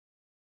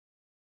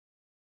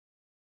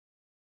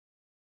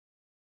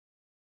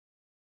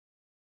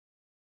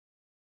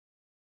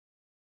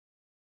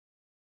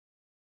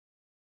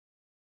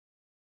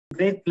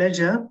great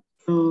pleasure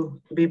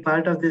to be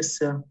part of this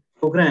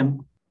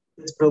program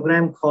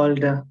called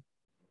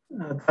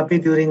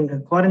KAAPI during the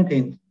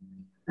quarantine.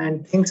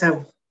 And things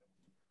have,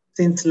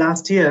 since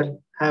last year,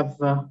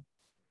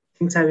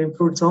 things have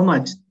improved so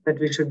much that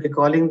we should be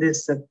calling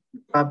this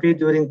KAAPI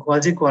during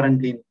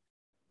quasi-quarantine.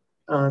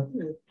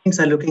 Things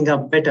are looking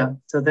up better.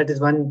 So that is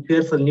one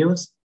cheerful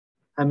news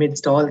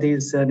amidst all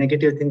these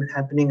negative things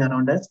happening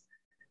around us.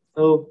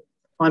 So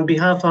on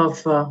behalf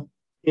of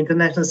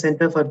International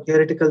Center for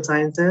Theoretical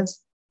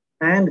Sciences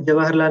and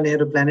Jawaharlal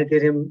Nehru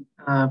Planetarium,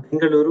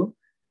 Bengaluru,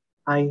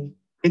 I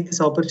take this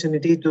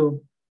opportunity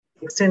to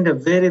extend a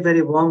very,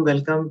 very warm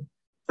welcome,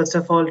 first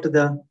of all, to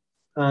the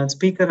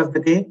speaker of the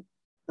day,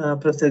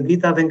 Professor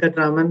Geetha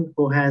Venkataraman,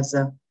 who has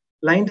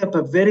lined up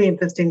a very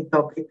interesting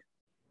topic,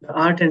 the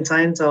art and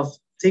science of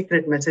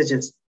secret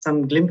messages,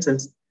 some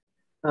glimpses.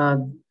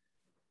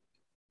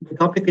 The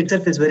topic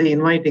itself is very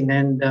inviting,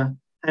 and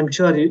I'm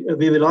sure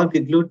we will all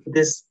be glued to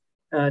this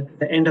to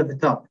the end of the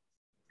talk.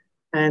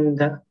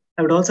 And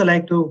I would also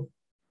like to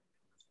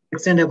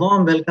extend a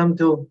warm welcome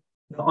to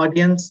the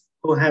audience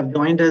who have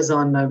joined us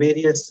on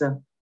various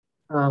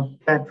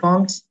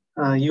platforms,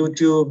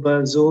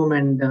 YouTube, Zoom,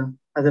 and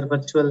other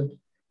virtual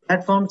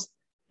platforms.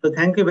 So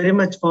thank you very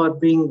much for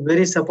being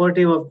very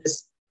supportive of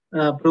this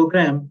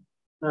program,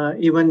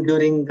 even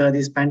during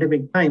these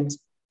pandemic times.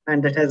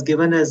 And that has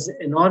given us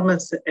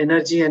enormous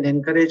energy and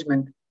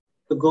encouragement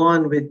to go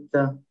on with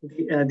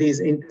these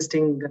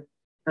interesting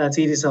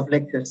series of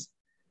lectures.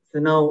 So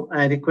now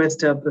I request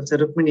Professor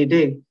Rukmini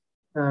Dey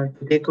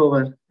to take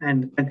over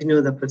and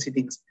continue the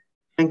proceedings.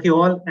 Thank you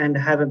all and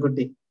have a good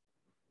day.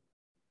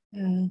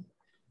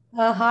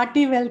 A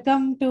hearty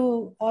welcome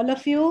to all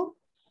of you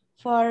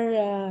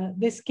for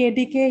this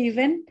KDK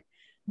event,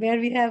 where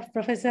we have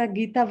Professor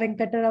Geetha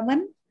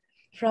Venkataraman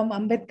from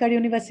Ambedkar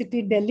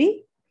University,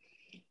 Delhi.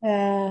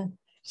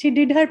 She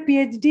did her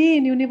PhD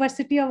in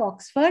University of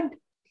Oxford.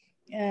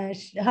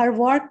 Her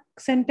work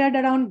centered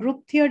around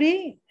group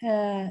theory,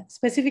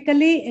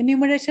 specifically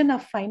enumeration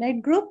of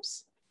finite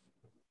groups.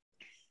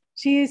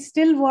 She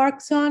still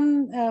works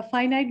on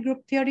finite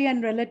group theory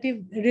and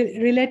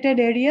related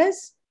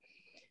areas.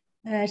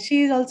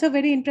 She is also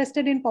very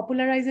interested in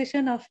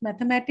popularization of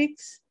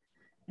mathematics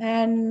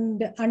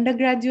and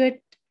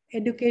undergraduate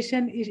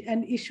education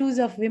and issues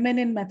of women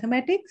in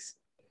mathematics.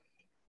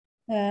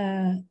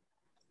 And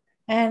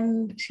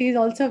she is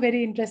also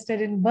very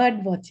interested in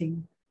bird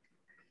watching.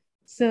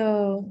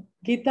 So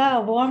Geetha,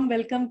 a warm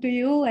welcome to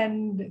you,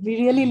 and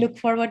we really look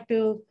forward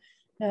to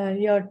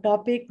your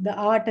topic, the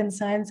art and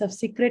science of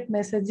secret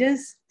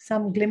messages,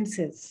 some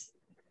glimpses.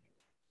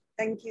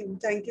 Thank you.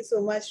 Thank you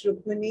so much,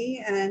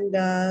 Rukmini, and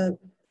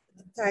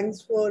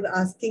thanks for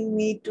asking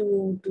me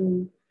to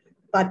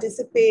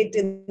participate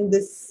in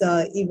this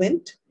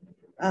event.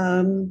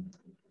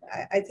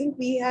 I think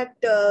we had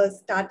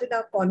started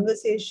our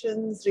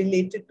conversations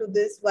related to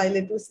this while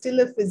it was still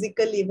a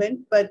physical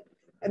event, but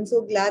I'm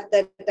so glad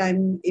that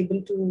I'm able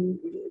to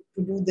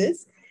do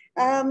this.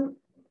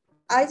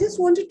 I just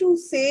wanted to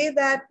say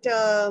that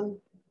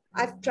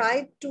I've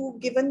tried to,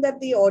 given that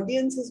the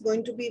audience is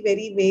going to be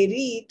very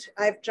varied,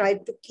 I've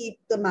tried to keep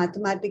the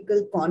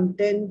mathematical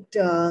content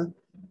of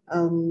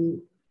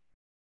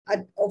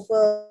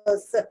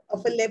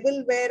a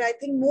level where I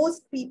think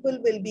most people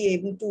will be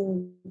able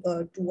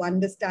to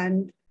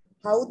understand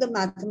how the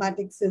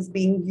mathematics is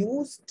being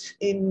used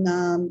in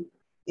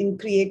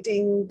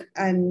creating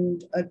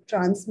and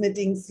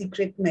transmitting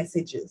secret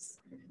messages.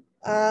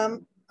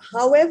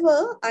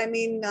 However, I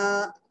mean,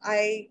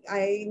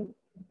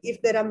 if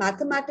there are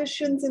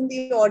mathematicians in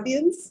the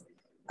audience,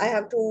 I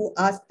have to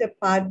ask their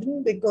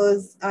pardon,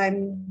 because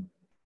I'm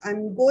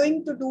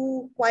going to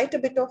do quite a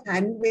bit of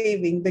hand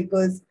waving,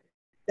 because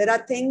there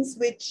are things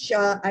which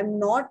I'm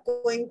not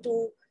going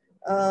to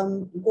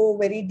go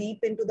very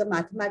deep into the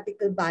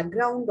mathematical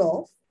background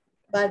of,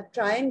 but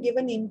try and give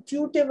an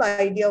intuitive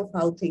idea of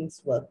how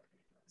things work.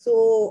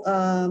 So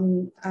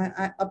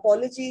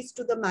apologies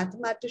to the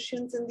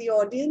mathematicians in the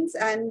audience,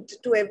 and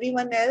to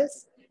everyone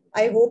else.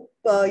 I hope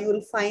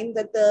you'll find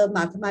that the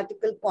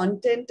mathematical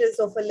content is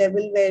of a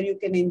level where you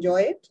can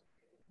enjoy it.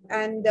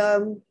 And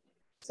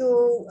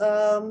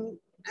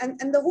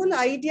and the whole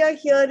idea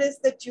here is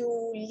that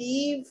you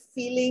leave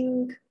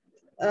feeling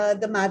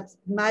the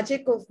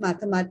magic of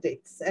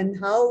mathematics and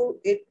how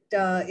it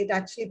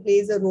actually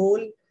plays a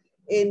role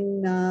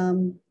in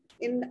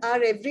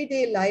our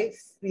everyday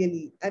life,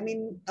 really. I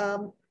mean,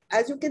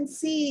 as you can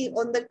see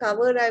on the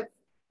cover,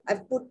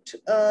 I've put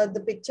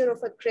the picture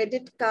of a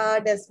credit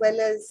card as well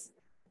as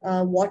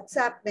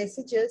WhatsApp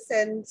messages,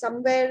 and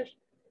somewhere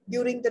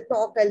during the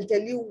talk, I'll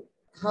tell you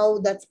how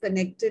that's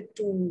connected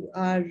to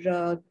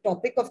our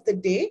topic of the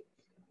day,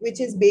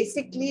 which is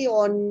basically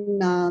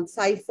on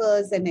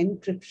ciphers and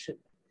encryption.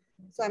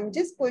 So I'm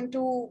just going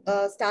to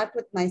start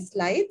with my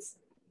slides.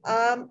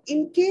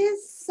 In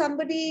case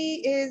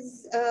somebody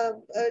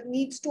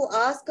needs to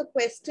ask a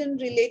question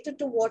related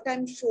to what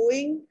I'm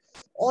showing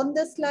on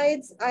the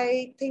slides,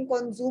 I think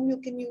on Zoom you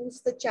can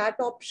use the chat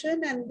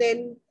option, and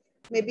then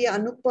Maybe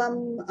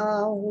Anupam,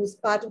 who's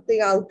part of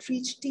the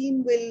outreach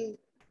team, will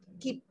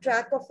keep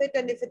track of it.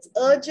 And if it's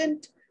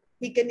urgent,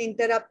 he can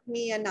interrupt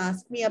me and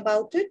ask me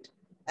about it.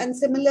 And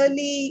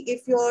similarly,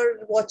 if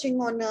you're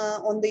watching on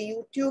the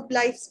YouTube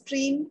live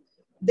stream,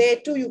 there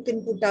too you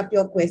can put up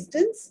your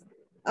questions.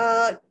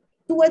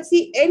 Towards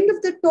the end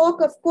of the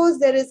talk, of course,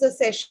 there is a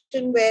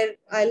session where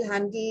I'll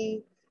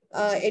handle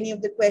any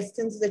of the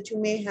questions that you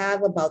may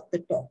have about the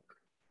talk.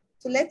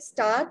 So let's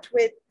start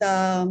with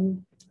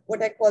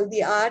what I call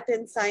the art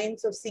and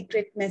science of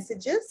secret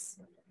messages,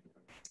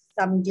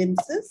 some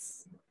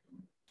glimpses.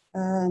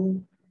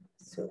 So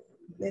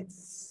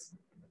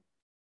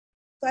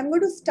I'm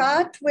going to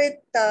start with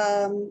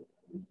the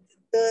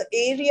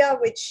area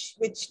which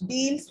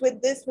deals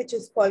with this, which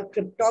is called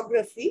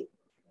cryptography.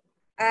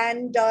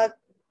 And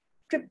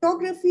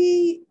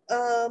cryptography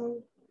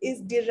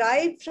is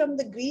derived from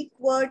the Greek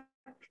word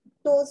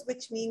kryptos,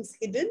 which means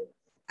hidden,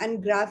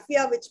 and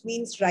graphia, which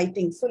means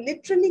writing. So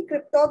literally,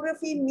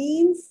 cryptography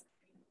means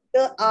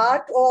the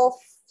art of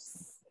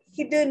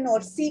hidden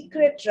or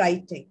secret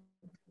writing.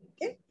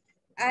 Okay,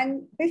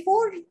 and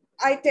before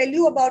I tell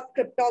you about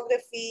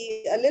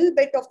cryptography, a little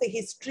bit of the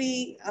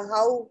history,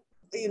 how,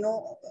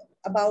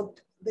 about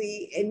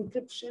the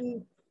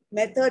encryption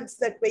methods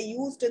that were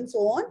used and so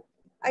on,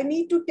 I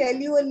need to tell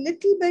you a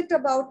little bit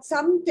about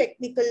some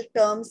technical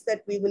terms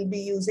that we will be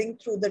using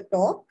through the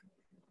talk.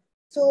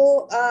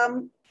 So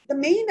the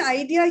main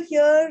idea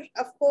here,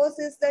 of course,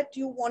 is that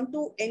you want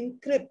to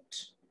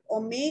encrypt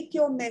or make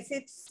your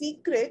message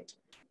secret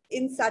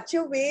in such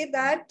a way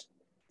that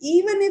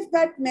even if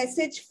that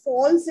message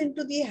falls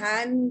into the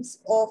hands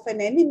of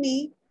an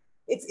enemy,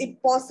 it's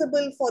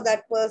impossible for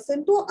that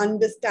person to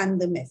understand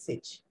the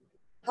message.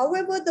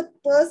 However, the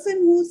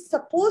person who's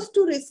supposed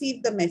to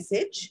receive the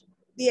message,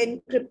 the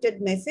encrypted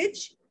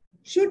message,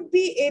 should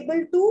be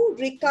able to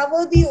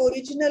recover the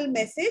original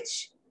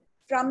message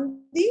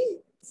from the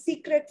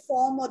secret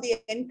form or the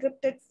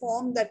encrypted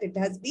form that it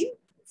has been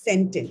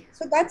sent in.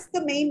 So that's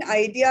the main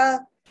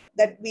idea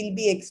that we'll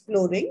be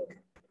exploring.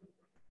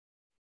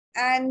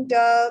 And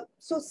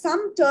so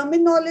some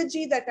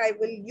terminology that I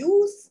will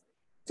use.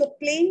 So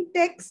plain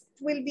text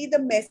will be the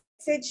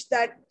message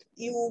that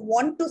you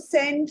want to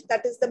send.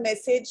 That is the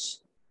message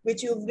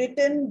which you've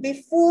written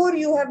before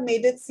you have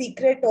made it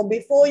secret or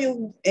before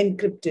you've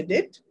encrypted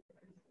it.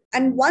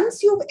 And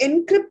once you've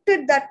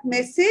encrypted that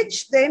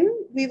message, then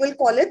we will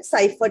call it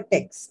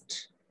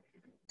ciphertext.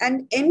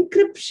 And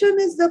encryption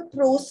is the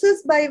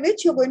process by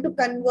which you're going to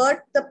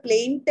convert the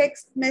plain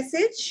text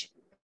message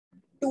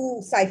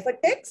to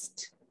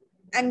ciphertext.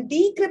 And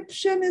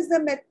decryption is the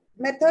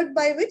method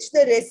by which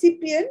the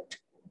recipient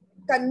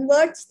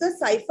converts the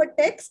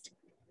ciphertext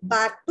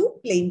back to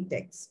plain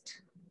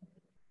text.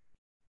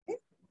 Okay.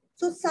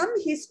 So some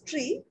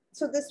history.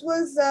 So this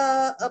was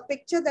a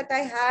picture that I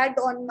had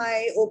on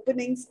my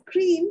opening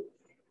screen.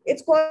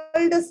 It's called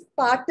a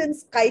Spartan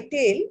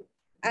skytail,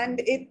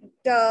 and it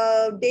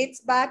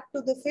dates back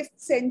to the 5th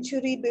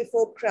century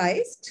before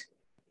Christ,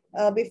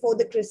 before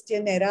the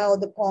Christian era or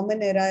the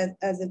Common Era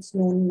as it's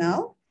known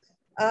now.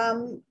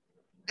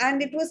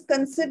 And it was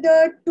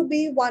considered to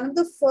be one of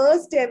the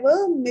first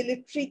ever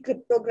military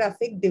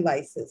cryptographic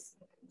devices.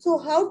 So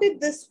how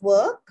did this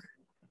work?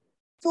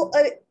 So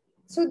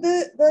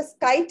the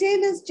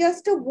skytail is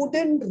just a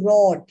wooden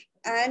rod,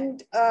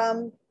 and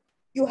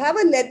you have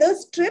a leather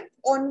strip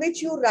on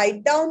which you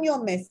write down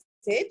your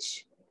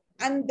message,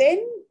 and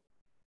then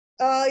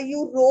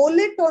you roll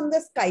it on the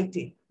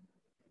skytail.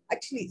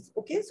 Actually,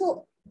 okay,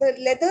 so the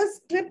leather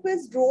strip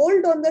is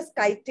rolled on the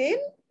skytail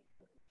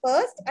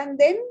first, and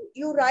then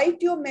you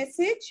write your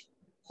message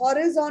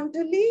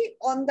horizontally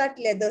on that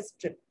leather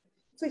strip.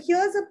 So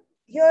here's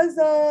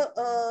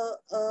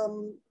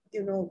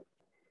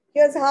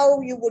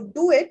how you would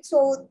do it.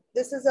 So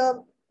this is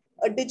a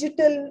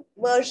digital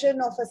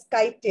version of a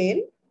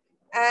skytail.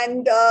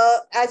 And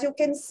as you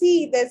can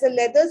see, there's a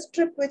leather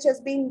strip which has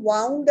been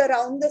wound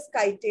around the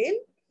skytail.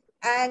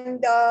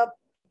 And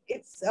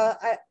it's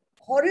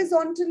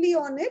horizontally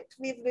on it,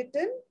 we've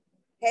written,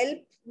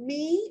 "Help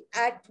me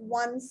at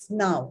once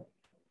now."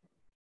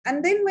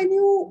 And then when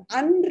you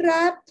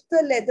unwrap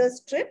the leather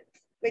strip,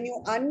 when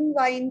you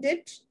unwind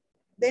it,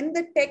 then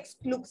the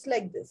text looks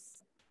like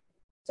this.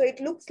 So it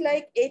looks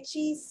like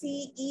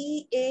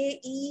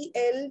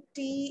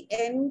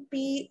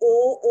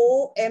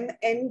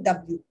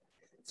HECEAELTNPOOMNW.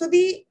 So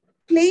the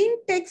plain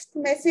text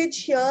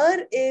message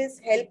here is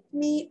 "help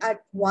me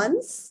at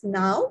once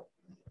now."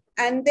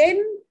 And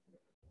then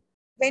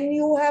when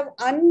you have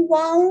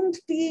unwound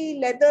the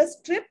leather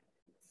strip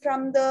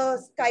from the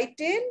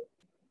skytail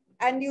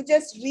and you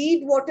just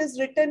read what is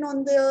written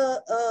on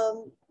the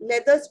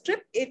leather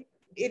strip, it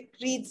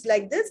reads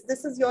like this.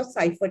 This is your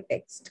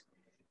ciphertext.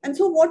 And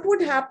so what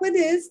would happen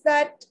is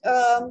that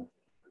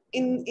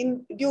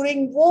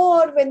during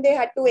war, when they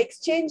had to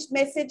exchange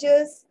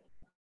messages,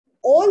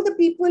 all the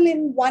people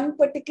in one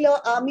particular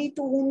army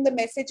to whom the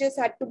messages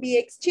had to be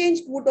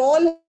exchanged would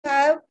all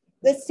have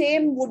the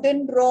same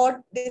wooden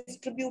rod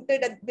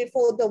distributed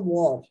before the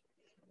war.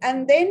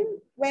 And then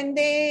when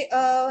they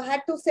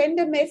had to send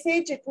a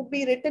message, it would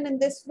be written in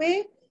this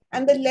way.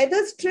 And the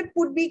leather strip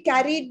would be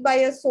carried by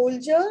a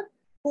soldier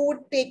who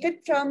would take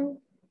it from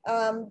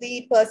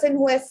the person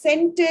who has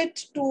sent it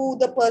to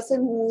the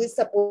person who is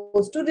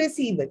supposed to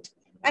receive it.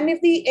 And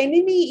if the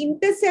enemy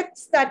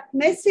intercepts that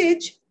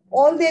message,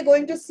 all they're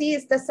going to see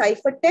is the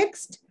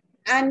ciphertext,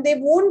 and they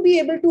won't be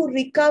able to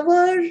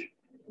recover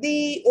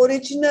the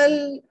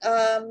original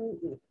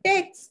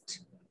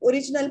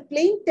original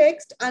plain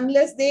text,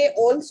 unless they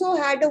also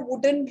had a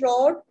wooden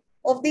rod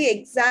of the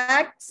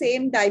exact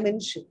same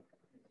dimension.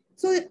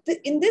 So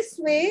in this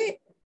way,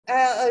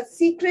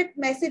 secret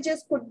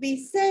messages could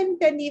be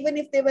sent, and even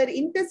if they were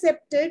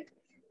intercepted,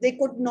 they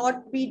could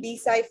not be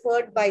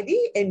deciphered by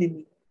the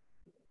enemy.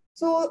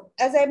 So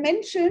as I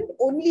mentioned,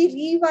 only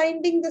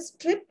rewinding the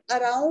strip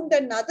around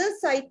another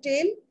side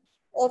tail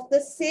of the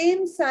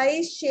same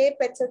size, shape,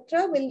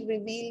 etc. will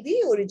reveal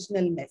the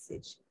original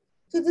message.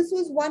 So this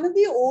was one of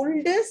the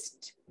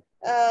oldest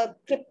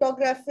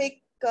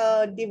cryptographic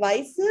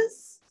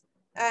devices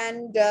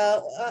and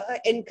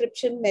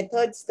encryption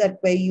methods that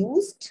were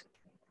used.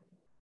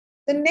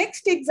 The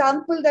next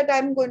example that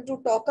I'm going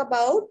to talk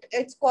about,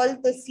 it's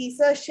called the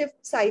Caesar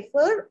shift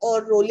cipher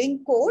or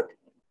rolling code.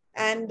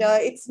 And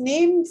it's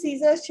named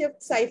Caesar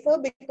shift cipher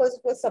because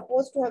it was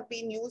supposed to have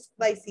been used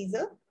by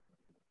Caesar.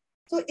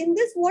 So in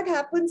this, what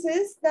happens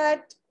is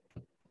that,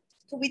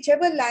 so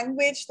whichever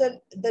language, the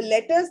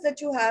letters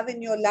that you have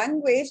in your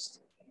language,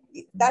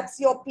 that's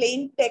your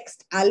plain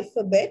text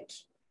alphabet.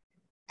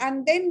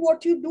 And then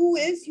what you do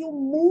is you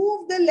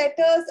move the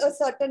letters a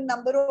certain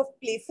number of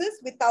places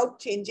without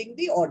changing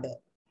the order.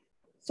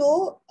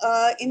 So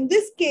in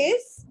this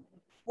case,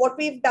 what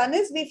we've done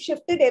is we've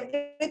shifted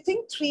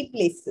everything 3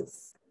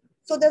 places.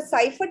 So the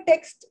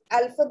ciphertext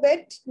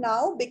alphabet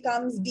now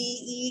becomes D,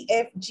 E,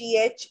 F, G,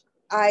 H,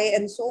 I,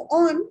 and so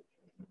on.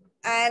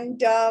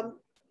 And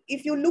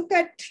if you look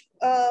at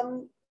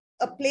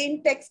a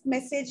plain text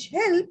message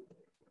help,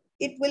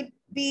 it will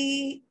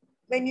be,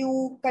 when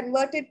you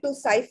convert it to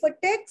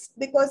ciphertext,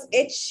 because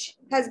H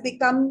has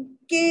become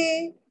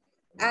K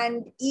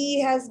and E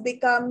has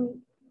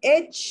become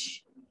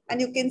H, and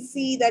you can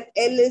see that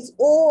L is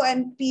O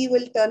and P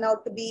will turn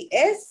out to be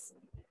S.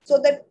 So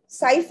the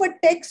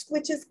ciphertext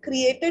which is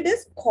created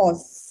is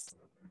COS.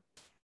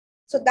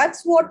 So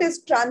that's what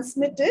is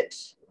transmitted,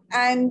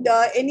 and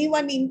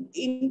anyone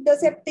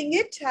intercepting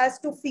it has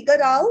to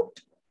figure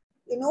out,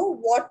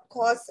 what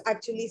COS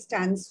actually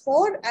stands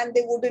for, and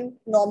they wouldn't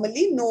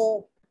normally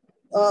know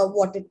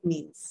what it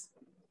means.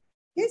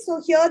 Okay,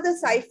 so here the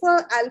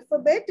cipher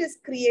alphabet is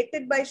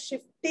created by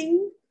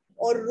shifting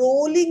or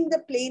rolling the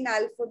plain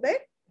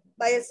alphabet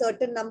by a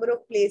certain number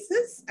of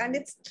places, and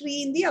it's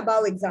 3 in the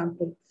above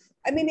example.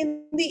 I mean,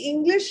 in the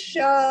English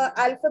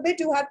alphabet,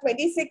 you have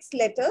 26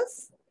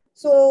 letters.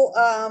 So,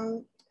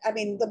 I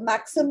mean, the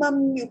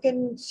maximum you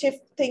can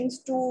shift things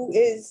to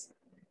is,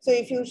 so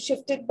if you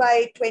shift it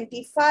by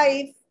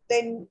 25,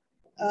 then,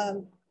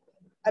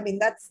 I mean,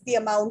 that's the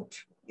amount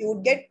you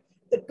would get.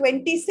 The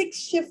 26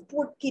 shift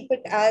would keep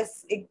it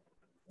as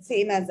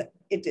same as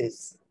it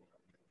is.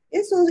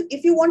 Okay, so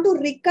if you want to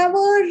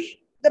recover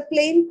the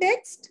plain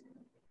text,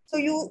 so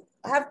you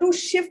have to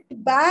shift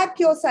back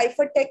your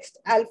ciphertext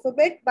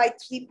alphabet by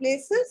 3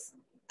 places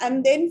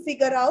and then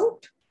figure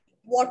out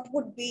what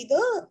would be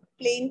the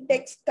plain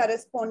text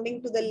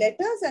corresponding to the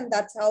letters, and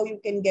that's how you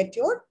can get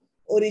your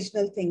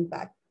original thing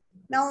back.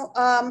 Now,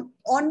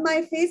 on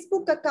my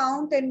Facebook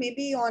account and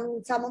maybe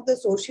on some of the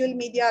social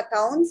media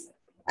accounts,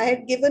 I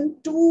had given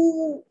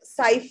 2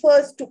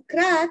 ciphers to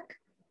crack,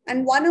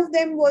 and one of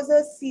them was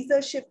a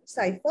Caesar shift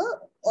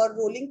cipher or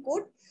rolling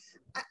code.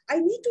 I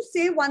need to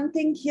say one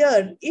thing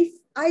here. If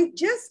I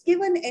just give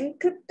an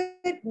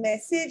encrypted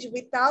message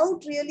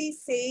without really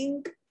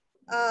saying,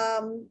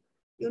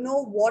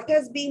 what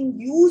has been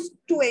used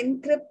to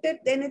encrypt it,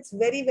 then it's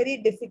very, very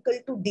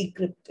difficult to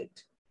decrypt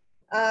it.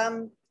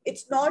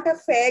 It's not a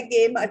fair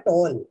game at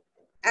all.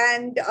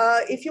 And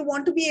if you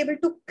want to be able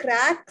to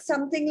crack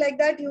something like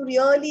that, you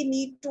really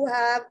need to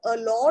have a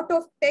lot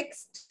of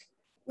text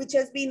which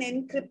has been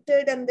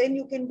encrypted, and then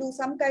you can do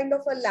some kind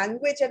of a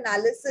language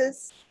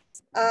analysis.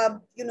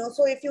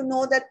 So if you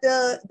know that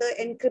the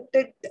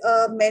encrypted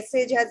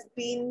message has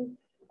been,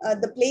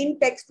 the plain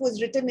text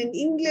was written in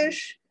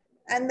English,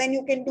 and then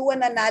you can do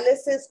an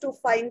analysis to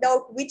find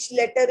out which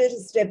letter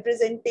is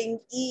representing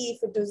E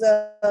if it is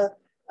a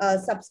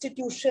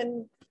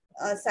substitution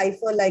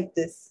cipher like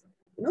this.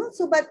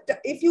 So but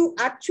if you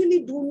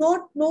actually do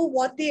not know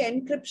what the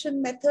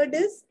encryption method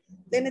is,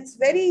 then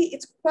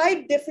it's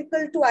quite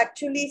difficult to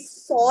actually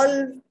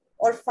solve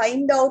or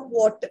find out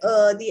what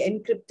the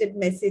encrypted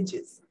message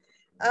is.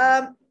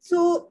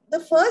 So the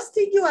first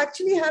thing you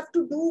actually have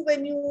to do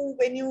when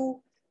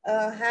you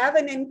have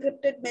an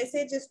encrypted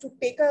message is to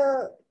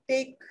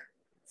take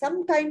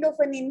some kind of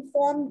an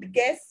informed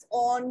guess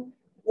on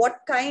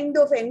what kind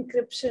of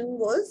encryption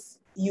was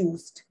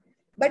used.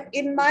 But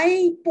in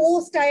my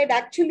post, I had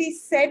actually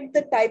said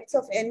the types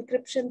of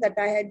encryption that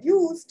I had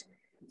used.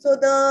 So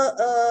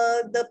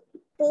the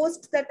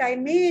post that I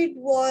made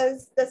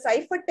was the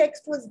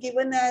ciphertext was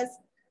given as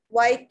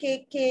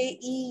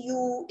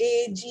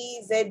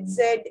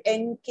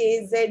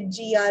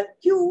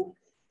YKKEUAGZZNKZGRQ.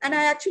 And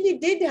I actually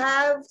did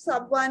have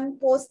someone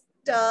post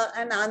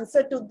an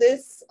answer to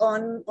this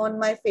on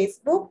my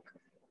Facebook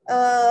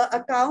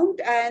account.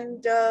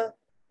 And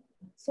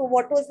so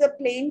what was the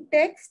plain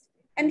text?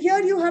 And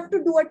here you have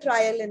to do a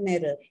trial and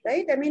error,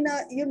 right? I mean,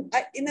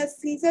 in a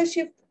Caesar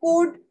shift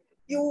code,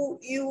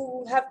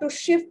 you have to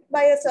shift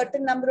by a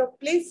certain number of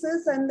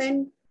places, and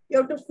then you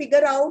have to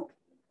figure out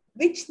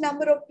which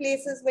number of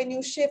places when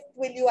you shift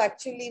will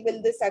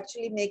this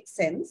actually make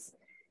sense.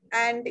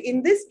 And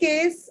in this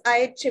case,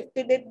 I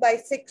shifted it by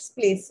 6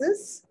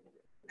 places.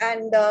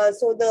 And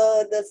so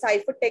the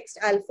ciphertext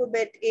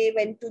alphabet A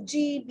went to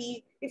G,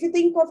 B. If you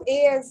think of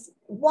A as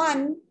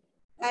 1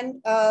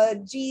 and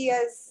G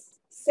as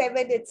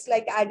 7, it's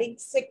like adding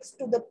 6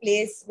 to the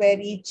place where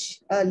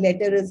each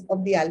letter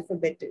of the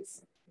alphabet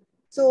is.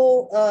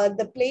 So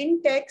the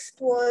plain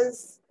text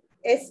was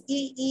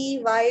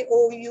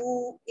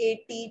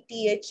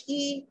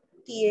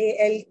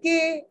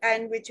SEEYOUATTHETALK,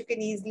 and which you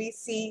can easily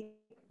see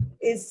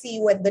is see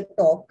you at the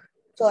talk.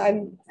 So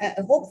I'm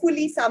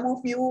hopefully some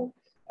of you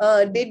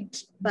did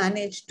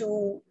manage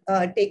to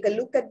take a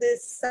look at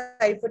this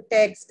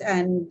ciphertext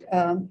and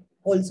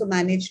also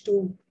manage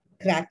to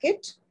crack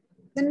it.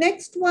 The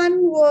next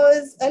one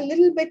was a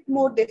little bit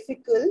more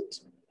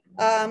difficult.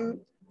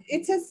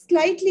 It's a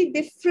slightly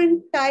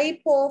different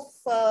type of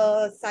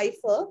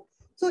cipher.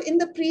 So in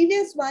the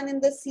previous one, in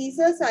the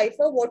Caesar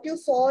cipher, what you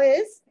saw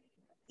is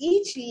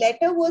each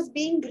letter was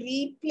being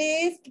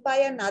replaced by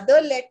another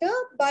letter,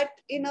 but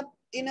in a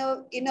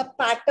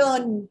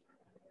pattern,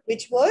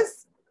 which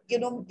was,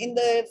 in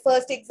the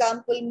first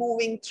example,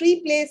 moving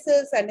 3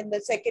 places, and in the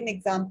second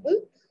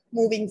example,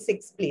 moving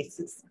 6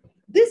 places.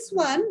 This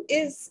one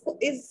is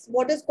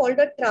what is called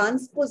a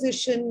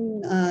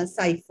transposition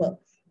cipher.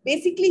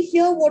 Basically,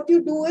 here what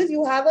you do is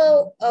you have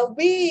a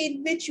way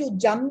in which you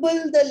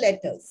jumble the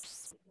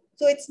letters.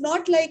 So it's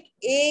not like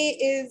A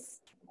is,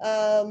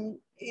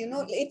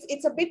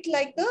 it's a bit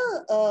like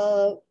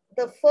the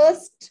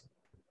first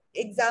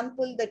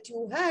example that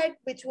you had,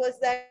 which was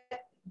that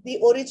the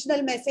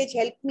original message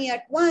 "help me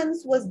at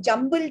once" was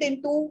jumbled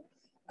into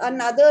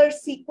another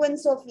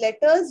sequence of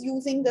letters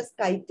using the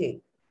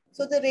SkyTail.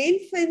 So the rail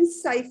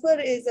fence cipher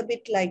is a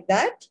bit like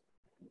that.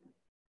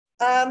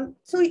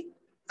 So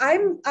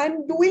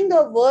I'm doing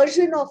a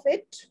version of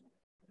it.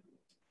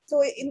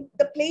 So in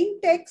the plain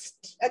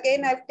text,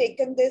 again, I've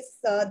taken this,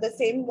 the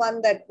same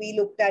one that we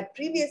looked at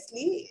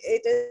previously.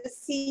 It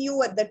is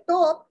CU at the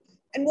top.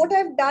 And what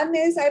I've done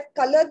is I've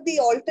colored the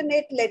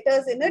alternate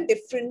letters in a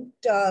different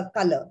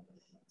color.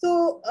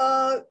 So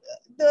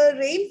the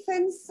rail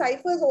fence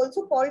cipher is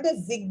also called a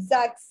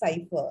zigzag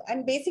cipher.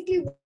 And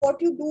basically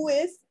what you do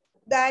is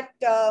that,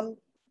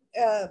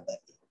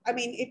 I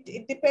mean,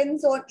 it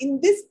depends on, in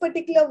this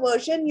particular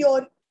version,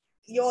 your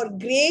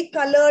gray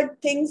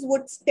colored things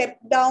would step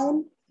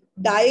down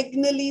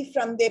diagonally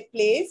from their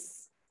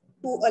place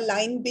to a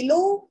line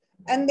below.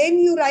 And then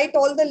you write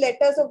all the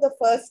letters of the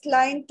first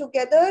line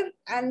together.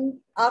 And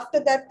after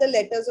that, the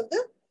letters of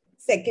the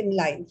second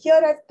line.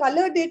 Here I've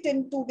colored it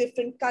in 2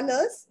 different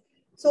colors.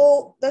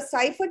 So the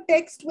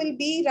ciphertext will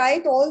be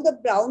write all the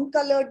brown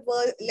colored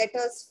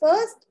letters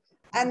first,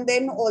 and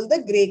then all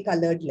the gray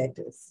colored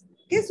letters.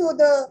 Okay, so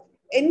the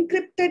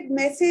encrypted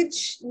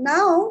message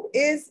now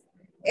is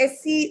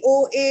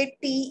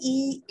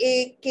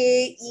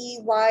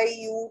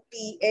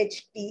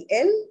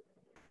SCOATEAKEYUTHTL,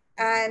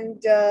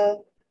 and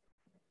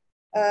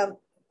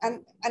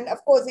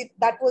of course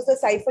that was the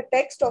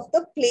ciphertext of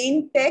the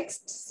plain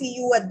text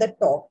CU at the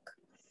top.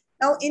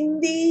 Now in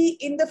the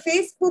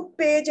Facebook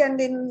page and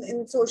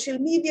in social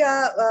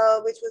media,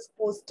 which was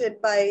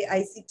posted by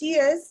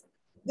ICTS,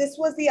 this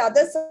was the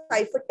other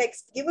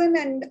ciphertext given,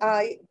 and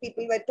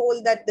people were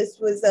told that this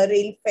was a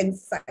rail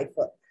fence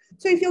cipher.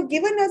 So if you're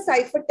given a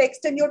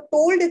ciphertext and you're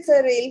told it's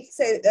a rail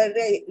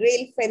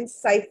fence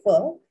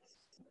cipher,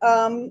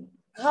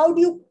 how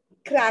do you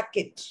crack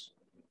it?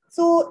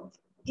 So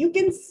you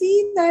can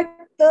see that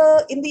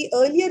in the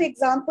earlier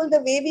example, the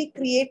way we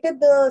created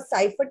the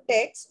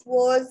ciphertext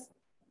was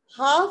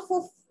half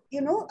of,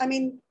 I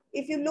mean,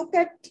 if you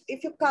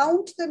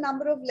count the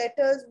number of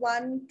letters,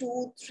 1,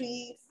 2,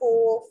 3,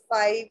 4,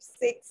 5,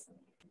 6,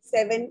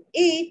 7,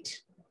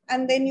 8,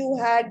 and then you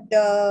had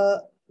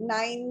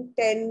 9,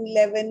 10,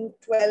 11,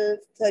 12,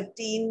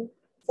 13,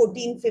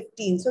 14,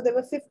 15. So there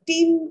were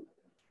 15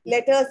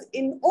 letters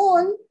in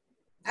all.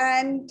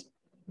 And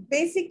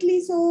basically,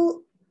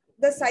 so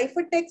the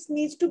ciphertext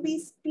needs to be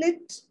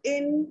split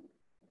in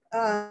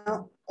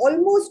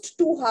almost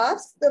 2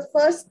 halves. The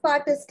first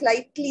part is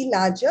slightly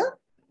larger.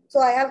 So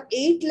I have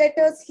 8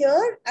 letters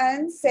here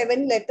and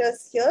 7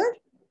 letters here.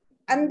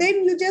 And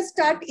then you just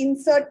start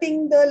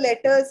inserting the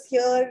letters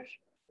here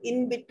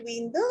in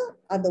between the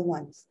other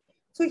ones.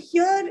 So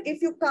here,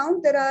 if you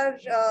count, there are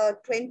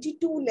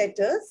 22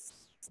 letters.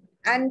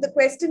 And the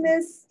question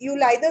is,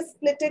 you'll either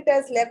split it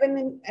as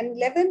 11 and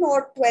 11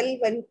 or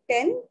 12 and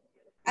 10.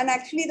 And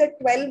actually the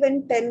 12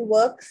 and 10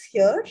 works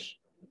here.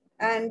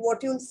 And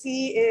what you'll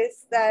see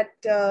is that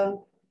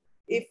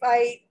if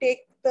I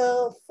take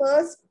the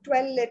first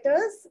 12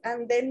 letters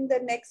and then the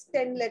next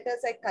 10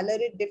 letters, I color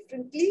it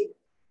differently.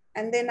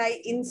 And then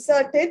I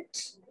insert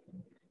it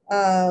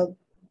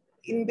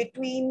in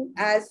between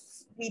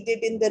as we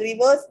did in the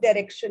reverse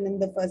direction in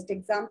the first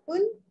example.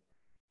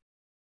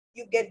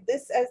 You get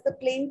this as the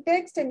plain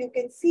text, and you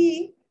can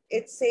see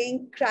it's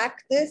saying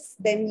crack this,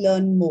 then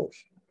learn more.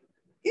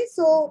 Okay,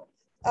 so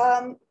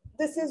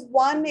this is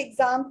one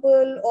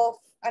example of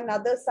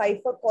another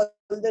cipher called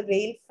the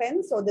rail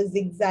fence or the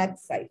zigzag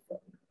cipher.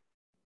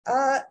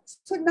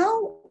 So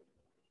now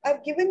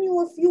I've given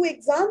you a few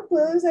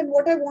examples, and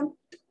what I want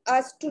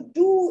us to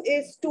do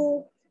is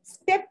to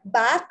step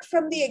back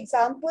from the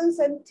examples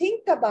and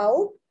think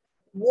about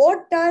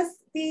what does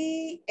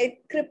the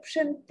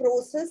encryption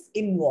process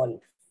involve.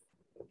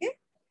 Okay,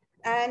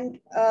 and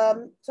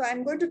so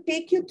I'm going to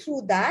take you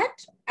through that,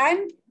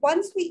 and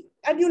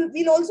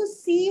we'll also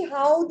see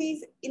how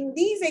in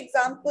these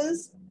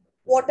examples,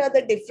 what are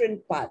the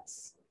different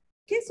parts.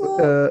 Okay,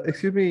 so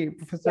excuse me,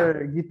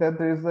 Professor Geetha,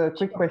 there is a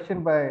quick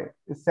question by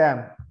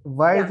Sam.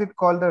 Why is it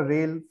called the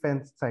rail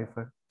fence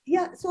cipher?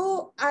 Yeah,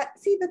 so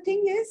see, the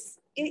thing is,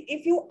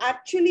 if you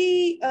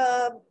actually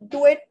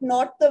do it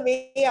not the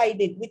way I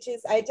did, which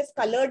is I just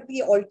colored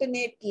the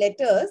alternate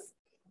letters,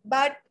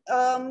 but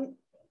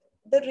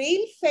the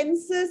rail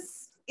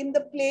fences in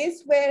the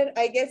place where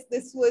I guess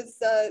this was,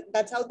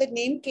 that's how the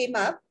name came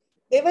up,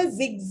 they were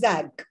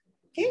zigzag.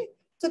 Okay,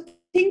 so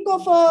think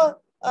of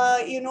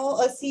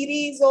a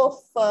series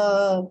of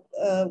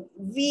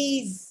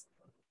V's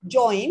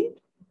joined,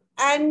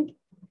 and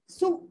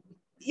so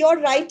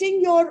you're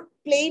writing your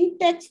plain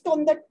text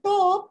on the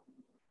top,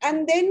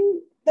 and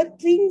then the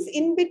things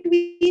in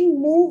between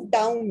move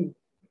down.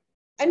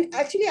 And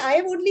actually, I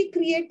have only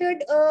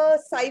created a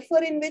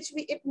cipher in which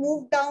it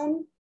moved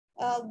down.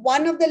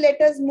 One of the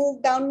letters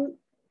moved down.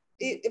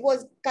 It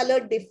was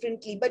colored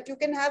differently, but you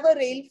can have a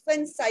rail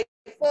fence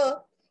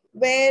cipher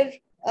where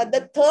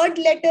the third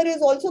letter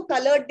is also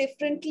colored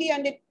differently,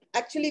 and it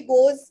actually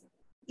goes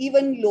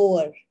even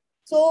lower.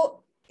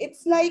 So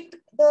it's like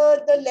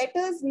the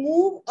letters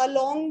move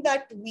along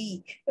that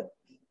V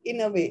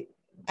in a way.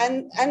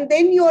 And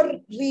then you're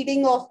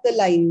reading off the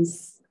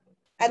lines,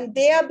 and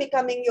they are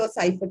becoming your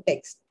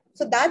ciphertext.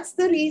 So that's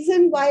the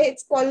reason why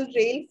it's called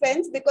rail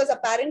fence, because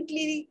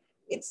apparently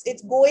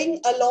it's going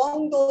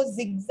along those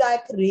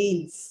zigzag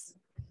rails.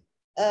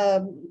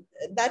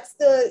 That's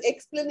the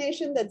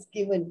explanation that's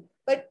given.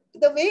 But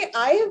the way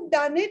I have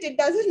done it, it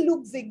doesn't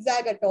look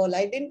zigzag at all.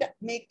 I didn't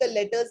make the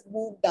letters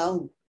move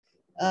down.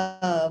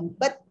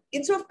 But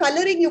instead of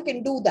coloring, you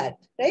can do that,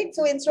 right?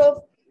 So instead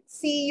of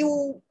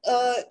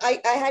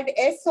I had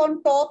S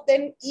on top,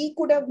 then E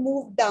could have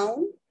moved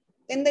down.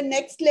 Then the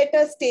next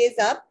letter stays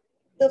up.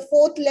 The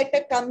fourth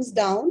letter comes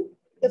down.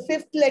 The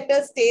fifth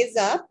letter stays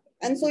up.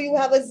 And so you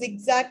have a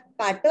zigzag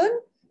pattern.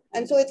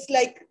 And so it's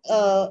like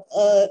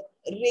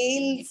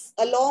rails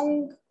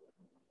along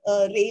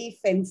rail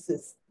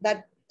fences.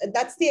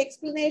 That's the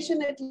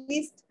explanation, at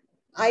least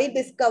I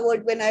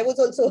discovered when I was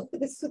also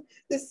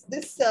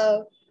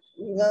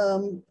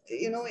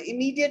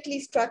immediately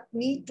struck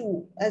me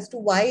too as to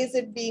why is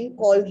it being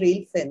called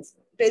rail fence.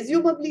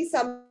 Presumably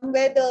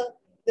somewhere the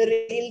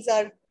rails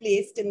are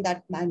placed in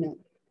that manner.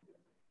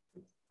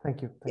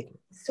 Thank you. Thank you.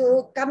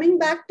 So coming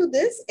back to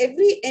this,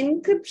 every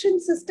encryption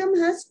system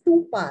has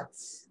two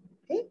parts.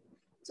 Okay,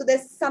 so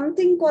there's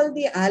something called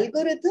the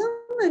algorithm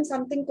and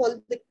something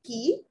called the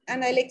key,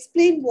 and I'll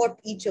explain what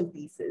each of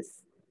these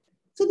is.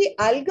 So the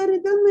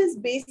algorithm is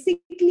basically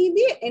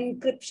the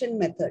encryption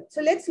method.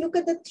 So let's look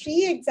at the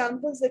three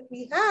examples that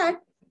we had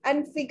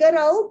and figure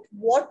out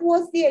what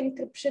was the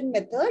encryption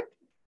method.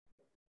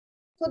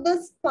 So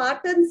the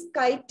Spartan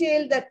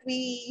skytail that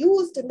we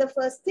used in the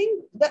first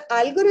thing, the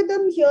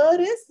algorithm here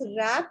is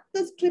wrap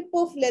the strip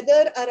of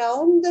leather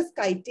around the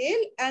skytail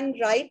and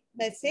write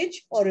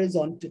message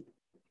horizontal.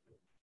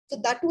 So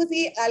that was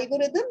the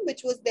algorithm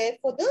which was there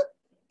for the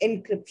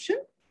encryption.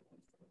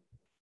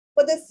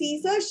 For the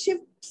Caesar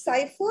shift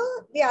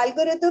cipher, the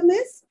algorithm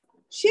is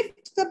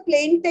shift the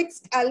plain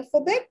text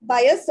alphabet by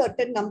a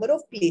certain number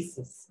of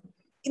places.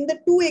 In the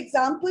two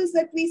examples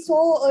that we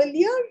saw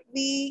earlier,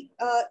 the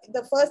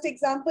first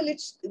example,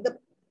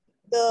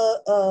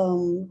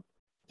 the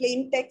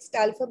plain text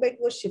alphabet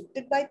was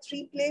shifted by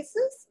 3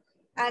 places.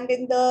 And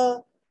in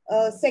the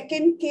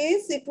second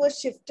case, it was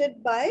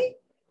shifted by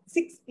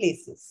 6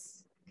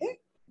 places. Okay?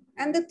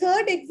 And the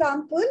third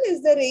example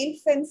is the rail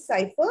fence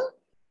cipher.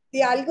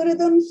 The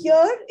algorithm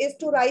here is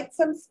to write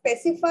some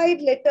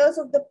specified letters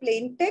of the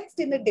plain text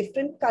in a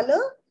different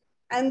color,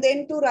 and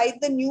then to write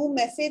the new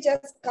message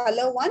as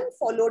color 1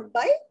 followed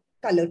by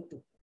color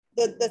 2,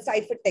 the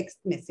ciphertext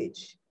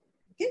message.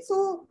 Okay,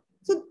 so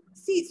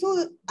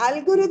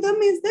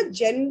algorithm is the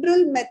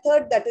general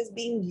method that is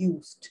being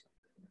used.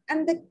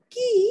 And the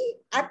key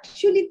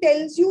actually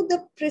tells you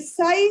the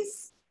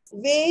precise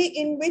way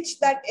in which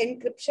that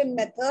encryption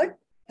method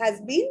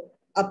has been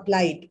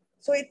applied.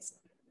 So it's,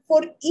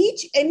 for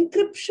each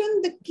encryption,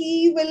 the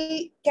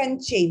key can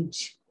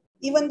change,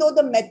 even though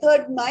the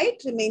method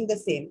might remain the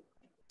same.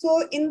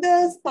 So in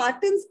the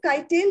Spartan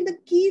SkyTail, the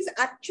key is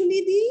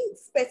actually the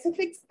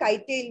specific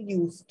SkyTail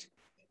used.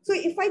 So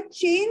if I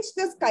change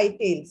the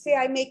SkyTail, say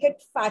I make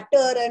it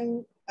fatter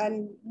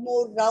and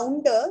more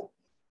rounder,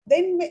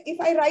 then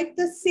if I write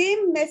the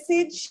same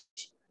message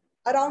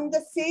around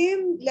the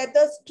same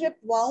leather strip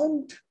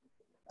wound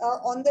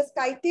on the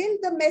SkyTail,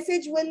 the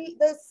message will,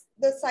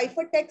 the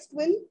ciphertext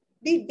will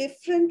be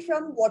different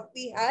from what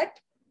we had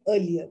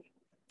earlier.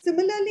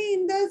 Similarly,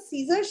 in the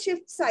Caesar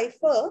shift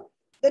cipher,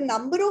 the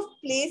number of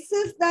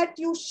places that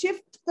you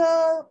shift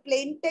the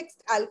plain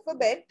text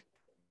alphabet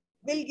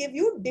will give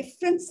you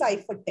different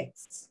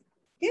ciphertexts.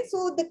 Okay,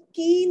 so the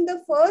key in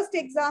the first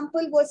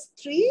example was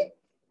 3,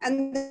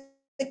 and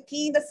the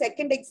key in the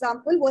second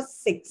example was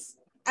 6.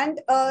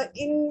 And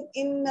in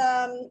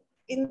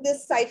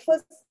this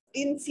cipher,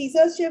 in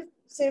Caesar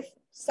shift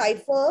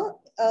cipher,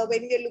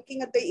 when you're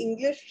looking at the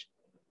English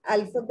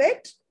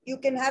alphabet, you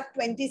can have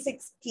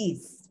 26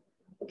 keys.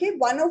 Okay,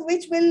 one of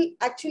which will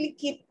actually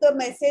keep the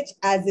message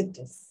as it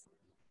is,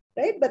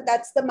 right? But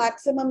that's the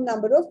maximum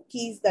number of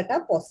keys that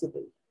are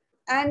possible.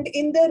 And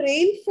in the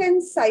rail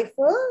fence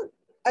cipher,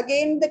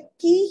 again, the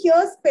key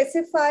here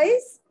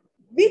specifies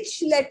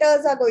which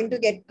letters are going to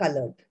get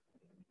colored.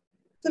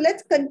 So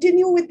let's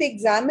continue with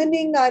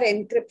examining our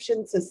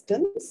encryption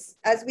systems.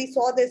 As we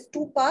saw, there's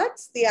 2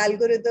 parts, the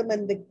algorithm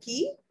and the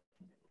key.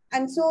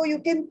 And so you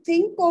can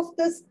think of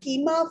the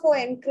schema for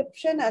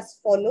encryption as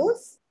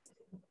follows.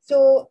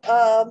 So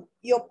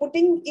you're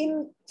putting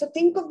in, so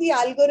think of the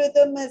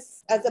algorithm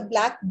as a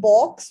black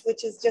box,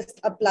 which is just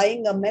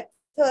applying a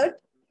method.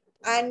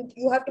 And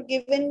you have to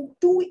give in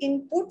 2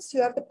 inputs.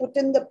 You have to put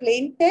in the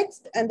plain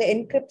text and the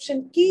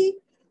encryption key,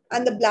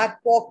 and the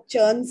black box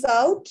churns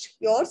out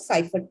your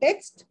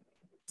ciphertext.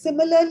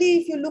 Similarly,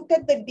 if you look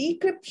at the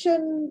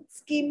decryption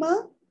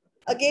schema,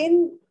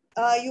 again,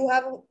 you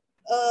have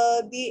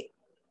the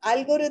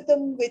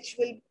algorithm, which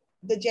will,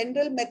 the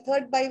general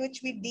method by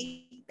which we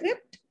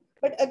decrypt.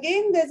 But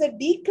again, there's a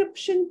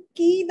decryption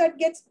key that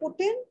gets put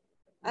in,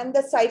 and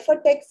the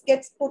ciphertext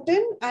gets put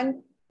in,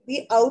 and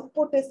the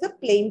output is the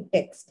plain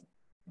text.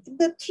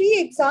 The 3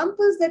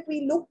 examples that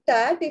we looked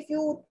at, if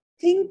you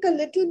think a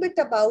little bit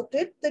about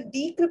it, the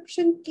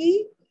decryption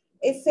key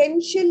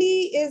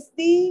essentially is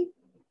the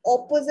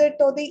opposite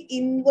or the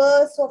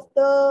inverse of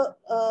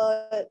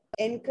the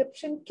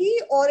encryption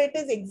key, or it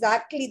is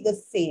exactly the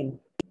same.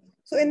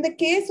 So in the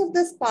case of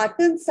the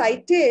Spartan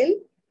SkyTail,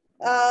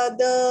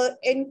 the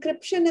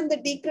encryption and the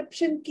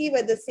decryption key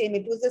were the same.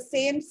 It was the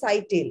same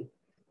SkyTail,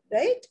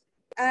 right?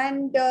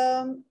 And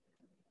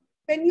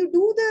when you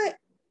do the,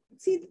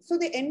 see, so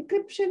the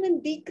encryption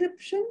and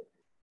decryption,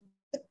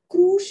 the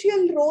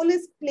crucial role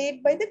is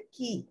played by the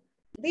key.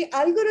 The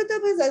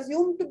algorithm is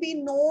assumed to be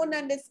known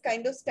and is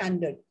kind of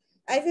standard.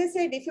 As I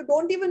said, if you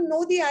don't even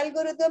know the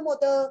algorithm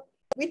or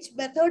which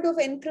method of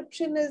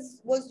encryption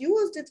was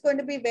used, it's going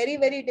to be very,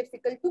 very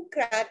difficult to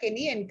crack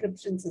any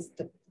encryption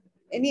system,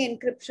 any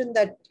encryption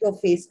that you're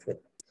faced with.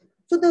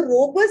 So the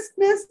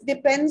robustness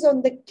depends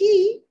on the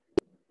key,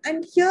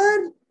 and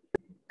here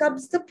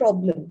comes the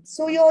problem.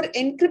 So your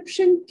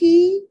encryption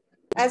key,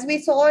 as we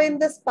saw in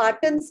the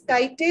Spartan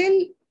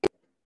SkyTail,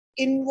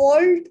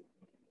 involved,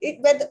 it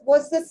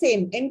was the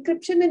same.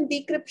 Encryption and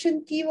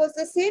decryption key was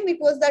the same. It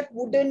was that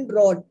wooden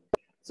rod.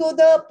 So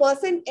the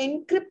person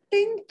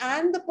encrypting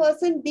and the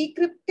person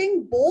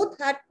decrypting both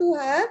had to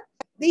have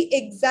the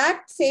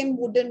exact same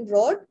wooden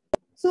rod.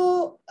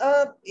 So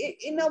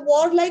in a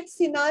warlike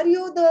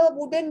scenario, the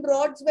wooden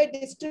rods were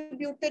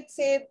distributed,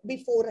 say,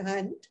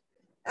 beforehand.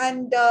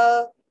 And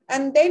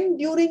then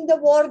during the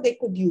war, they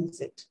could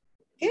use it.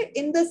 Okay?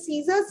 In the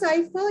Caesar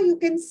cipher, you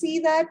can see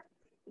that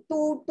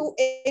to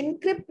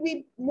encrypt,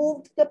 we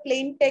moved the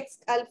plain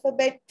text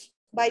alphabet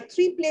by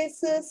 3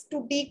 places.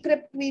 To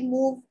decrypt, we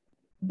move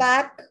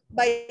back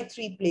by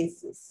 3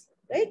 places,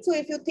 right? So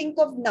if you think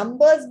of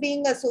numbers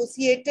being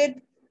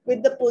associated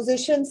with the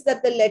positions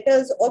that the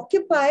letters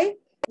occupy,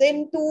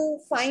 then to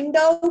find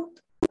out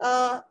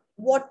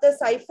what the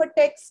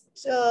ciphertext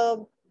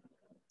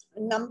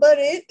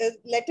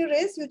letter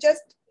is, you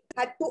just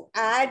had to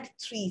add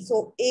 3.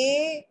 So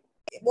A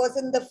was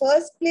in the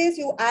first place,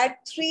 you add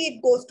 3,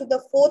 it goes to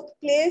the 4th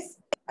place,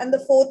 and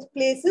the 4th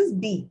place is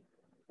D,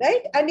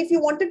 right? And if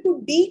you wanted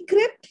to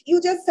decrypt,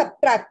 you just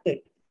subtract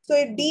it. So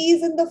if D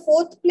is in the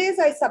 4th place,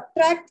 I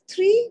subtract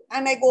 3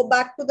 and I go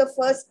back to the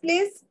first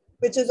place,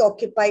 which is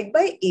occupied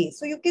by A.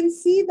 So you can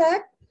see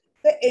that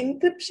the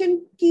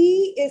encryption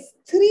key is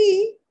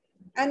 3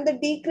 and the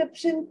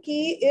decryption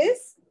key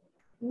is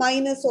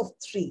minus of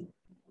 3.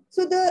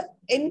 So the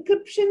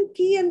encryption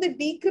key and the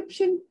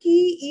decryption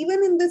key,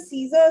 even in the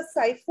Caesar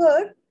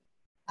cipher,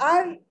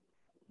 are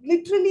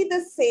literally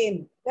the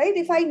same, right?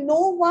 If I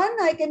know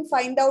one, I can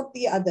find out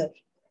the other.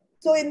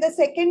 So in the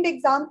second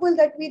example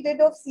that we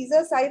did of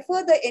Caesar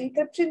cipher, the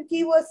encryption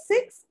key was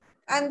 6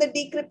 and the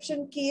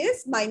decryption key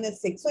is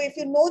minus 6. So if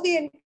you know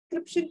the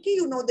encryption key,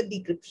 you know the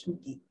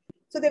decryption key.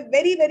 So they're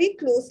very, very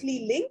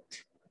closely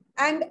linked.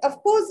 And of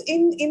course,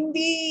 in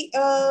the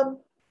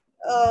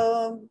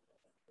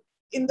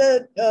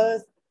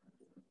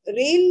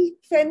rail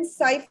fence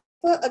cipher,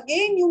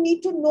 again, you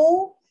need to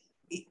know,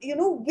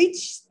 which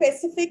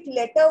specific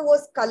letter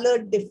was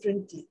colored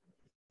differently.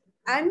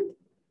 And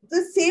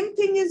the same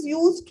thing is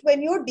used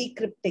when you're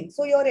decrypting.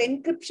 So your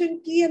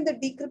encryption key and the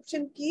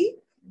decryption key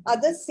are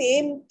the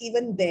same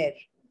even there.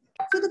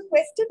 So the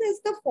question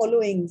is the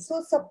following.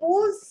 So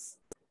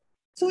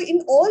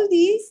in all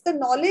these, the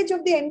knowledge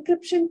of the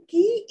encryption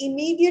key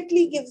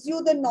immediately gives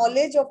you the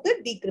knowledge of the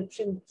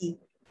decryption key.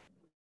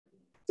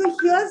 So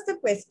here's the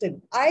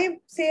question. I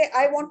say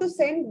I want to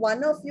send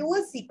one of you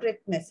a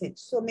secret message.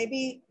 So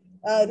maybe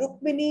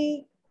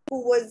Rukmini,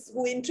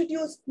 who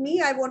introduced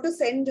me, I want to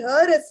send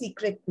her a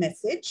secret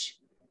message.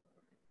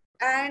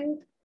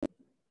 And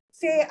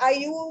say I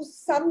use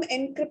some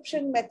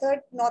encryption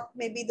method, not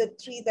maybe the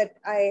 3 that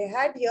I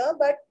had here,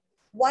 but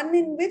one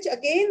in which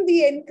again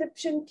the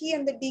encryption key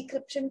and the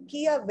decryption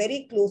key are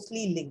very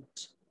closely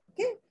linked.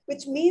 Okay,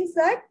 which means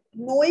that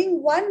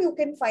knowing one, you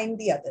can find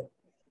the other.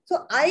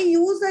 So I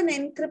use an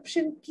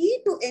encryption key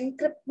to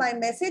encrypt my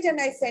message and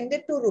I send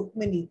it to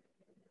Rukmini.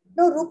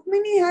 Now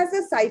Rukmini has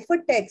a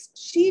ciphertext.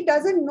 She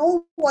doesn't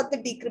know what the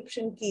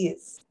decryption key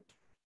is.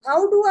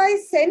 How do I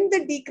send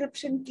the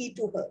decryption key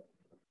to her?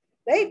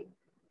 Right?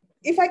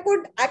 If I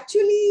could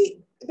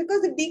actually,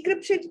 because the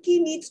decryption key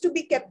needs to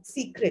be kept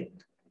secret.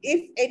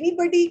 If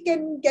anybody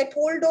can get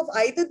hold of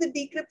either the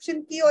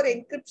decryption key or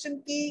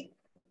encryption key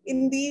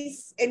in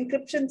these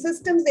encryption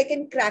systems, they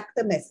can crack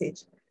the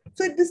message.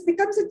 So this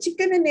becomes a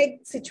chicken and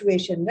egg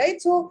situation,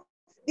 right? So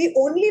the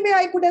only way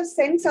I could have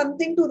sent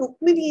something to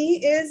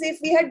Rukmini is if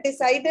we had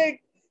decided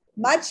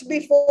much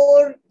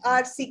before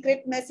our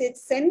secret message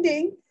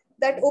sending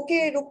that,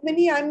 okay,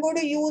 Rukmini, I'm going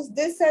to use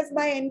this as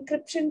my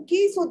encryption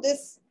key. So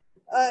this,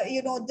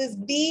 this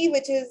D,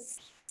 which is,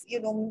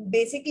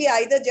 basically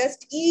either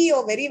just E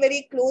or very,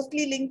 very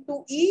closely linked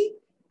to E,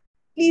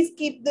 please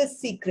keep this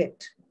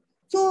secret.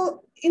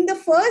 So in the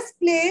first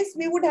place,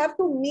 we would have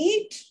to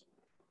meet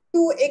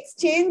to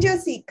exchange a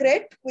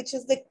secret, which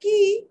is the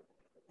key.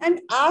 And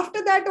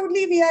after that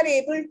only we are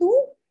able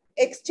to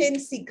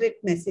exchange secret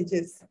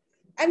messages.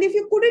 And if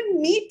you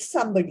couldn't meet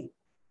somebody,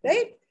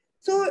 right?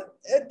 So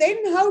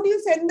then how do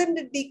you send them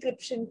the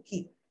decryption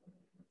key?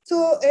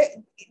 So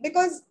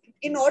because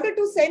in order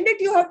to send it,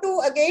 you have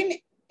to again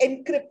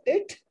encrypt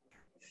it.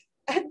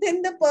 And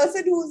then the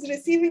person who's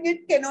receiving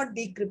it cannot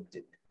decrypt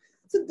it.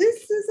 So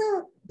this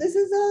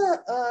is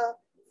a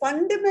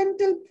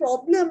fundamental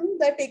problem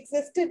that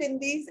existed in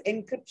these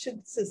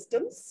encryption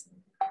systems.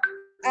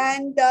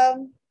 And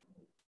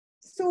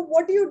so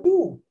what do you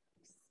do?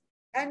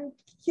 And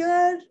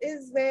here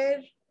is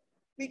where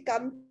we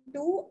come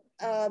to,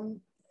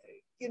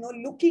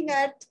 looking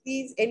at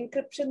these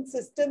encryption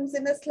systems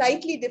in a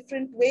slightly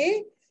different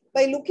way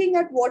by looking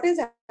at what is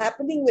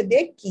happening with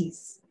their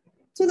keys.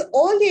 So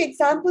all the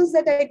examples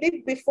that I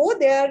did before,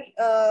 they are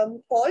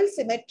called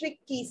symmetric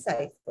key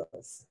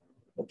ciphers.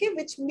 Okay,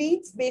 which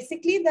means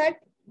basically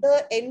that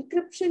the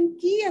encryption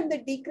key and the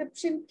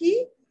decryption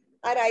key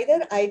are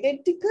either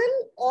identical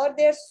or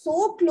they're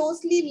so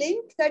closely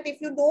linked that if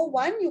you know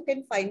one, you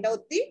can find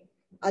out the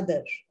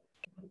other.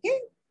 Okay,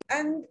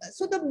 and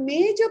so the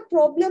major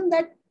problem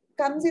that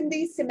comes in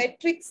these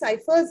symmetric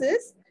ciphers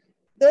is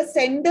the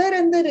sender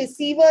and the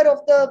receiver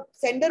of the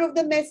sender of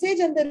the message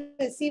and the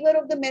receiver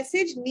of the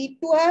message need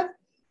to have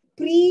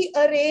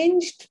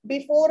pre-arranged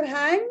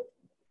beforehand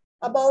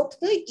about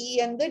the E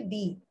and the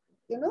D.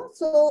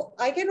 So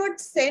I cannot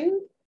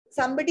send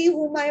somebody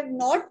whom I have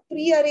not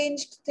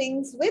pre-arranged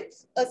things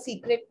with a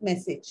secret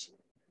message.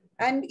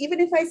 And even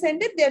if I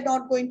send it, they're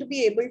not going to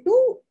be able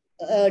to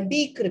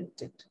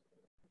decrypt it.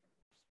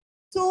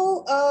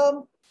 So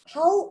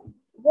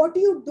what do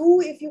you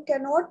do if you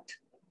cannot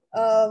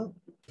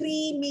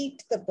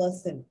pre-meet the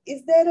person?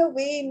 Is there a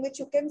way in which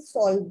you can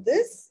solve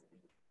this?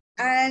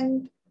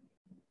 And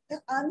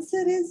the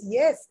answer is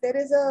yes, there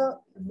is a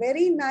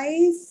very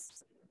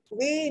nice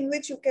way in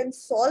which you can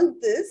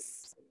solve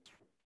this.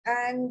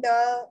 And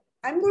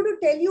I'm going to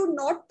tell you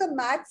not the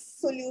maths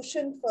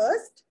solution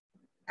first,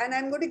 and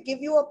I'm going to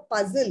give you a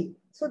puzzle.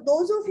 So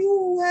those of you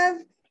who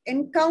have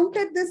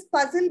encountered this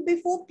puzzle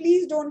before,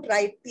 please don't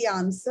write the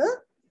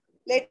answer.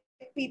 Let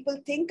people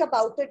think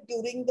about it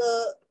during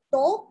the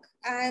talk,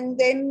 and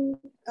then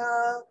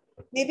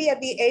maybe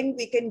at the end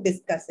we can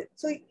discuss it.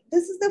 So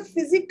this is the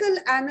physical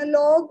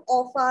analog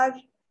of our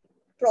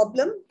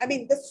problem. I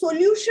mean, the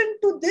solution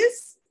to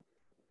this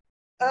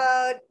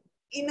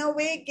in a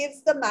way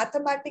gives the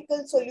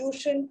mathematical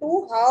solution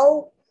to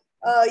how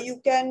you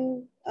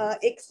can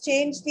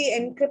exchange the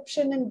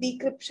encryption and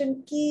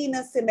decryption key in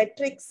a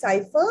symmetric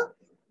cipher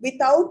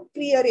without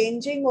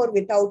pre-arranging or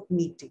without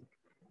meeting.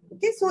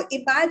 Okay, so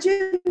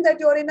imagine that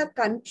you're in a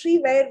country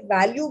where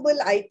valuable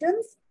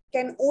items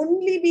can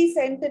only be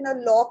sent in a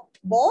locked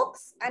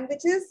box, and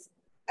which is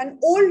an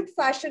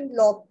old-fashioned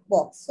locked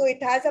box. So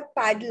it has a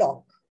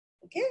padlock.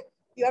 Okay,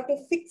 you have to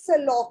fix a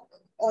lock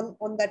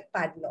on that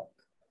padlock.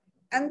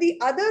 And the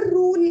other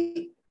rule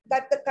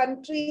that the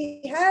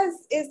country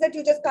has is that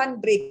you just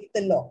can't break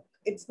the lock.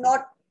 It's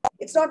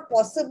not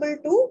possible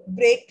to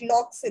break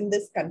locks in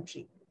this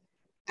country.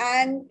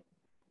 And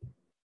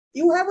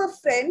you have a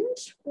friend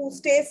who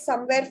stays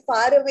somewhere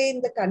far away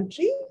in the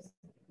country,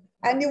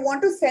 and you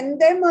want to send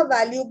them a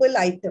valuable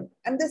item.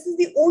 And this is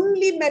the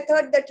only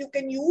method that you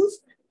can use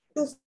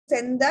to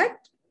send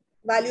that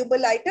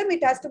valuable item.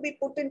 It has to be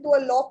put into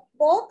a lock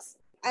box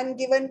and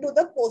given to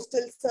the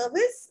postal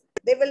service.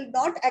 They will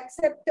not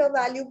accept a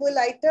valuable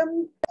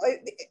item.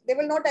 They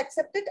will not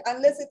accept it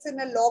unless it's in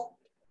a lock.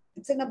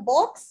 It's in a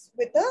box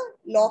with a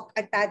lock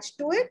attached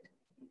to it.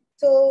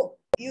 So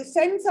you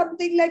send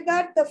something like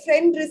that, the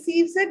friend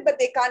receives it, but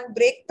they can't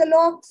break the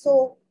lock.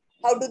 So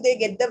how do they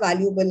get the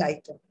valuable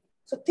item?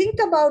 So think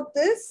about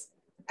this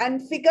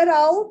and figure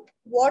out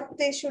what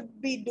they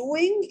should be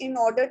doing in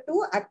order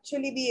to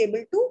actually be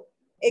able to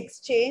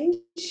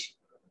exchange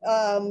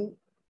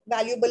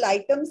valuable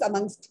items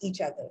amongst each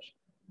other.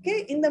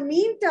 Okay. In the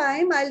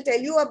meantime, I'll tell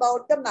you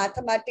about the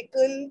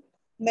mathematical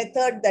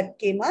method that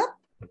came up.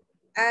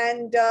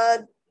 And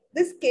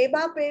this came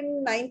up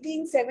in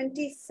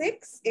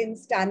 1976 in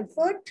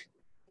Stanford.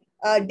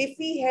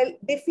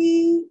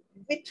 Diffie,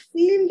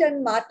 Whitfield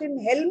and Martin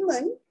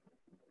Hellman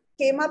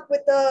came up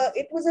with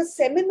it was a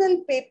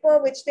seminal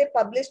paper which they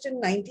published in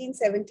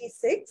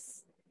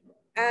 1976.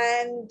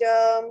 And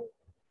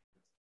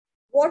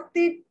what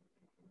they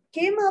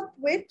came up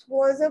with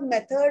was a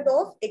method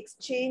of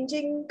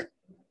exchanging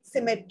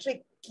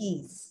symmetric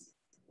keys.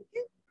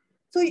 Okay?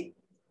 So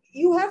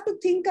you have to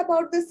think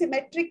about the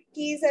symmetric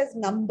keys as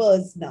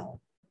numbers now,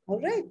 all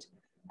right?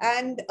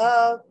 And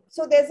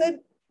so there's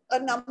a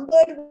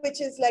number which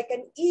is like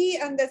an E,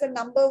 and there's a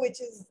number which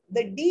is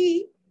the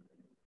D,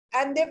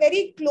 and they're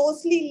very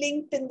closely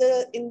linked in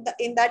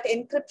that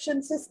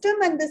encryption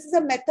system. And this is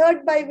a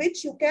method by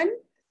which you can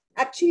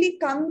actually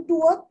come to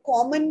a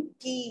common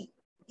key,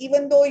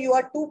 even though you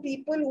are two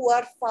people who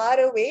are far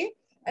away.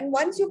 And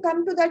once you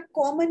come to that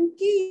common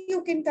key,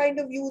 you can kind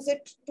of use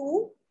it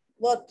to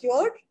work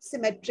your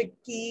symmetric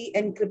key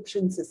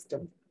encryption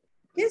system.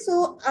 Okay,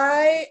 so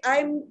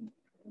I'm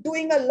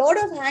doing a lot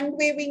of hand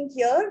waving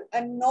here.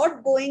 I'm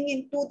not going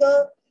into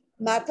the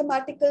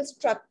mathematical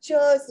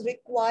structures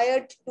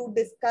required to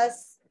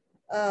discuss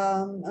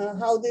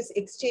how this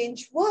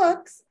exchange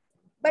works,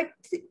 but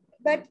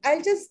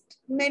I'll just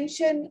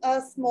mention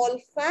a small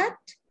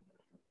fact.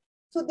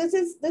 So this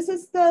is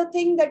the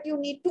thing that you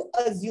need to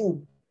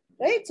assume,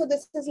 right? So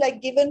this is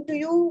like given to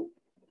you.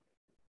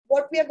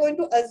 What we are going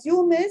to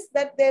assume is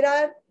that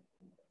there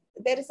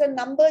is a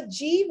number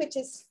G which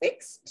is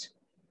fixed,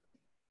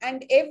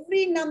 and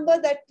every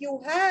number that you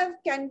have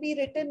can be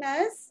written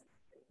as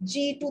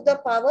G to the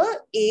power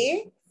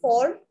A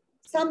for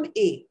some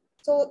A.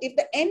 So if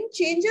the N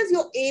changes,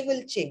 your A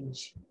will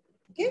change.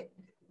 Okay.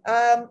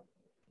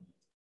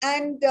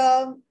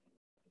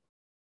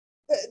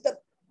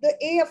 The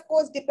A, of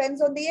course,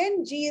 depends on the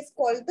N. G is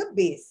called the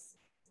base.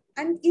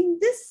 And in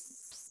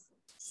this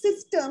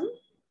system,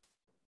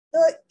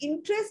 the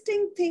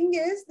interesting thing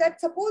is that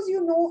suppose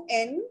you know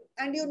N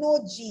and you know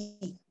G.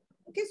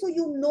 Okay, so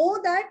you know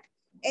that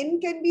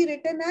N can be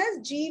written as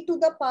G to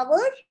the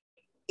power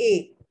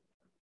A.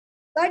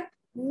 But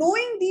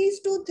knowing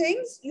these two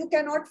things, you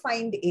cannot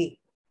find A.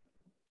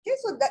 Okay,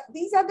 so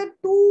these are the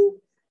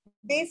two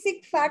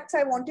basic facts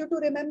I want you to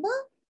remember,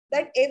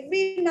 that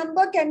every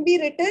number can be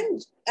written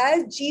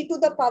as G to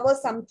the power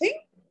something.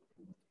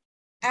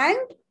 And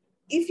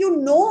if you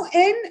know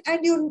N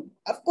and you,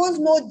 of course,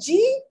 know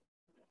G,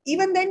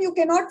 even then you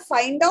cannot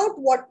find out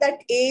what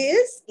that A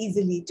is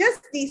easily.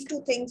 Just these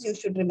two things you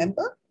should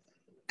remember.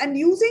 And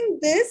using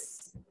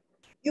this,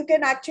 you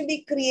can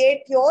actually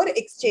create your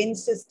exchange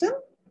system.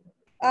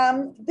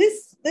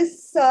 This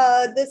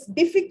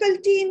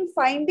difficulty in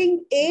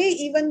finding A,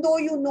 even though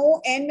you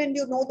know N and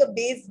you know the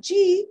base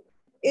G,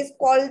 is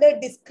called a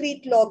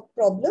discrete log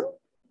problem.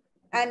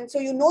 And so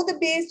you know the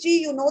base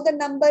G, you know the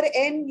number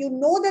N, you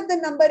know that the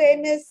number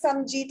N is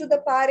some G to the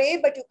power A,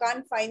 but you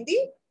can't find the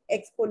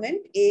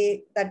exponent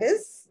A that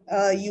is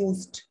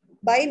used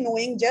by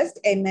knowing just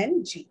N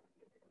and G.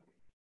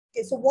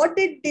 Okay, so what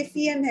did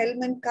Diffie and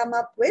Hellman come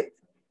up with?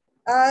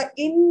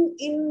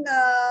 In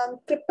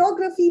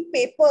cryptography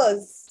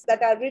papers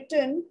that are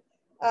written,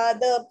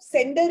 the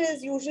sender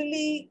is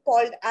usually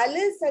called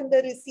Alice and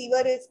the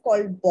receiver is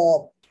called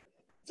Bob.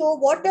 So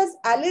what does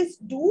Alice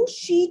do?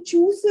 She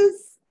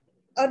chooses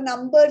a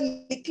number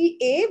little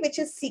a, which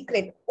is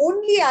secret.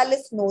 Only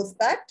Alice knows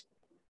that.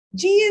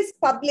 G is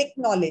public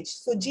knowledge.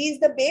 So G is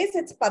the base,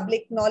 it's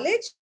public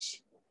knowledge.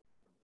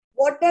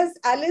 What does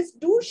Alice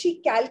do?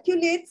 She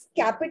calculates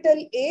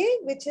capital A,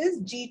 which is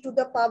G to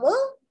the power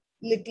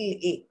little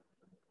a.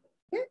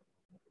 Okay.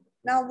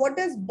 Now, what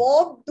does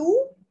Bob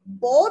do?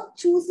 Bob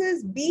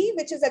chooses B,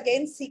 which is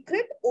again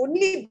secret.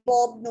 Only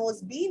Bob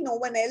knows B. No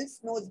one else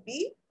knows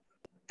B.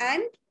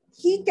 And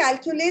he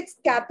calculates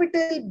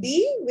capital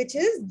B, which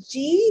is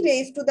G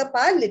raised to the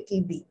power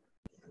little b.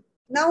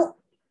 Now,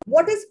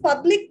 what is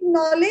public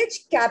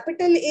knowledge?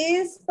 Capital A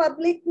is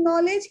public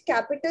knowledge.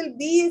 Capital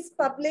B is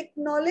public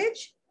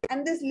knowledge.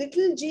 And this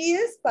little g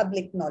is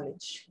public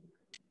knowledge.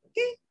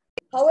 Okay.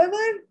 However,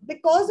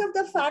 because of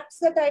the facts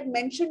that I had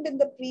mentioned in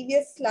the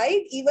previous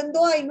slide, even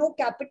though I know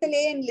capital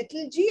A and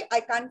little g, I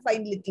can't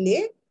find little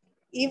a.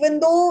 Even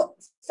though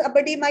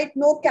somebody might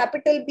know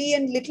capital B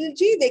and little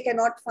g, they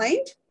cannot find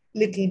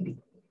little b.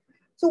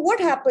 So what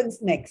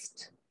happens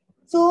next?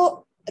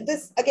 So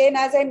this, again,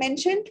 as I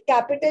mentioned,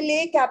 capital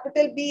A,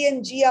 capital B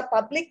and G are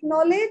public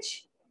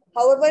knowledge.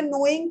 However,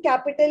 knowing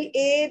capital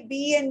A,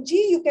 B and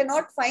G, you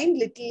cannot find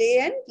little a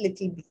and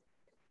little b.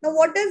 Now,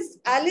 what does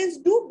Alice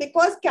do?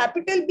 Because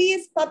capital B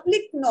is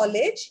public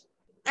knowledge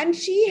and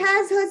she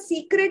has her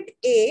secret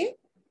A,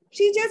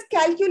 she just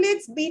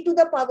calculates B to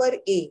the power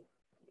A.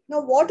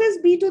 Now, what is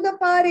B to the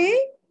power A?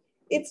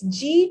 It's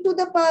G to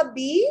the power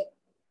B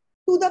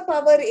to the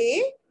power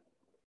A,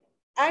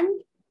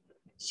 and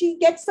she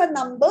gets a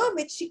number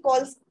which she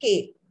calls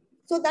K.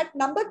 So that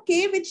number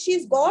K which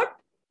she's got,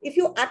 if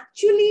you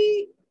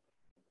actually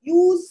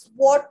use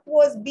what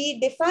was B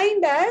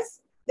defined as,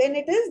 then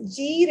it is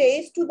G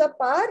raised to the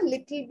power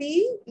little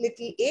b,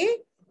 little a.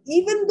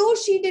 Even though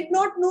she did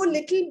not know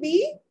little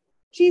b,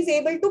 she is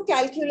able to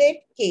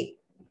calculate K.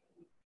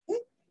 Okay?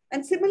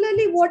 And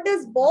similarly, what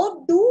does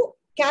Bob do?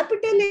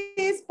 Capital A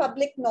is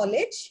public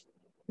knowledge.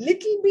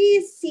 Little b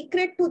is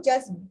secret to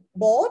just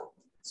Bob.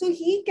 So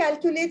he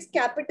calculates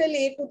capital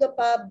A to the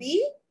power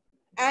B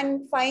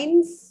and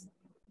finds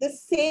the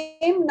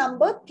same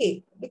number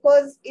K.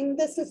 Because in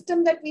the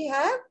system that we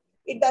have,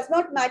 it does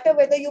not matter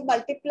whether you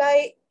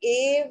multiply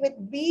A with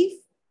B,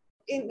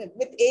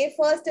 with A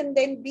first and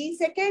then B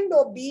second,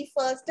 or B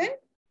first and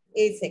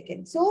A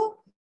second. So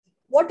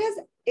what has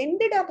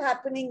ended up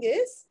happening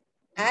is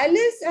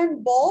Alice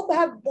and Bob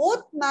have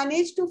both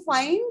managed to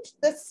find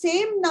the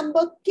same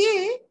number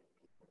K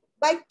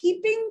by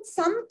keeping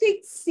some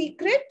things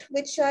secret,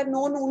 which are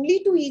known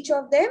only to each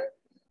of them,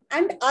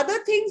 and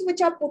other things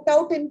which are put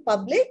out in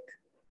public.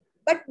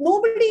 But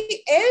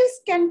nobody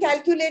else can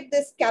calculate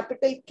this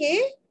capital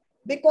K,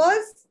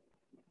 because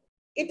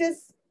it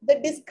is the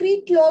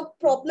discrete log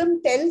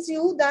problem tells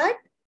you that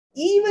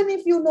even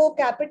if you know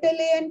capital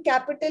A and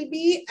capital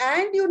B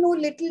and you know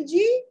little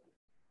g,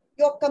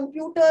 your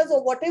computers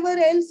or whatever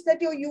else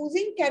that you're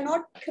using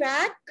cannot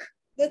crack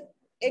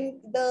and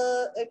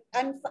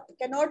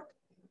cannot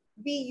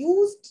be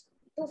used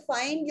to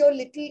find your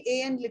little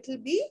a and little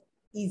b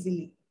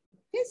easily.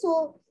 Okay,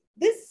 so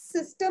this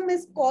system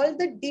is called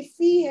the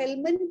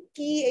Diffie-Hellman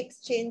key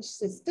exchange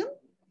system.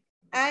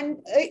 And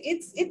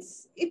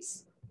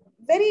it's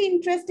very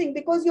interesting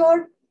because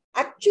you're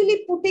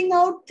actually putting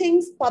out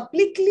things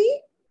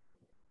publicly,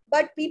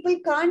 but people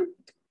can't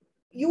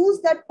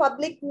use that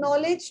public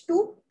knowledge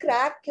to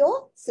crack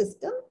your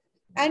system.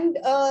 And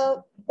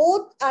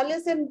both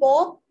Alice and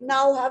Bob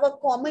now have a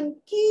common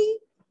key,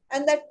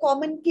 and that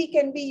common key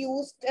can be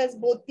used as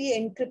both the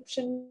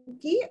encryption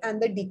key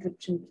and the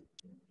decryption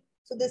key.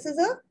 So this is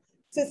a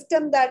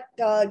system that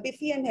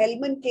Diffie and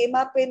Hellman came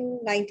up in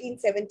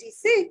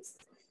 1976.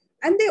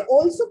 And they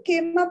also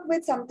came up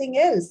with something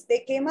else.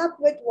 They came up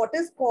with what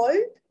is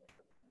called,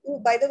 oh,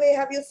 by the way,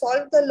 have you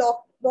solved the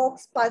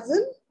lockbox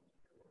puzzle?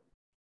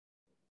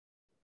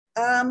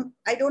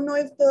 I don't know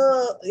if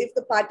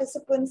the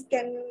participants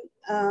can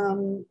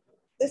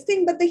this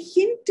thing, but the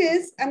hint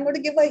is, I'm going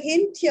to give a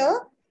hint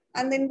here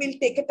and then we'll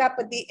take it up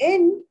at the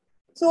end.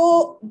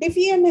 So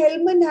Diffie and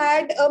Hellman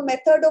had a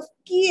method of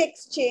key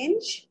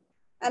exchange,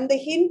 and the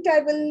hint I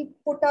will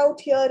put out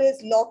here is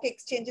lock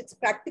exchange. It's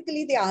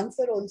practically the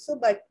answer also,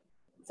 but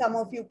some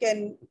of you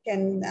can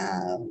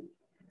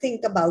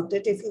think about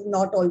it if you've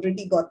not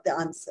already got the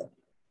answer.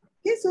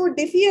 Okay, so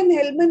Diffie and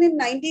Hellman in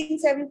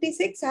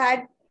 1976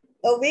 had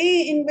a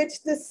way in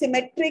which the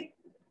symmetric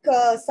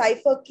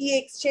cipher key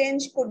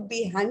exchange could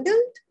be handled.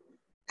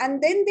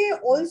 And then they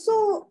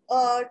also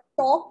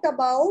talked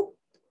about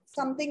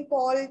something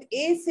called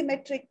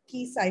asymmetric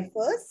key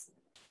ciphers.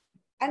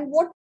 And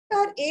what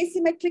are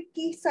asymmetric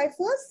key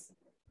ciphers?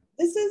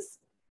 This is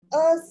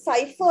a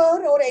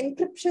cipher or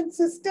encryption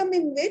system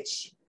in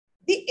which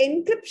the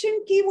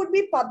encryption key would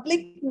be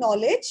public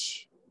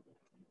knowledge,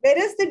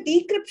 whereas the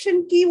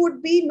decryption key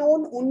would be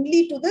known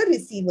only to the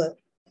receiver.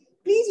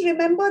 Please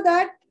remember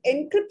that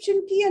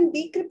encryption key and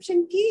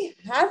decryption key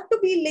have to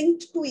be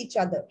linked to each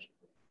other,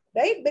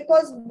 right?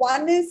 Because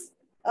one is,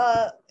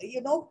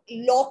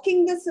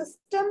 locking the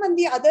system and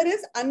the other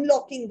is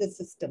unlocking the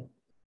system,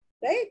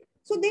 right?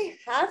 So they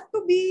have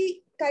to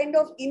be kind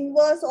of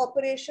inverse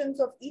operations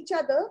of each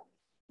other.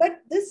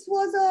 But this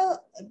was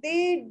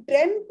they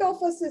dreamt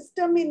of a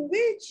system in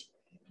which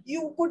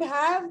you could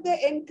have the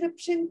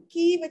encryption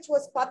key, which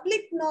was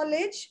public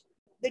knowledge.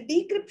 The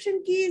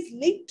decryption key is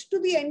linked to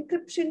the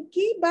encryption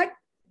key, but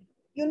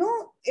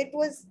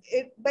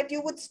but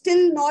you would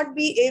still not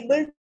be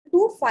able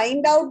to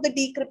find out the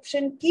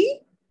decryption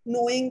key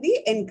knowing the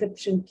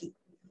encryption key.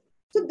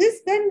 So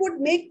this then would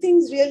make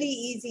things really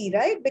easy,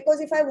 right? Because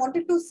if I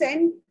wanted to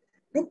send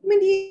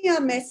Rukmini a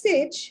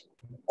message,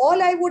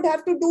 all I would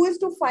have to do is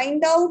to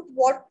find out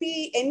what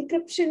the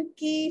encryption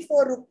key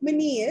for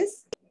Rukmini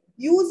is,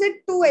 use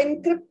it to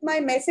encrypt my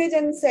message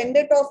and send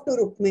it off to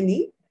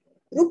Rukmini.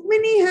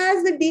 Rukmini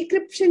has the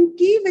decryption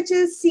key, which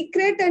is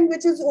secret and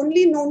which is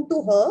only known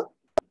to her.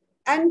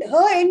 And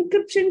her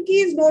encryption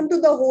key is known to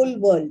the whole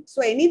world.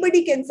 So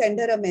anybody can send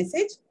her a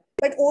message,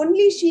 but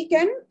only she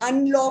can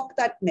unlock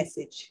that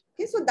message.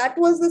 Okay, so that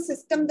was the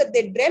system that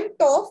they dreamt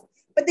of,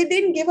 but they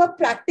didn't give a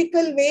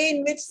practical way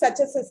in which such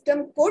a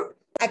system could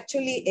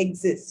actually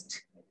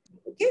exist.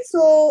 Okay,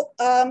 so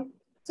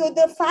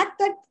the fact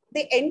that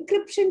the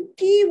encryption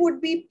key would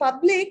be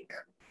public,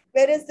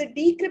 whereas the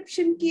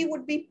decryption key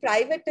would be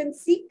private and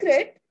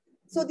secret.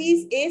 So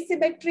these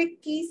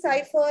asymmetric key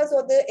ciphers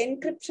or the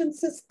encryption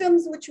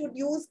systems which would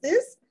use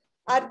this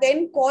are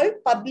then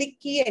called public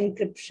key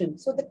encryption.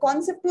 So the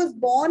concept was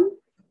born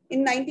in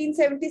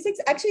 1976.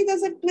 Actually,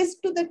 there's a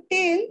twist to the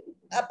tale.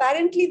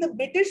 Apparently, the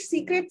British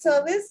Secret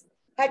Service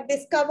had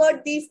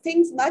discovered these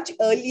things much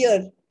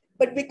earlier.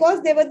 But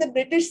because they were the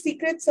British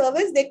Secret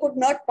Service, they could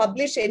not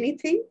publish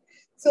anything.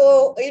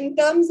 So in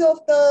terms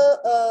of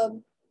the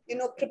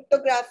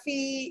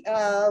cryptography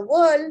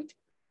world,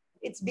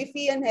 it's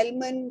Diffie and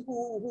Hellman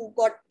who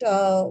got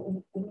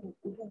the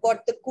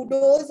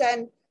kudos,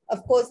 and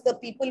of course the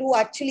people who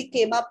actually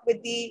came up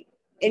with the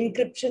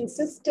encryption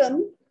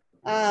system,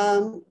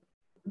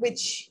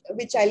 which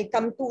I'll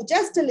come to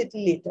just a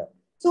little later.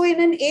 So in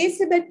an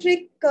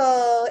asymmetric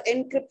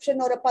encryption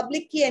or a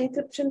public key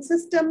encryption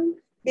system,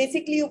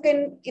 basically you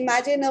can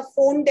imagine a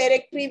phone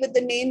directory with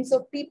the names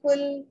of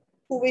people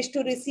who wish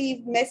to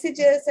receive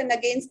messages, and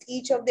against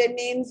each of their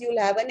names you'll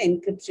have an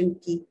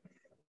encryption key.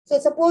 So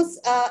suppose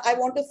I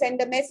want to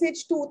send a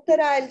message to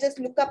Uttara, I'll just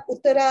look up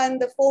Uttara in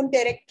the phone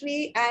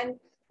directory and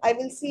I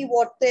will see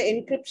what the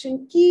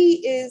encryption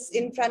key is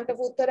in front of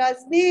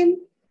Uttara's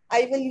name.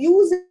 I will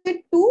use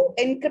it to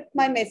encrypt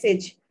my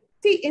message.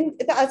 See,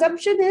 the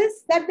assumption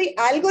is that the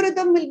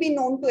algorithm will be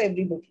known to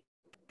everybody,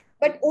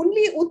 but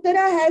only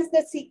Uttara has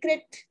the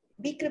secret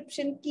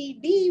decryption key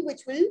D,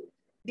 which will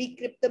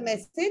decrypt the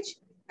message,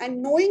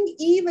 and knowing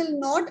E will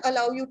not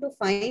allow you to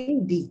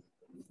find D.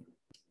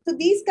 So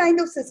these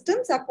kind of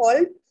systems are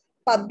called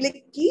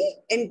public key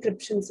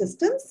encryption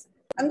systems.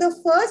 And the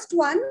first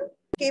one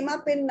came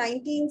up in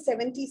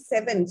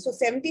 1977. So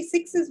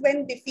 76 is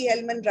when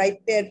Diffie-Hellman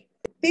write their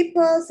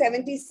paper.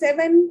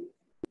 77,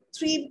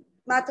 three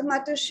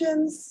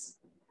mathematicians,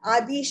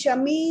 Adi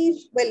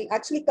Shamir, well,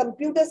 actually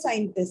computer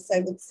scientists, I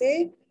would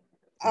say.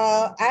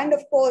 And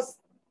of course,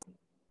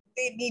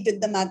 they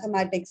needed the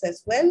mathematics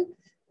as well.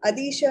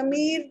 Adi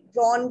Shamir,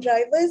 Ron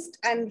Drivest,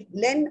 and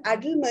Len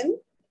Adelman.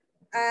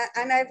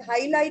 And I've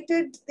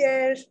highlighted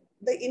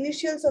the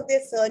initials of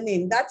their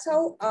surname. That's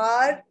how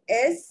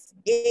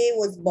RSA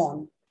was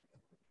born.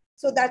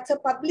 So that's a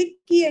public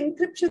key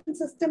encryption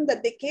system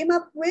that they came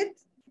up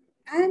with.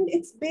 And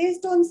it's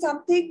based on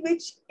something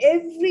which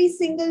every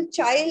single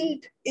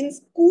child in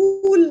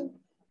school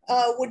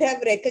would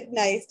have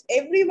recognized.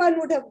 Everyone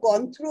would have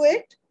gone through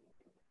it.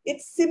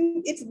 It's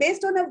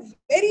based on a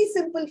very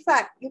simple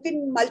fact. You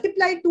can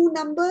multiply two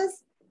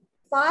numbers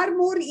far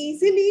more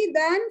easily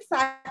than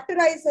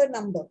factorize a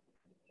number,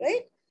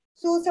 right?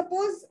 So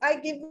suppose I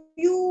give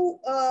you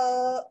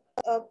a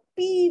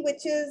P,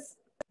 which is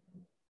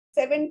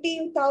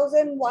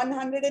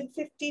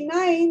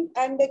 17,159,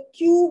 and a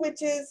Q,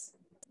 which is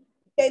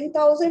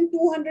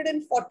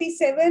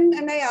 10,247,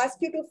 and I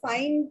ask you to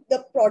find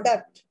the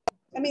product.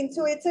 I mean,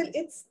 so it's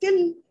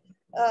still,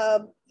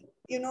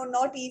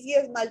 not easy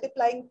as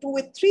multiplying 2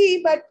 with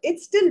 3, but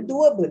it's still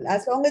doable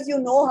as long as you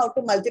know how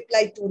to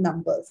multiply two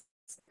numbers.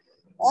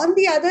 On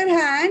the other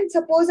hand,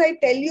 suppose I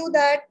tell you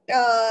that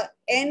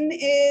n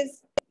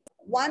is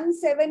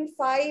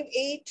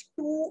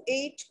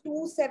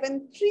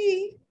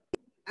 175828273,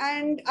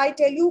 and I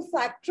tell you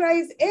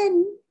factorize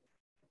n,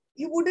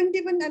 you wouldn't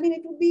even,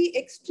 it would be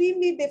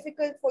extremely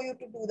difficult for you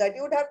to do that.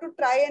 You would have to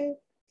try and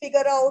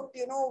figure out,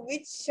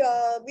 which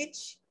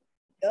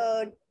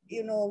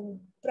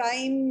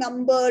prime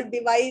number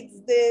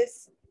divides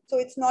this. So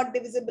it's not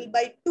divisible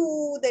by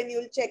 2, then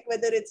you'll check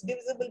whether it's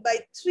divisible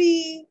by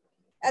 3.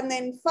 And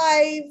then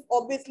 5,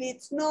 obviously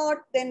it's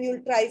not, then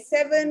you'll try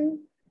 7.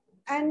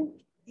 And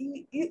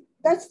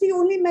that's the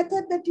only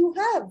method that you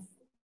have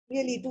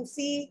really to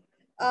see,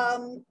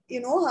 how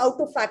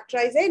to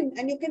factorize n.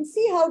 And you can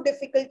see how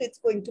difficult it's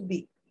going to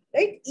be,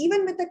 right?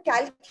 Even with a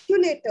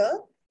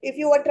calculator, if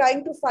you are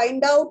trying to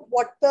find out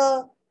what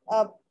the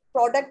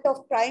product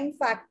of prime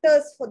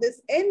factors for this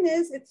n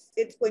is,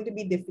 it's going to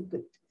be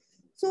difficult.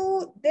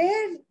 So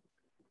their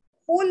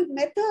whole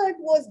method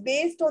was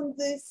based on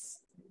this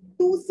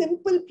two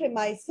simple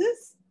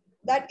premises,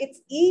 that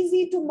it's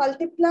easy to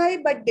multiply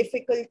but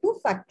difficult to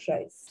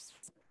factorize.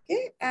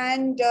 Okay,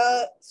 and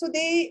so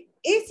the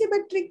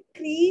asymmetric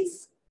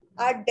keys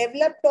are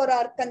developed or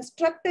are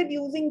constructed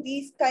using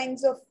these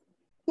kinds of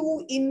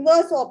two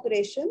inverse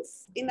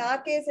operations. In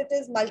our case, it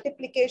is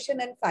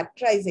multiplication and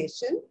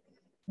factorization,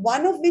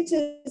 one of which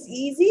is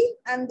easy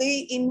and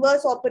the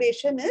inverse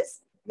operation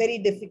is very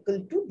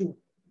difficult to do.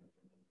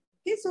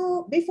 Okay,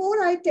 so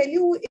before I tell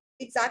you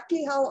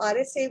exactly how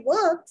RSA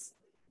works,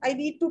 I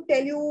need to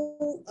tell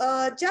you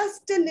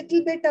just a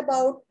little bit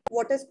about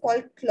what is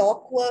called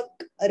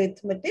clockwork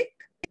arithmetic.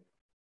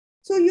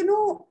 So,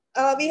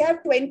 we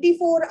have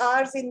 24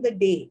 hours in the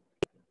day,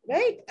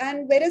 right?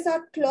 And whereas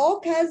our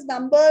clock has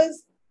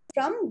numbers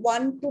from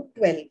 1 to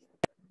 12.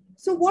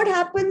 So what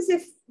happens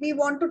if we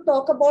want to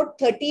talk about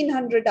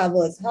 1300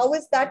 hours? How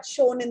is that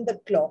shown in the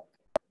clock?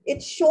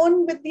 It's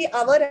shown with the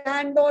hour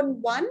hand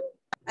on 1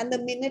 and the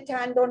minute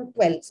hand on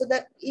 12. So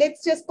that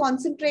let's just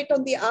concentrate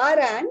on the hour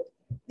hand.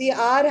 The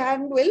hour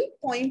hand will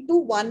point to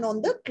 1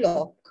 on the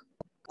clock.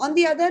 On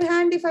the other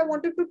hand, if I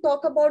wanted to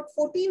talk about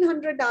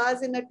 1400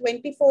 hours in a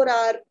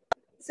 24-hour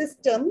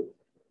system,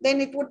 then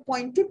it would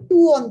point to 2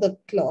 on the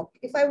clock.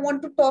 If I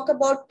want to talk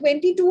about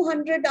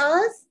 2200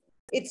 hours,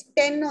 it's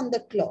 10 on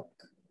the clock.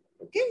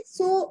 Okay,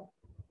 so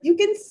you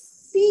can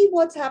see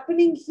what's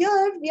happening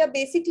here. We are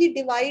basically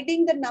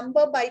dividing the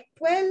number by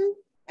 12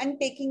 and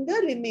taking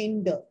the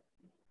remainder.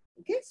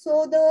 Okay,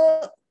 so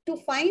to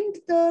find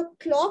the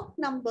clock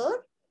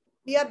number,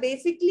 we are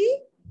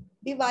basically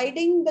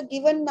dividing the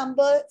given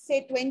number,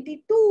 say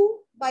 22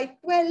 by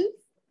 12,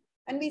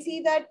 and we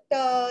see that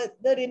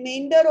the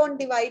remainder on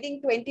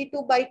dividing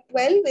 22 by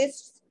 12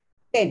 is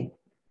 10.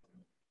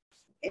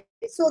 Okay,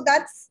 so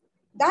that's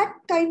that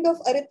kind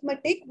of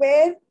arithmetic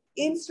where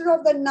instead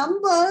of the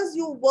numbers,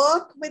 you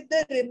work with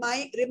the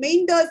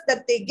remainders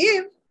that they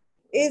give,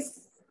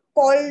 is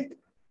called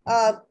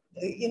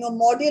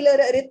modular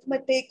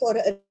arithmetic or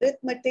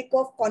arithmetic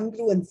of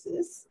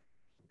congruences.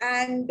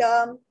 And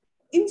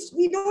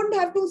we don't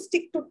have to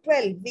stick to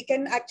 12. We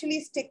can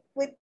actually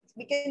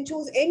we can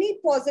choose any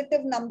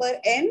positive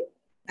number n,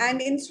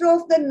 and instead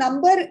of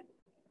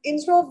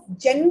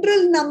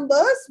general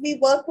numbers, we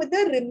work with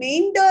the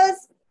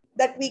remainders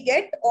that we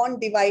get on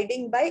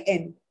dividing by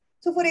n.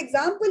 So for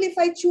example, if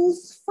I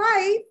choose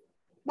 5,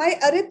 my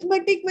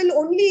arithmetic will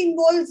only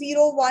involve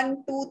 0,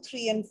 1, 2,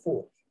 3, and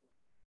 4.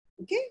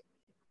 Okay.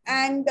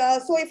 And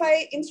so if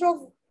instead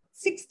of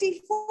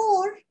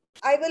 64,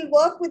 I will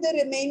work with the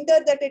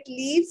remainder that it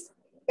leaves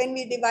when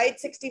we divide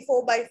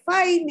 64 by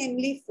 5,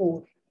 namely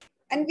 4.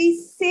 And we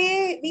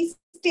state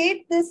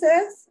this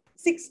as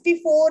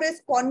 64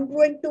 is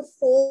congruent to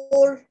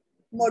 4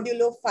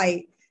 modulo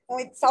 5. Now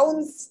it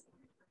sounds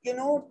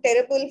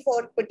terrible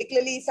for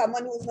particularly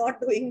someone who's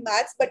not doing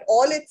maths, but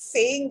all it's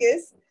saying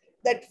is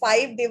that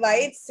 5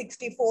 divides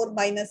 64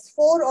 minus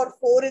 4, or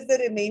 4 is the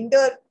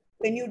remainder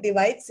when you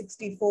divide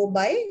 64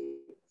 by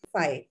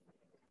 5.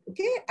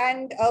 Okay,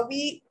 and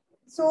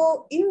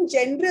so in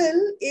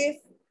general,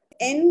 if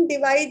n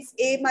divides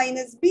a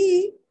minus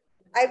b,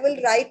 I will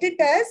write it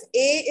as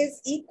a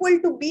is equal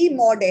to b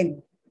mod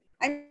n.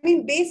 I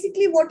mean,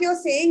 basically what you're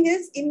saying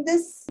is, in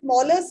this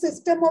smaller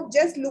system of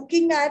just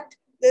looking at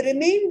the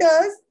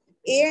remainders,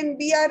 a and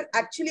b are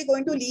actually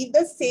going to leave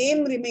the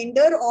same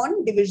remainder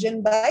on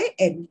division by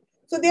n.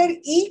 So they're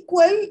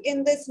equal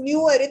in this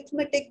new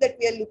arithmetic that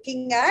we are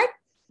looking at,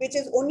 which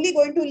is only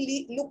going to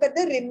look at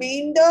the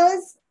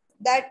remainders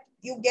that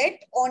you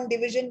get on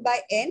division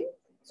by n.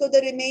 So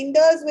the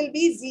remainders will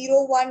be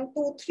 0, 1,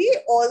 2, 3,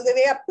 all the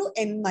way up to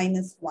n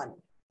minus 1.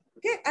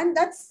 Okay, and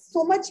that's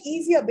so much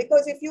easier,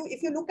 because if you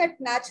look at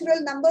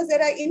natural numbers,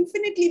 there are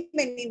infinitely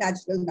many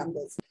natural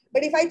numbers.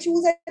 But if I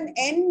choose an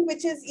n,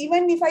 which is,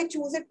 even if I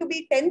choose it to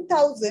be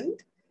 10,000,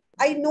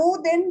 I know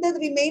then the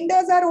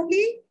remainders are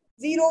only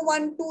 0,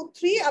 1, 2,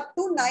 3 up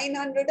to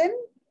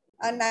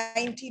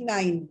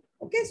 999.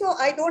 Okay, so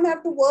I don't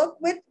have to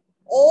work with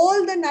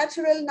all the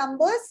natural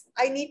numbers.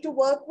 I need to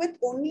work with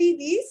only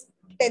these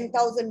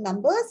 10,000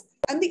 numbers,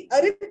 and the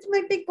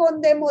arithmetic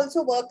on them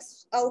also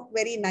works out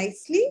very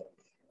nicely.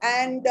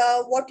 And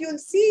what you'll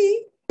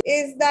see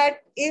is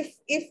that if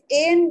A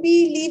and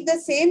B leave the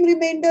same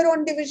remainder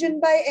on division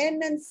by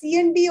n, and C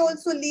and D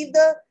also leave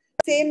the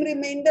same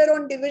remainder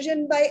on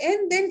division by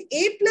n, then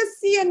A plus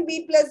C and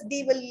B plus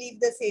D will leave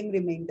the same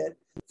remainder.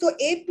 So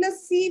A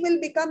plus C will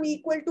become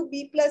equal to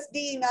B plus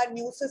D in our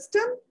new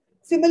system.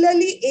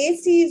 Similarly,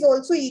 AC is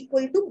also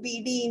equal to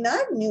BD in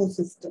our new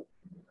system.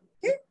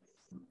 Okay?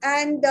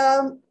 And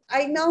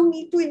I now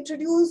need to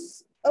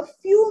introduce a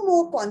few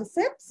more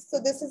concepts. So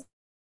this is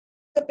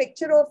a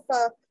picture of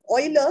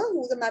Euler,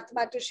 who's a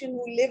mathematician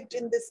who lived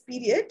in this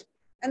period.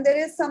 And there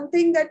is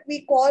something that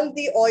we call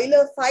the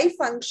Euler phi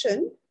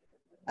function.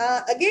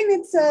 Again,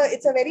 it's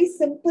a very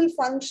simple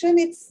function.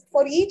 It's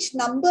for each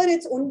number,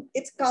 it's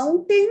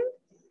counting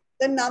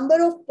the number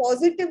of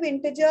positive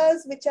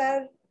integers which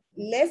are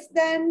less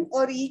than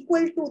or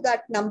equal to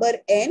that number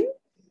n,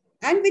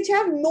 and which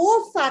have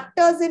no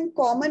factors in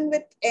common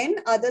with n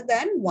other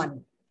than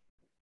 1.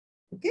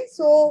 Okay,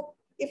 so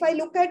if I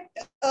look at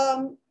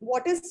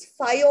what is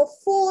phi of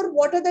 4,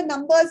 what are the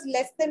numbers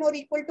less than or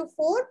equal to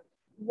 4?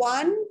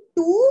 1,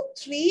 2,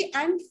 3,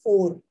 and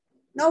 4.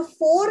 Now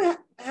 4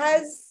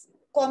 has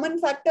common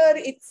factor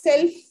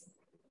itself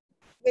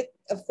with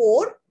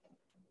 4.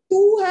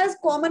 2 has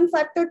common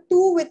factor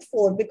 2 with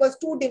 4, because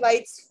 2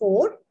 divides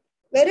 4.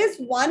 Whereas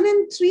 1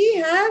 and 3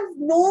 have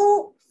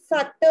no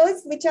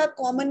factors which are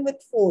common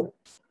with 4.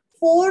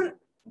 4,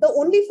 the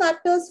only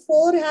factors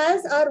 4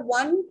 has are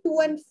 1, 2,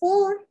 and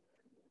 4.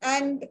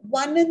 And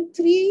 1 and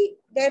 3,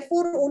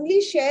 therefore,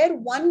 only share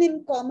 1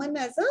 in common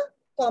as a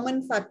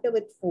common factor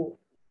with 4.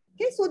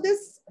 Okay, so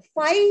this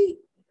phi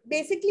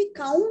basically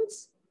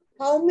counts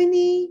how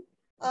many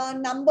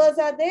numbers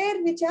are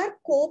there which are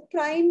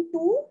co-prime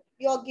to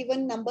your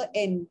given number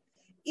n.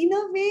 In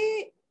a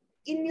way,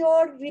 in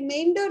your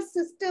remainder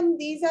system,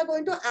 these are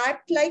going to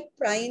act like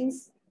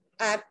primes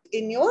act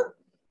in your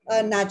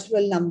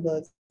natural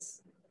numbers.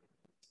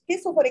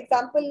 Okay, so for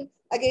example,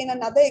 again,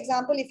 another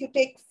example, if you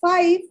take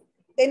 5,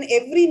 then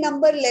every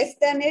number less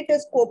than it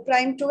is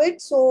co-prime to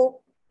it. So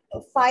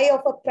phi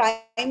of a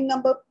prime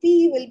number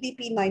p will be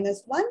p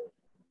minus 1.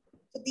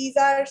 So these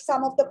are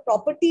some of the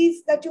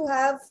properties that you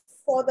have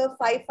for the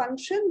phi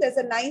function. There's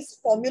a nice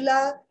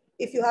formula.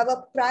 If you have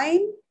a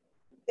prime,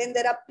 then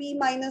there are p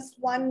minus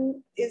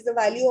 1 is the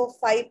value of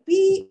phi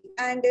p.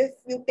 And if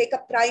you take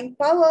a prime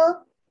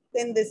power,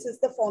 then this is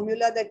the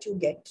formula that you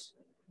get.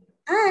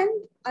 And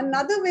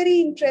another very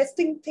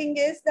interesting thing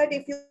is that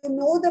if you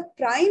know the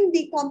prime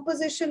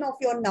decomposition of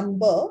your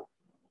number,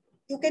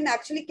 you can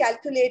actually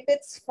calculate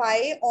its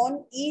phi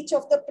on each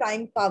of the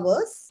prime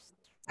powers,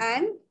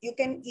 and you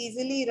can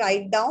easily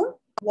write down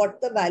what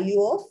the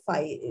value of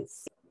phi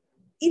is.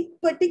 In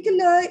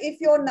particular, if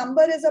your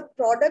number is a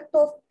product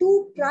of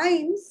two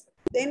primes,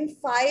 then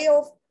phi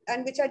of,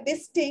 and which are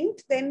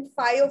distinct, then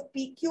phi of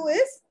pq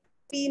is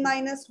p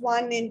minus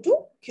 1 into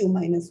q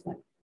minus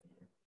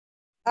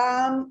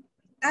 1.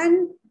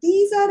 And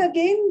these are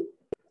again,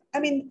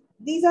 I mean,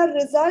 these are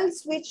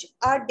results which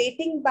are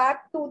dating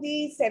back to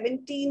the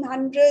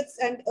 1700s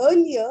and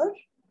earlier,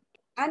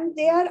 and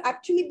they are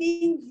actually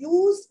being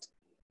used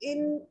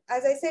in,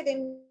 as I said,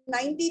 in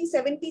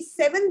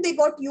 1977, they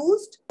got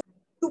used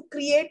to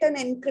create an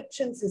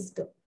encryption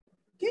system.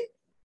 Okay.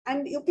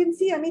 And you can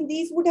see, I mean,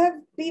 these would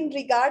have been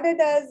regarded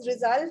as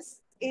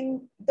results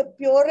in the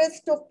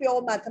purest of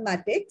pure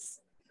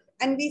mathematics.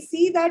 And we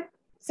see that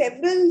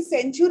several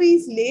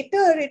centuries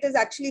later, it is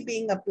actually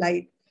being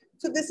applied.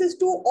 So this is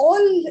to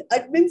all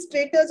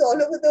administrators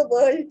all over the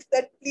world,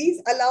 that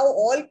please allow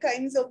all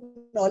kinds of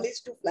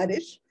knowledge to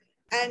flourish,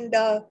 and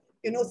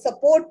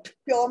support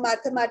pure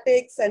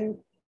mathematics and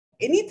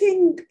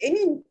anything,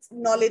 any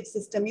knowledge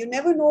system. You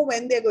never know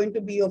when they're going to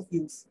be of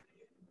use.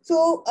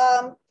 So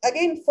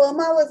again,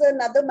 Fermat was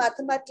another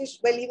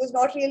mathematician. Well, he was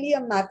not really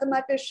a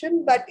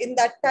mathematician, but in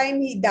that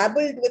time he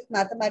dabbled with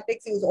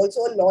mathematics. He was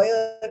also a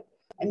lawyer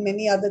and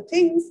many other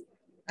things.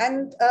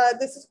 And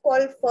this is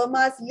called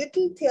Fermat's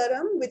little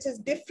theorem, which is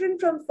different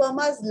from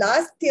Fermat's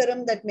last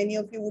theorem that many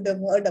of you would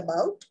have heard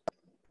about.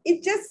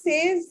 It just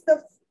says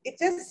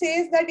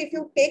that if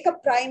you take a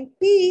prime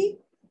p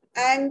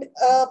and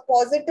a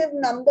positive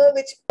number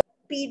which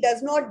p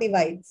does not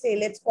divide, say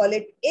let's call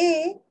it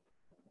a,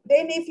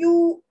 then if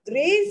you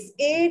raise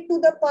a to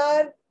the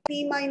power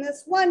p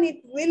minus 1,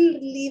 it will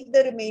leave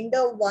the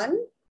remainder 1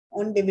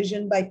 on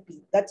division by p.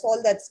 That's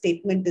all that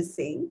statement is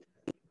saying.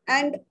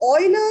 And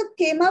Euler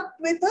came up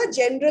with a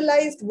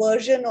generalized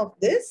version of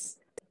this.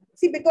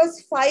 See,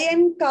 because phi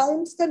n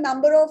counts the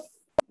number of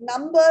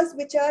numbers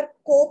which are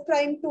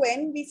co-prime to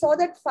n, we saw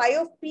that phi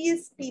of p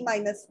is p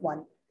minus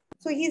 1.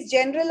 So he's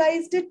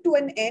generalized it to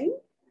an n.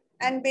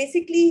 And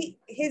basically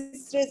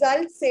his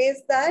result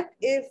says that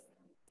if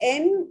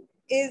n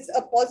is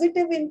a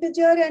positive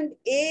integer and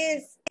a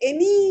is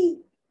any,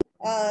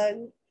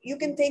 you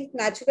can think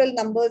natural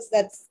numbers,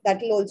 that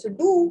will also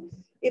do.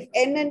 If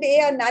n and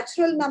a are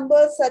natural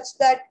numbers such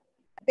that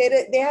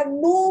they have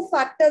no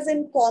factors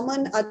in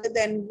common other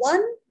than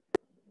 1,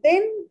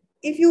 then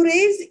if you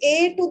raise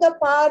a to the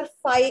power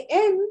phi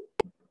n,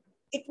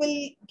 it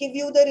will give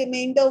you the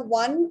remainder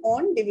 1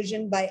 on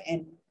division by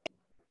n.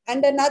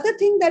 And another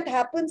thing that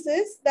happens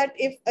is that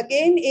if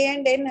again a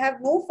and n have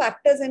no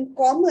factors in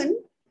common,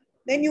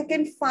 then you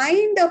can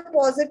find a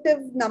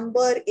positive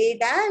number a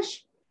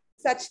dash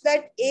such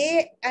that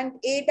a and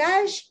a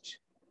dash,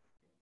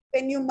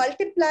 when you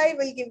multiply,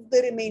 will give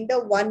the remainder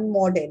 1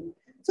 mod n.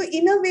 So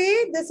in a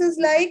way, this is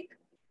like,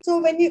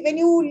 so when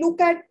you look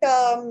at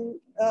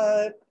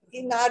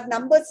in our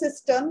number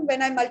system,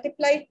 when I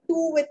multiply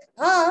 2 with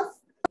half,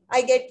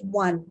 I get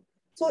 1.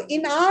 So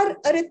in our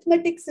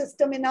arithmetic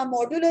system, in our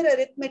modular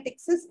arithmetic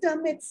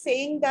system, it's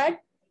saying that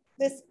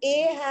this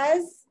a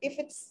has, if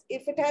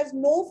it has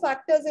no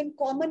factors in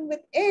common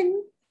with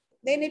n,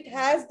 then it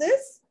has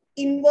this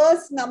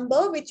inverse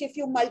number, which if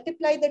you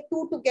multiply the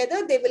two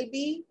together, they will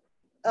be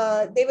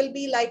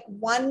like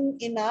 1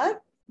 in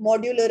our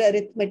modular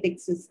arithmetic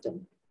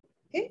system.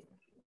 Okay.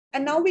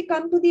 And now we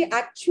come to the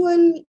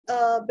actual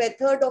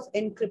method of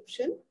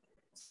encryption.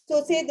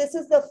 So say this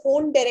is the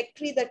phone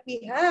directory that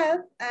we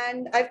have,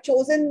 and I've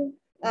chosen,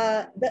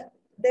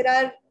 there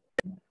are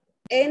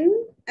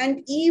n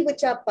and e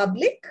which are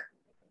public.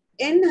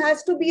 N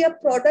has to be a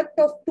product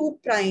of two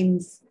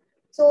primes.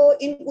 So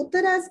in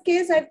Uttara's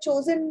case, I've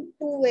chosen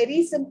two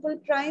very simple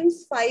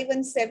primes, 5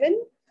 and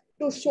 7,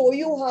 to show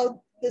you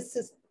how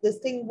this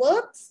thing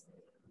works.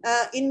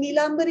 In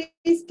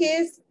Neelambari's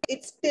case,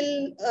 it's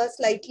still a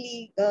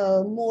slightly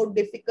more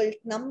difficult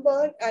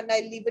number, and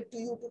I'll leave it to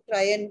you to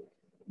try and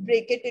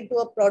break it into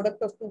a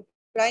product of two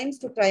primes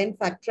to try and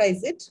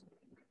factorize it.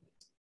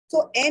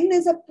 So n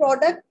is a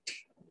product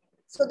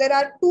So there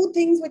are two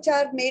things which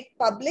are made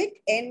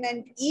public, N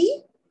and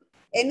E.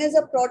 N is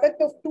a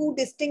product of two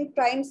distinct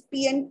primes,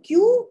 P and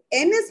Q.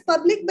 N is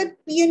public, but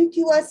P and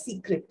Q are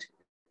secret.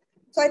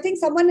 So I think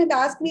someone had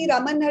asked me,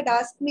 Raman had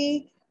asked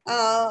me,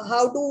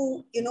 how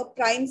do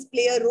primes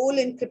play a role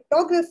in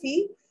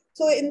cryptography?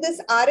 So in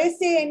this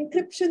RSA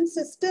encryption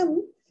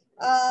system,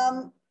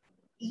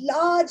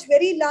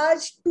 very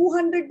large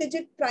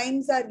 200-digit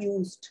primes are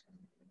used.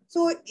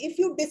 So if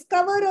you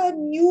discover a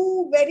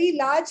new very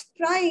large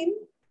prime,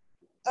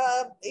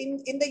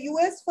 in the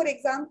US, for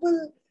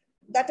example,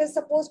 that is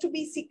supposed to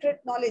be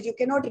secret knowledge. You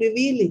cannot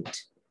reveal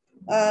it.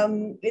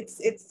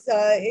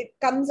 It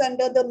comes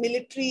under the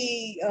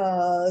military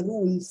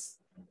rules.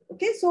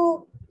 Okay,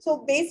 so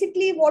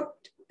basically,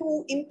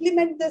 to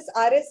implement this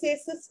RSA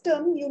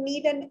system, you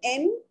need an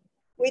N,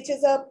 which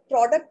is a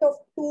product of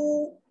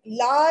two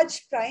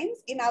large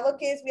primes. In our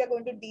case, we are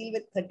going to deal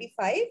with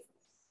 35.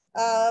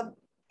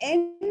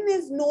 N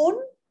is known,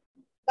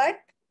 but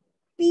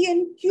P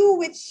and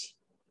Q,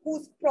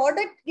 whose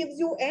product gives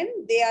you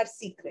N, they are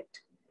secret.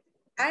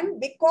 And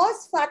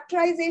because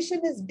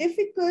factorization is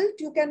difficult,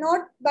 you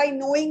cannot, by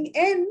knowing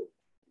N,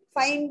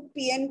 find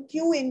P and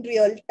Q in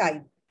real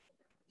time.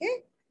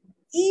 Okay?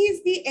 E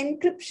is the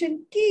encryption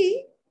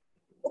key.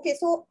 Okay,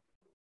 so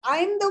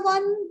I'm the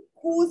one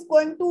who's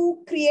going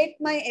to create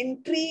my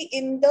entry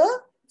in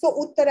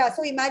Uttara.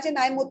 So imagine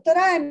I'm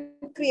Uttara, I'm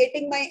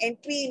creating my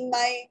entry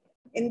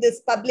in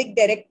this public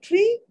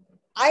directory.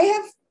 I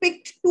have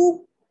picked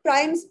two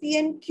primes P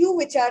and Q,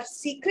 which are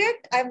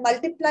secret. I've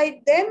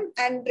multiplied them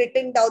and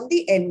written down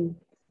the N.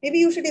 Maybe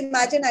you should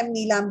imagine I'm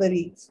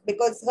Neelambari,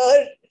 because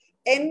her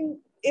N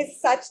is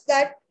such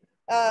that,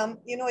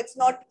 it's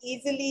not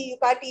easily, you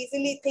can't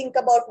easily think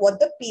about what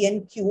the P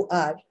and Q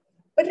are.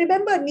 But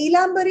remember,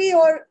 Neelambari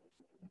or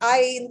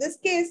I, in this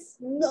case,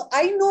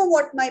 I know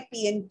what my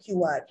P and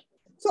Q are.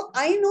 So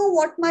I know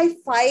what my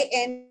phi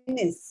N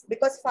is,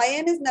 because phi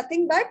N is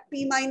nothing but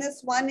P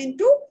minus 1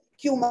 into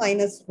Q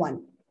minus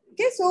 1.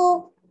 Okay,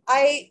 so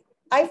I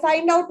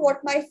find out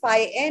what my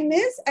phi N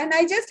is, and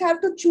I just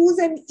have to choose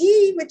an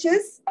E, which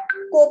is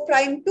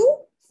co-prime to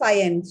phi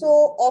N. So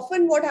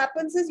often what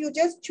happens is you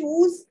just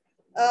choose,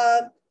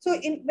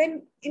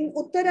 in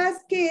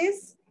Uttara's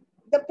case,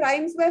 the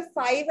primes were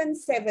 5 and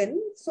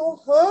 7. So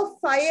her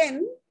phi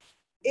N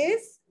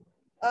is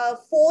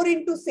 4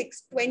 into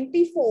 6,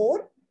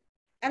 24.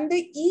 And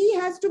the E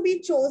has to be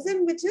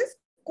chosen, which is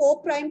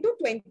co-prime to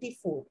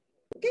 24.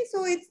 Okay,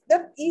 so it's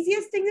the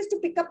easiest thing is to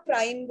pick a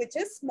prime which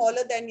is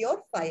smaller than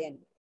your phi N.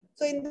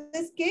 So in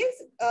this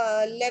case,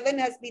 11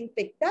 has been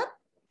picked up.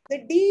 The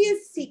D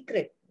is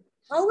secret.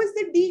 How is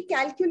the D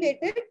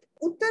calculated?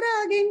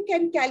 Uttara again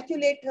can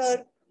calculate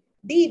her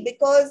D,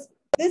 because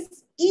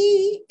this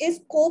E is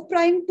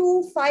co-prime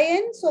to phi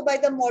N. So by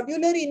the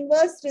modular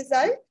inverse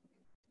result,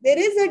 there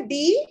is a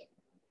D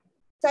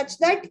such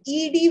that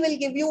ED will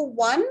give you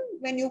 1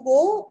 when you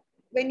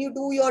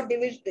do your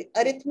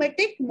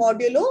arithmetic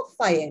modulo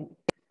phi N.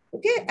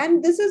 Okay,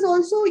 and this is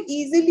also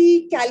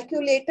easily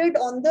calculated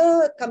on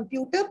the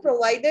computer,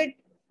 provided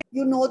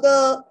you know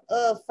the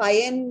phi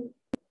N,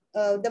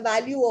 the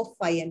value of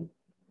phi N.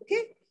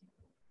 Okay,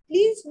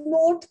 please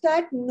note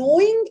that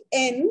knowing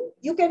N,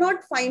 you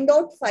cannot find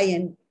out phi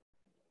N.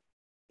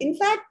 In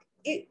fact,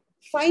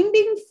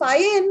 finding phi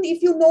N,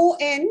 if you know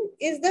N,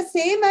 is the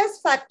same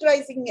as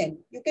factorizing N.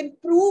 You can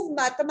prove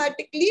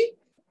mathematically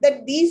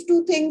that these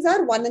two things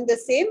are one and the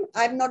same.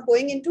 I'm not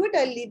going into it.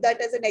 I'll leave that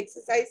as an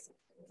exercise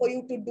for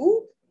you to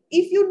do.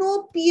 If you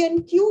know P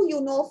and Q,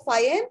 you know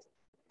phi N.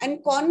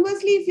 And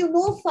conversely, if you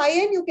know phi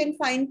N, you can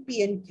find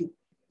P and Q.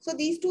 So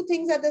these two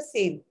things are the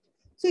same.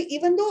 So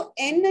even though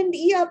N and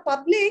E are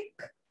public,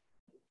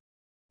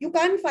 you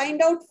can't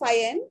find out phi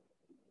N,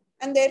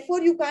 and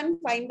therefore you can't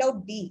find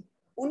out D.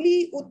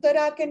 Only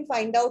Uttara can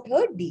find out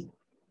her D.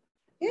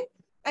 Okay?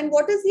 And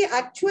what is the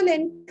actual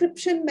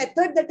encryption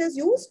method that is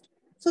used?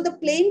 So the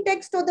plain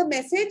text or the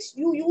message,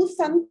 you use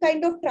some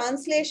kind of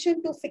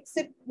translation to fix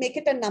it, make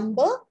it a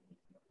number.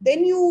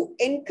 Then you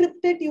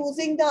encrypt it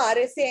using the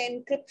RSA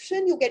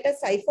encryption. You get a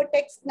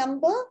ciphertext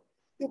number.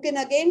 You can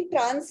again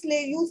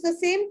use the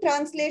same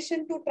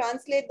translation to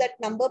translate that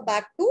number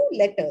back to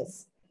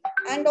letters.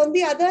 And on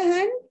the other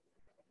hand,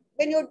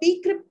 when you're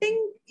decrypting,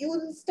 you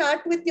will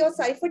start with your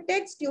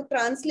ciphertext, you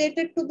translate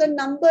it to the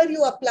number,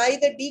 you apply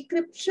the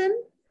decryption,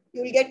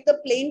 you will get the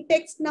plain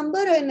text number,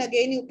 and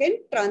again you can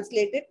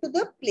translate it to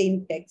the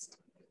plain text.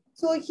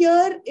 So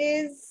here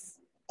is,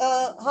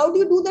 how do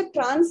you do the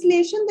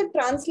translation? The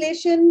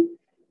translation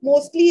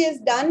mostly is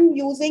done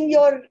using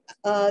your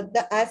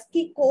the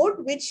ASCII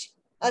code, which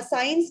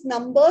assigns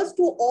numbers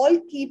to all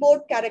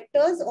keyboard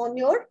characters on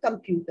your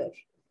computer.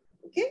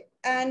 Okay,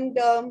 and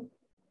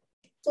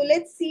so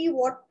let's see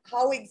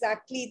how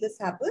exactly this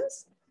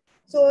happens.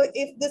 So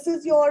if this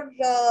is your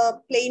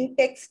plain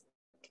text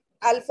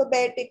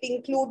alphabet, it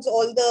includes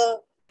all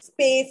the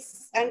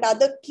space and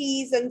other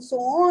keys and so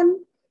on.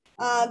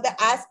 The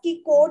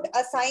ASCII code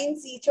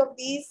assigns each of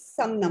these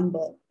some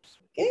number.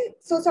 Okay,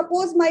 so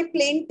suppose my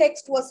plain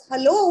text was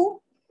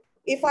hello.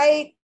 If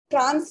I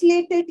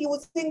translate it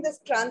using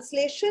this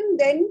translation,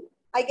 then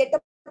I get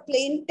a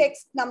plain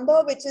text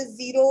number, which is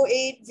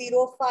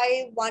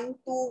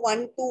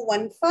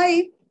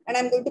 0805121215, and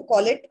I'm going to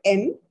call it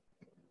M.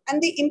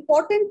 And the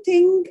important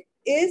thing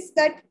is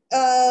that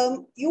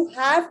you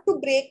have to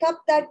break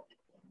up that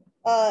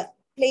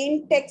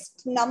plain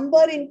text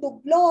number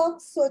into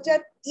blocks so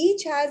that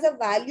each has a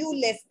value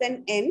less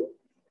than n.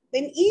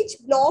 Then each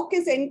block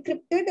is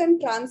encrypted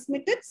and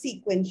transmitted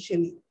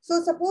sequentially.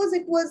 So suppose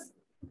it was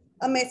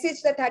a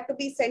message that had to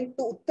be sent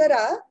to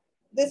Uttara.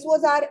 This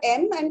was our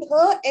M and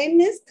her N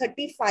is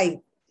 35.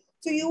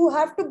 So you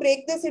have to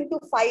break this into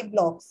 5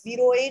 blocks,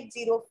 08,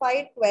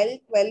 05, 12,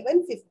 12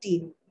 and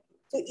 15.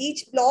 So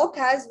each block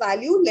has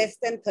value less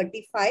than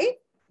 35.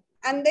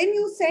 And then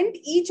you send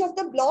each of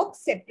the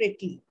blocks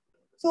separately.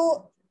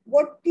 So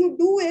what you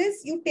do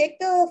is you take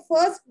the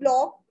first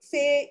block,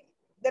 say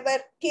there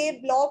were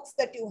K blocks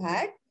that you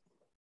had.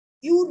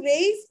 You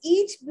raise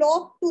each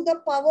block to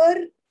the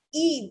power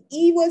E.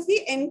 E was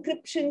the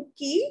encryption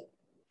key.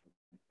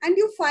 And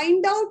you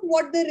find out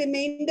what the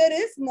remainder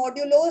is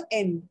modulo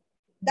N.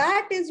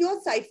 That is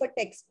your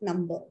ciphertext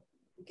number.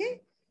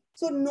 Okay.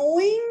 So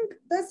knowing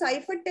the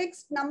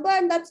ciphertext number,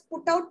 and that's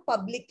put out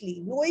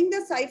publicly, knowing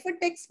the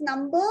ciphertext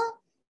number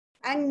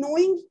and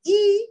knowing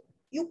E,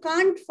 you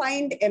can't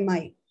find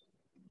MI.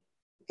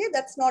 Okay,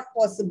 that's not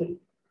possible.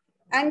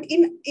 And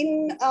in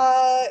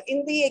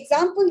the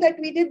example that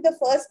we did, the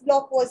first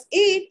block was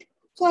 8.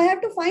 So I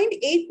have to find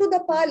 8 to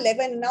the power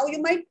 11. Now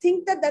you might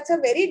think that that's a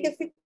very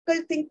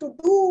difficult thing to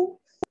do,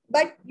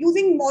 but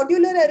using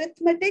modular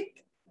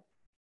arithmetic,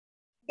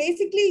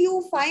 basically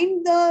you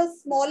find the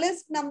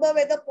smallest number,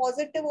 whether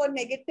positive or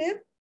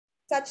negative,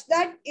 such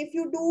that if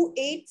you do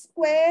 8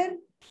 square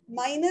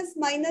minus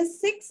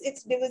 6,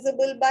 it's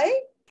divisible by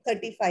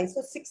 35.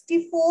 So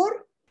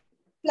 64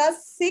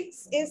 plus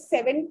 6 is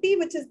 70,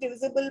 which is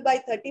divisible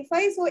by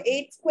 35. So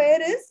 8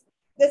 square is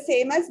the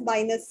same as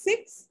minus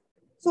 6.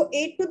 So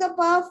 8 to the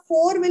power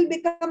 4 will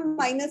become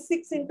minus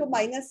 6 into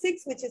minus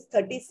 6, which is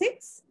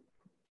 36.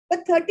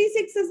 But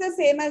 36 is the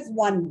same as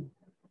 1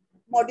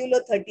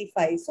 modulo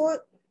 35. So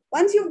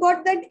once you've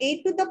got that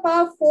 8 to the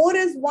power 4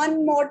 is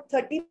 1 mod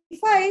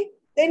 35,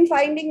 then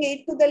finding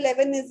 8 to the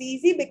 11 is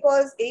easy,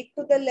 because 8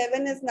 to the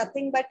 11 is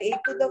nothing but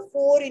 8 to the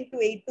 4 into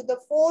 8 to the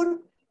 4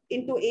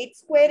 into 8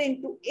 square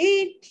into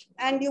 8,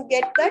 and you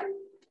get that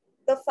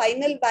the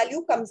final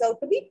value comes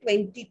out to be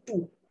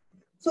 22.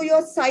 So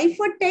your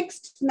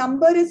ciphertext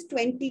number is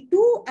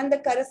 22 and the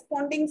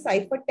corresponding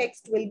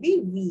ciphertext will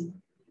be V.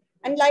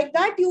 And like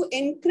that, you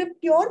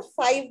encrypt your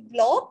 5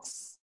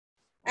 blocks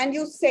and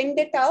you send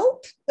it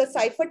out. The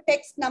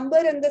ciphertext number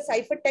and the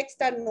ciphertext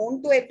are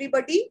known to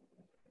everybody.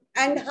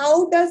 And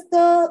how does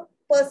the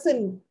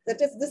person,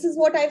 that is, this is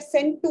what I've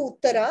sent to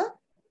Uttara.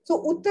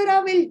 So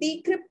Uttara will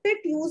decrypt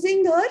it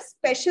using her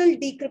special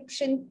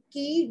decryption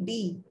key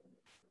D.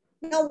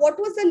 Now, what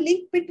was the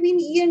link between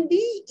E and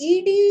D?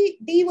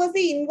 D was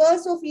the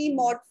inverse of E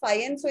mod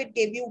phi n, so it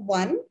gave you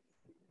 1,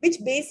 which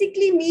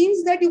basically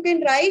means that you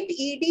can write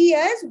ED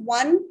as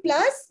 1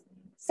 plus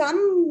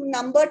some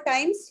number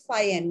times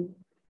phi n.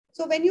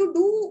 So when you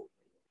do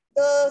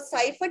the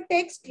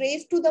ciphertext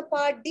raised to the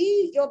power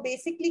D, you're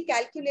basically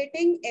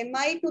calculating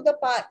MI to the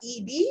power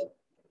ED,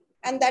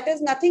 and that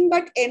is nothing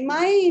but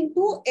MI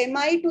into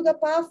MI to the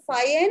power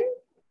phi n,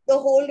 the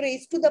whole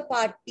raised to the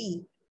power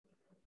T.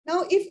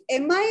 Now, if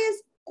MI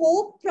is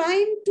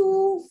co-prime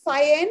to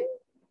phi n,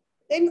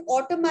 then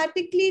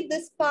automatically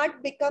this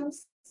part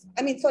becomes,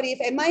 if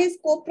MI is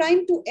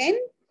co-prime to n,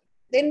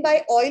 then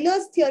by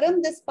Euler's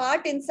theorem, this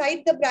part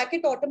inside the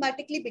bracket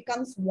automatically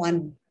becomes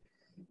 1.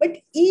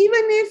 But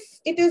even if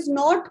it is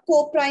not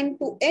co-prime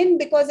to n,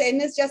 because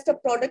n is just a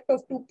product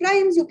of 2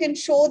 primes, you can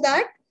show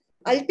that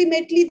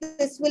ultimately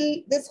this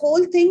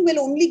whole thing will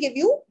only give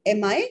you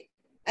MI.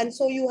 And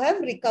so you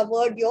have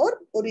recovered your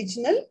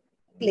original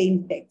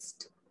plain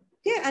text.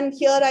 Okay, and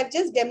here I've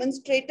just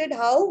demonstrated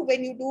how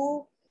when you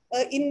do,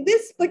 in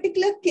this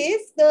particular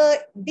case,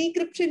 the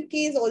decryption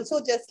key is also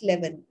just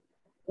 11.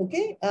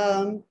 Okay,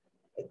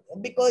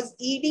 because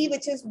ED,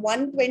 which is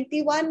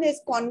 121, is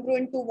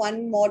congruent to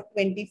 1 mod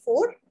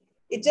 24.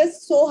 It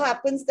just so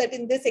happens that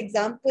in this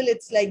example,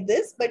 it's like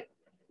this, but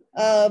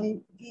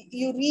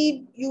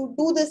you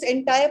do this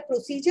entire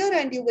procedure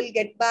and you will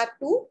get back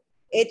to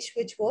H,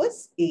 which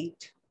was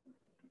 8.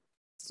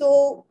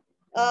 So,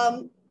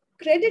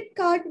 credit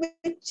card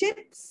with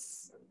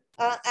chips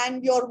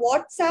and your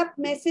WhatsApp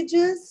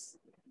messages,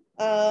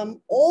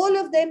 all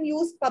of them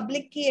use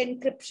public key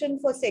encryption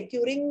for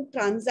securing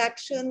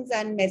transactions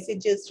and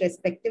messages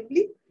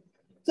respectively.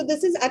 So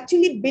this is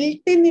actually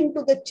built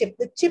into the chip.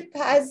 The chip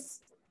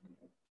has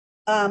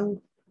there's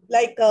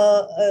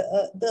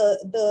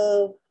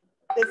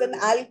an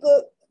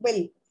algo.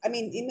 Well, I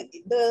mean, in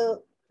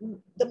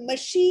the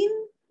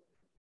machine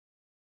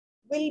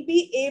will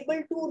be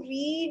able to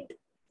read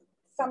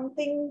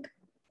something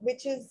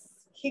which is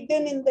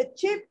hidden in the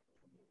chip,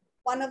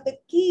 one of the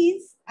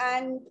keys,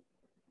 and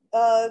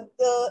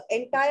the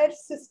entire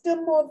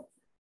system of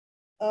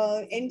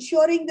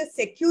ensuring the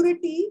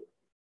security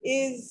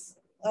is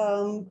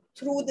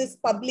through this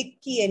public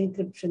key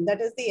encryption.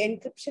 That is, the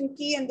encryption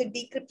key and the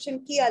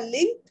decryption key are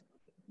linked,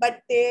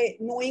 but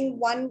knowing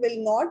one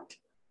will not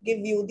give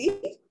you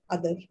the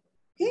other.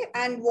 Okay,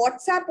 and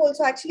WhatsApp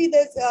also, actually,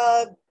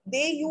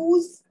 they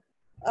use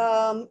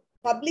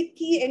public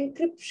key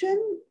encryption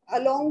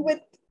along with,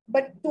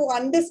 but to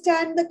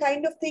understand the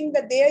kind of thing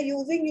that they are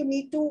using, you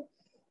need to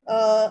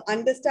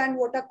understand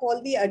what are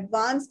called the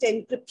advanced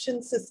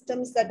encryption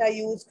systems that are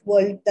used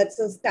that's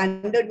a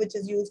standard which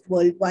is used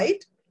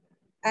worldwide.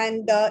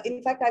 And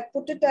in fact, I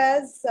put it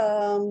as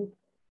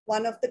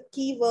one of the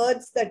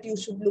keywords that you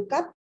should look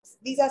up.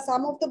 These are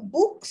some of the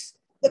books.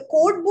 The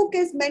code book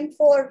is meant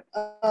for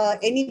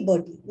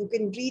anybody. You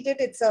can read it.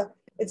 It's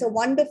a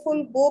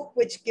wonderful book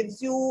which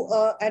gives you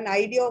an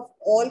idea of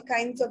all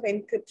kinds of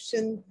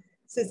encryption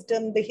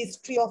system, the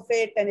history of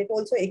it, and it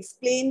also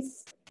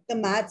explains the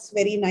maths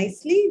very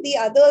nicely. The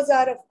others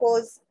are, of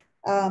course,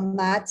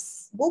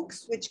 maths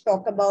books which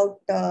talk about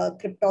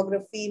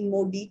cryptography in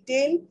more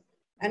detail.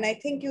 And I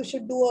think you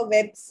should do a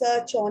web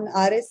search on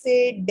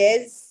RSA,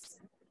 DES,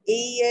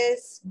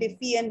 AES,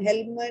 Diffie and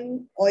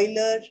Hellman,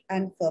 Euler,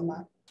 and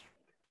Fermat.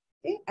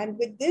 Okay, and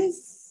with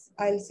this,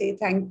 I'll say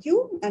thank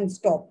you and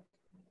stop.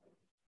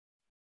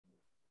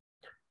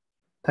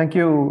 Thank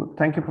you,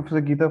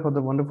 Professor Geetha, for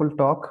the wonderful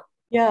talk.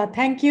 Yeah,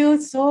 thank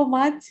you so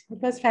much.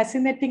 It was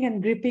fascinating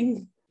and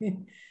gripping.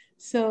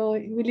 So,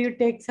 will you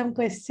take some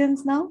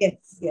questions now?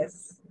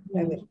 Yes,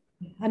 I will.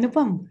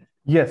 Anupam.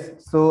 Yes,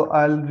 so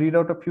I'll read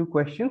out a few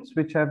questions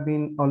which have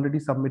been already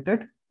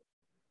submitted.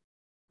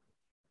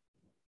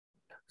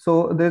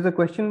 So there's a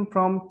question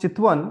from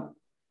Chitwan.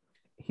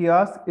 He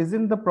asks,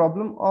 isn't the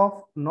problem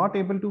of not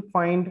able to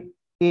find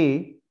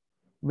A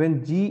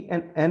when G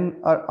and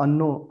N are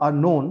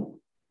known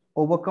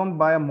overcome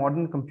by a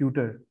modern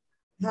computer,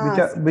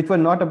 which were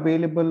not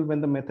available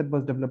when the method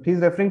was developed? He's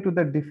referring to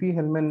the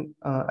Diffie-Hellman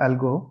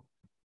algo.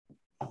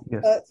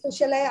 Yes. So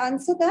shall I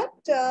answer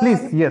that?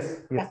 Please,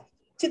 yes.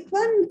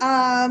 Chitwan,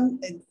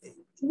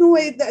 no,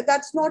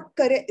 that's not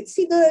correct.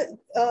 See,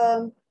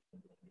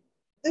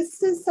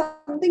 this is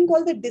something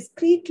called the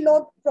discrete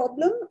log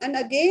problem. And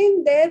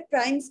again, their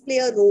primes play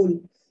a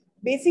role.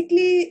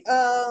 Basically,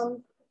 there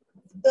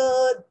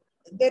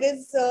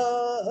is,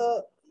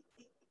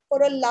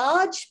 for a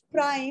large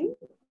prime,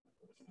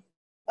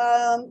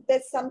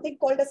 there's something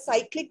called a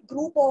cyclic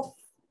group of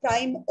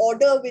prime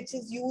order, which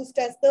is used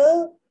as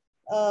the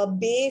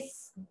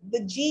base.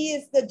 The G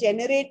is the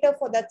generator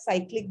for that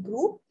cyclic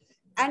group.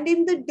 And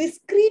in the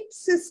discrete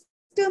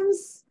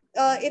systems,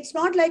 it's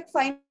not like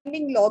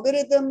finding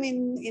logarithm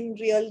in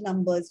real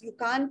numbers. You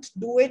can't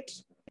do it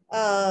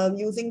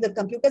using the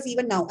computers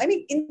even now. I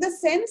mean, in the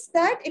sense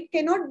that it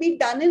cannot be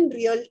done in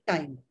real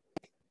time.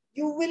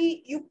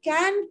 You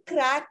can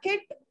crack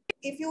it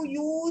if you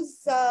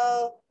use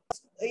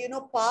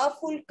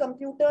powerful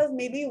computers,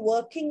 maybe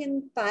working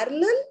in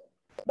parallel,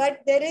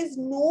 but there is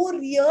no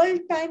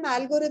real-time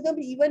algorithm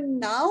even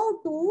now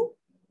to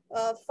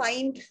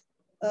find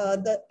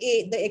the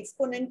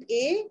exponent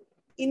A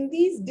in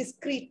these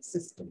discrete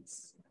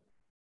systems.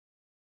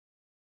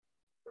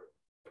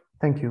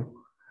 Thank you.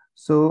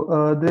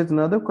 So there's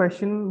another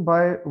question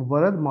by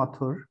Varad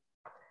Mathur.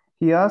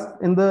 He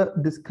asked, in the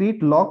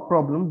discrete log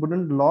problem,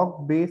 wouldn't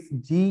log base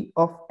G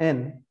of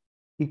N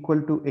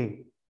equal to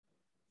A?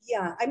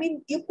 Yeah, I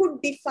mean, you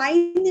could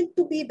define it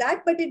to be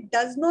that, but it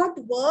does not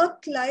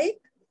work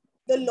like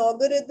the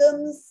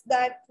logarithms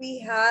that we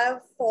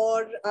have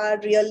for our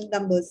real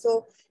numbers.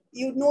 So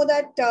you know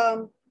that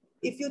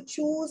if you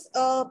choose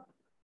a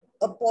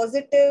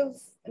positive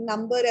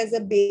number as a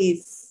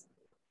base,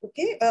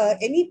 okay,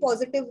 any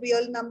positive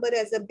real number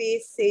as a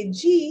base, say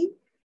G,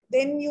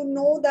 then you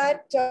know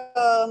that,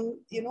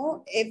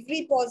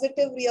 every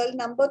positive real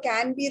number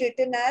can be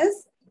written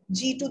as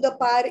G to the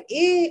power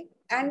A.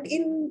 And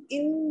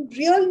in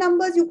real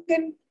numbers, you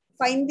can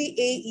find the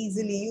A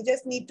easily. You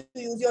just need to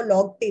use your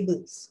log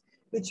tables,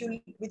 which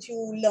you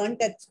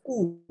learned at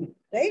school,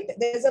 right?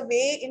 There's a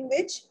way in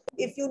which,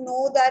 if you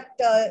know that,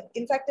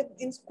 in fact,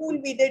 in school,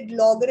 we did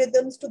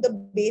logarithms to the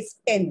base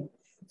 10.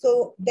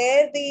 So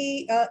there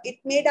it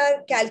made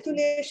our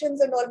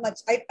calculations and all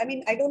much. I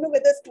mean, I don't know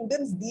whether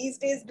students these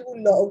days do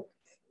log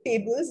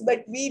tables,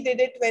 but we did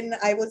it when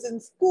I was in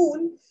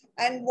school.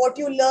 And what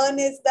you learn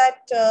is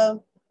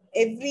that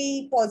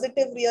every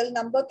positive real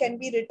number can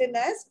be written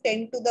as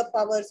 10 to the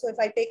power. So if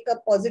I take a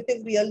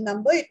positive real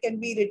number, it can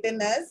be written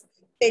as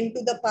 10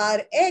 to the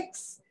power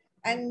x.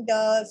 And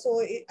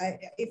so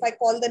if I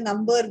call the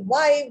number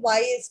y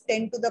is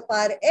 10 to the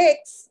power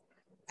x.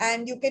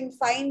 And you can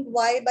find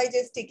y by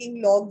just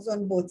taking logs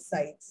on both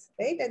sides,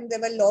 right? And there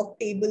were log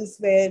tables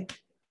where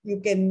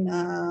you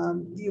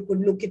could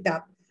look it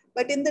up.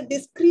 But in the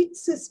discrete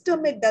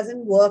system, it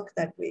doesn't work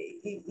that way.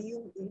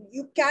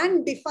 You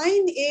can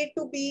define A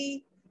to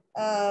be,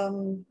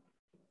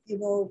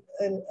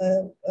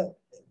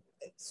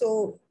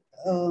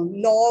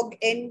 log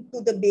n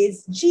to the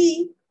base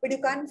G, but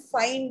you can't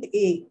find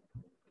A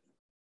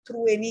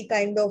through any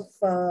kind of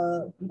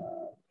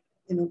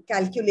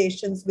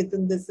calculations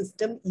within the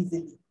system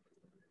easily.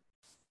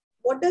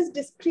 what does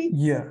discrete?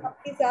 Yeah.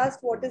 Somebody's asked,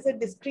 what is a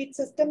discrete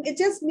system? It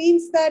just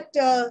means that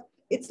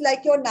it's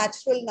like your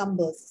natural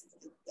numbers.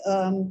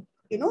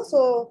 You know,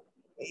 so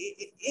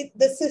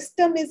the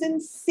system is in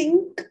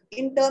sync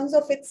in terms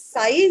of its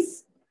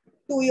size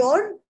to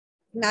your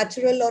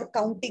natural or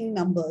counting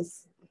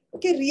numbers.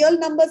 Okay, real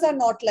numbers are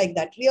not like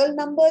that. Real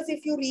numbers,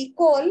 if you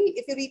recall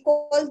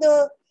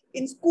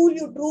in school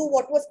you drew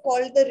what was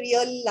called the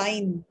real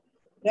line,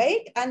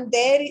 right? And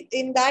there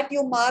in that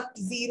you marked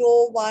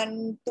 0,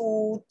 1,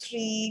 2,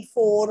 3,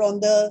 4 on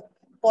the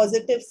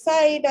positive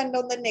side, and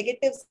on the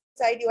negative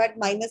side you had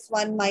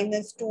 -1,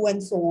 -2,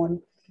 and so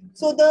on.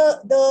 So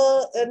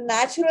the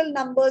natural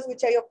numbers,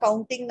 which are your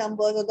counting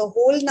numbers, or the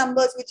whole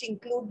numbers, which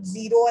include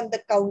 0 and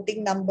the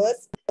counting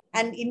numbers,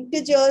 and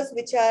integers,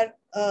 which are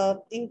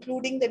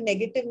including the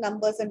negative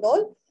numbers and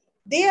all,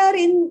 they are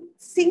in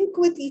sync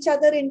with each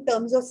other in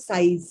terms of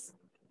size.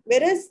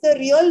 Whereas the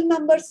real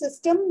number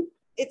system,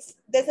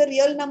 there's a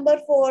real number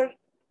for,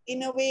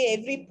 in a way,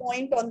 every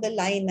point on the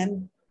line,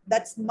 and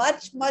that's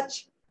much,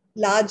 much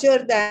larger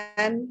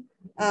than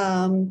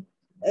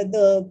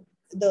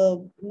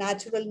the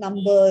natural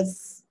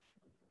numbers.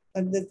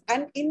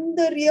 And in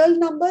the real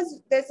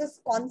numbers, there's this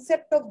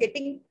concept of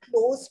getting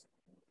close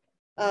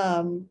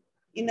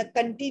in a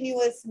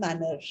continuous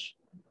manner.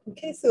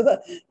 Okay, so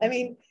I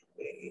mean,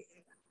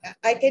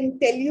 I can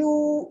tell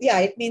you, yeah,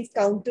 it means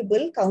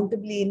countable,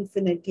 countably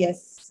infinite,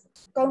 yes.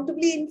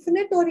 Countably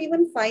infinite or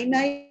even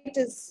finite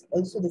is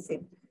also the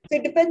same. So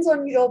it depends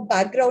on your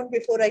background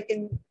before I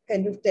can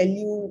kind of tell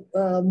you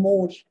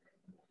more.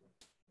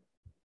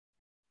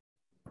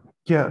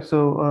 Yeah,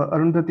 so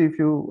Arundhati, if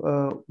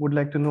you would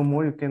like to know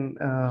more, you can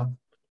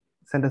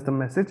send us the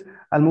message.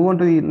 I'll move on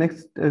to the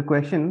next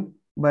question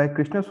by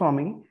Krishna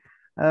Swami.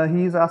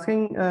 He is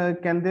asking,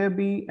 can there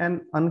be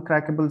an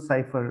uncrackable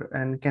cipher,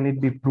 and can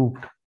it be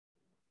proved?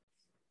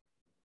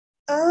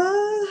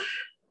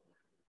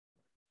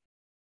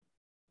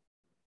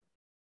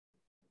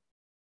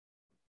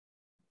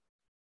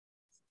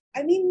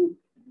 I mean,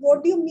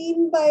 what do you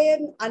mean by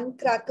an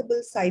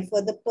uncrackable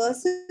cipher? The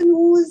person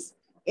who's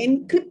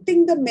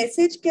encrypting the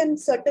message can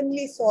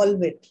certainly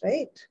solve it,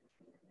 right?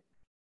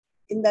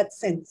 In that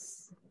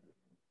sense.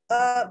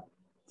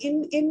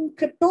 In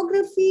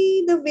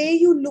cryptography, the way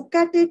you look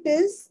at it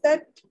is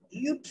that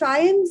you try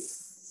and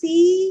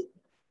see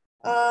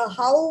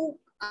how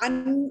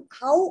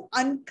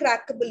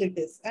uncrackable it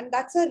is. And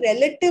that's a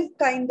relative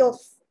kind of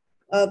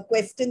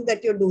question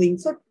that you're doing.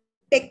 So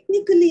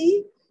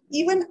technically,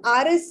 even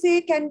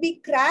RSA can be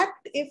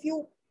cracked if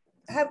you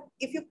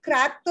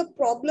crack the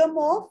problem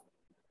of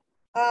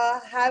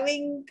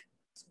having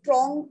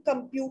strong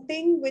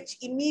computing, which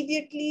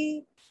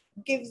immediately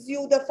gives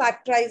you the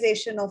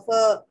factorization of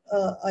a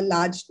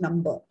large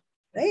number,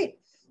 right?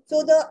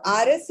 So the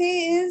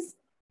RSA is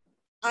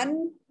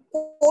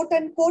quote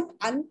unquote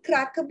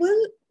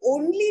uncrackable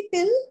only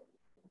till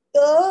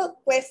the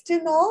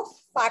question of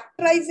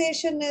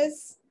factorization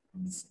is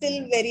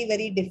still very,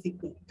 very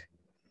difficult.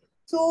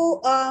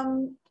 So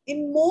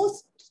in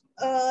most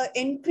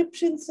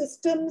encryption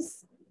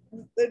systems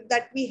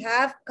that we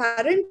have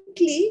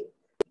currently,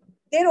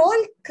 they're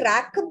all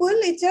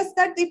crackable. It's just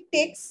that it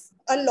takes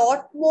a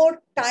lot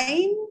more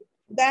time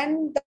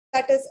than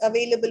that is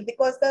available,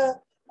 because the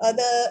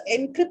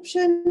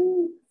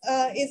encryption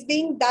is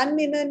being done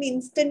in an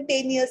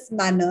instantaneous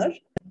manner,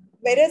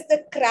 whereas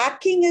the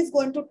cracking is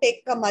going to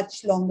take a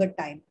much longer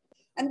time.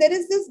 And there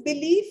is this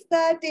belief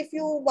that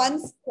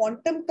once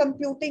quantum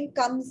computing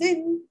comes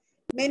in,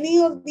 many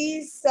of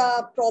these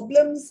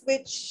problems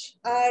which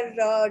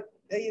are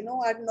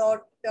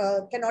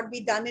cannot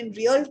be done in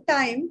real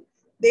time,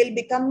 they'll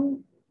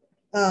become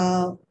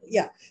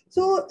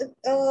So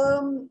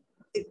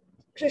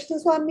Krishna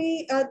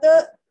Swami,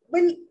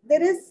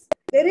 there is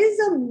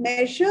a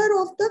measure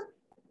of the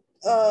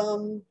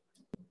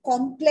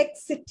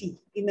complexity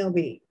in a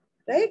way,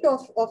 right?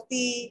 Of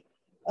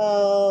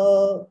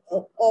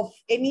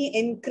any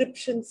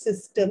encryption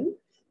system.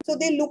 So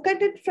they look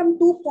at it from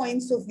 2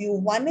 points of view.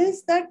 One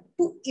is that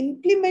to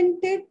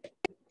implement it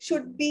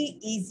should be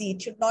easy.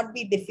 It should not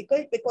be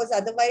difficult, because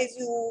otherwise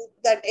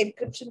that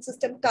encryption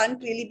system can't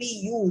really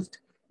be used.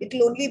 It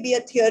will only be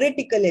a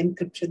theoretical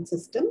encryption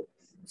system.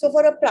 So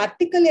for a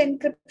practical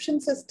encryption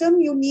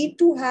system, you need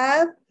to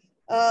have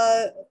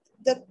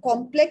the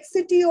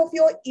complexity of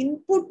your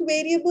input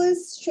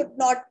variables should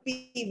not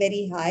be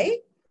very high.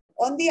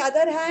 On the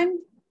other hand,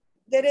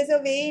 there is a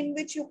way in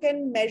which you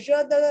can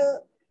measure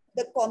the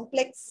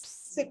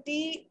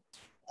complexity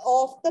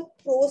of the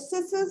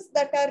processes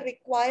that are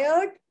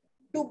required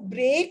to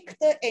break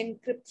the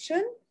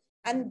encryption,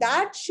 and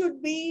that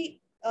should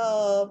be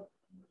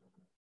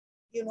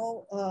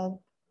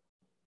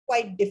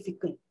quite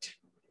difficult.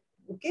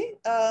 Okay,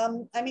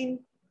 I mean,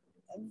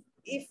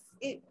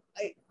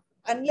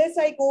 unless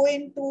I go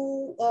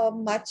into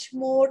much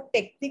more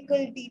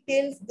technical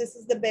details, this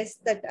is the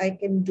best that I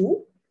can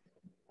do.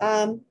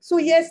 So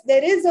yes,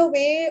 there is a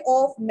way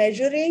of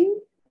measuring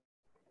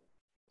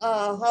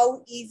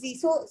how easy.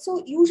 So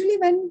usually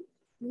when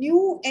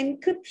new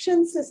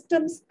encryption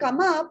systems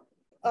come up,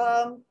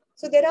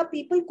 So there are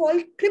people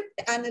called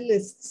crypt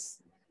analysts.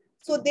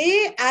 So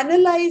they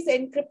analyze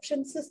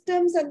encryption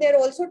systems, and they're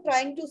also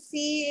trying to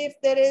see if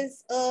there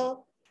is a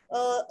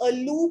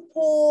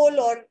loophole,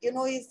 or, you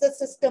know, is the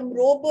system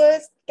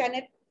robust? Can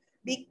it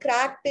be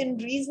cracked in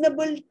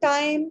reasonable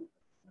time?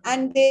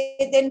 And they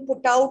then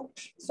put out,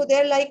 so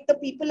they're like the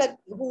people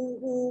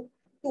to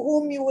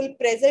whom you will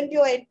present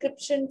your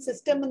encryption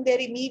system, and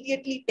they're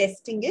immediately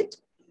testing it.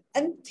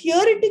 And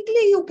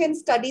theoretically, you can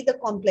study the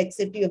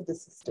complexity of the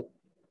system.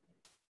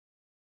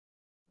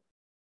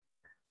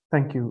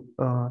 Thank you.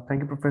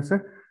 Thank you,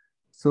 Professor.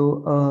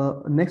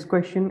 So next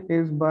question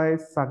is by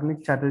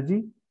Sagnik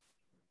Chatterjee.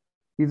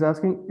 He's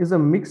asking, is a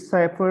mixed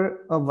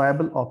cipher a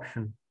viable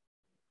option?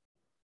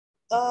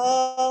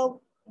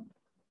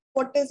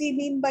 What does he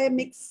mean by a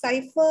mixed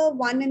cipher?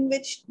 One in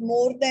which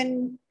more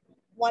than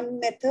one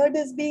method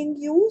is being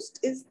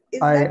used?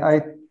 I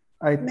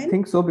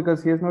think so,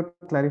 because he has not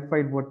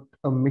clarified what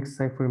a mixed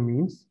cipher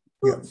means.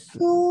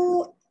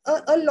 So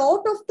a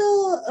lot of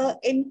the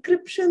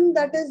encryption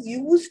that is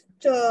used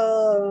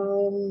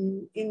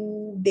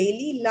in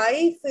daily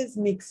life is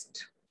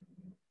mixed.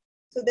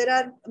 So there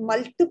are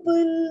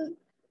multiple,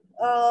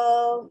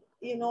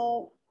 you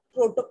know,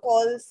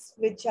 protocols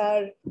which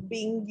are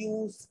being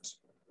used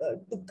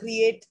to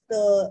create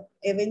the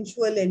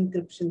eventual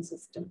encryption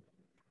system.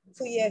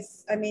 So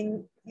yes, I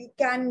mean, you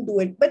can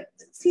do it. But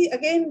see,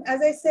 again,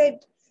 as I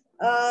said,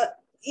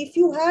 if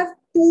you have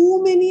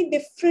too many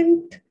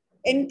different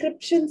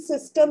encryption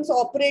systems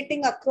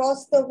operating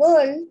across the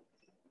world,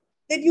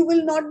 then you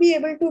will not be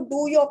able to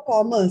do your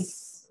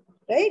commerce,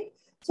 right?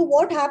 So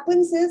what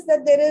happens is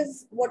that there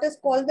is what is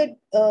called the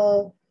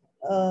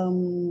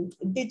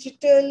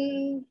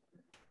digital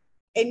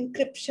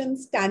encryption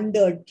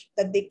standard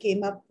that they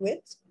came up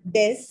with,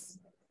 DES,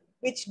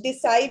 which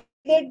decided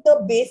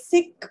the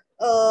basic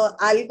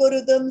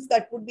algorithms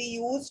that would be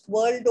used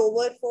world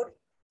over for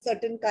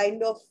certain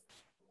kind of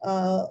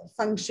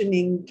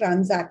functioning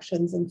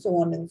transactions and so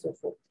on and so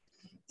forth.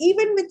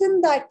 Even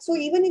within that, so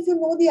even if you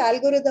know the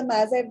algorithm,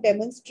 as I've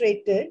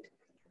demonstrated,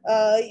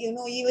 you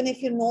know, even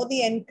if you know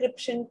the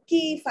encryption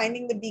key,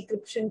 finding the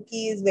decryption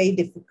key is very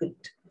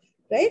difficult,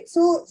 right?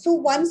 So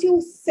once you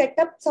set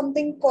up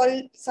something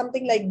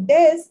like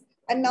DES,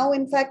 and now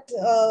in fact,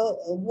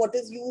 what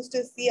is used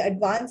is the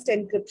advanced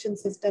encryption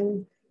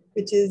system,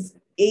 which is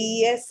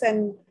AES,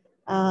 and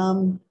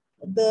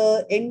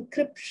the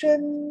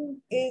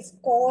encryption is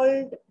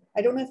called,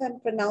 I don't know if I'm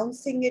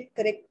pronouncing it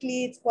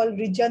correctly, it's called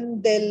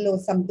Rijandel or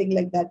something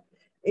like that.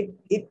 It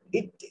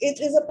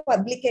is a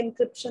public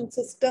encryption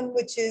system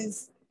which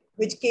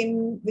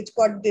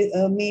got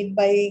made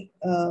by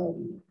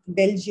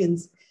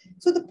Belgians.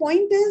 So the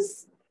point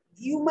is,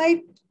 you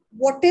might,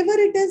 whatever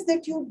it is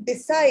that you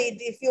decide,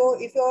 if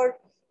you're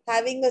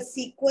having a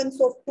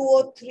sequence of 2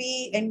 or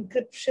 3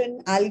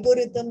 encryption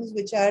algorithms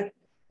which are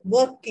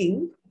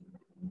working,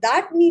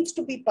 that needs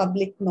to be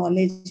public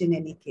knowledge in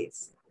any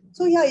case.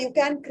 So yeah, you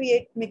can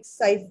create mixed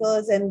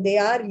ciphers, and they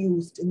are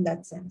used in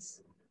that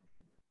sense.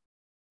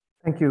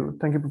 Thank you,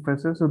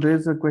 Professor. So there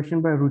is a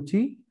question by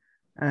Ruchi,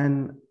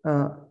 and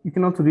you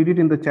can also read it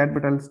in the chat,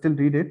 but I'll still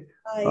read it.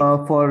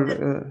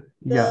 The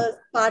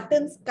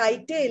Spartan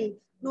skytail.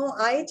 No,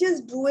 I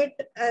just drew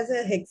it as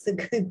a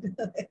hexagon.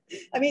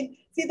 I mean,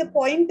 see, the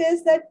point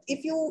is that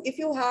if you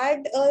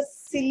had a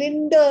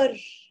cylinder,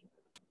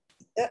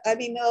 I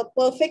mean, a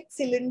perfect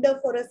cylinder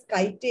for a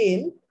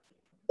skytail,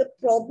 the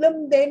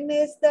problem then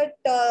is that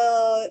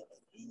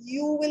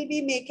you will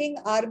be making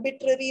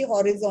arbitrary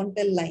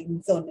horizontal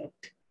lines on it,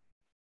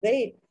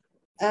 right?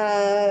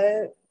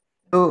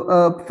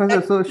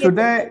 Professor, so should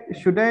I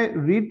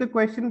read the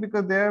question,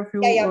 because there are a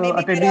few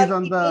attendees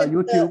on the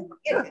YouTube?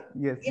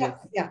 Yes.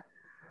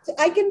 So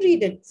I can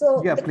read it.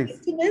 So yeah, the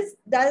question is,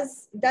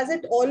 does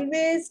it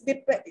always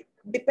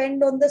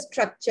depend on the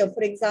structure?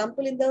 For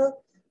example, in the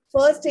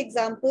first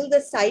example,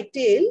 the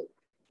scytail,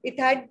 it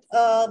had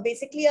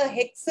basically a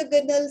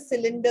hexagonal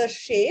cylinder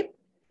shape.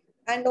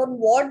 And on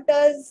what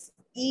does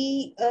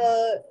E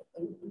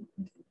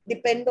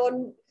depend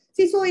on?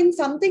 See, so in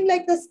something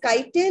like the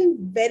skytail,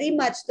 very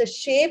much the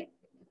shape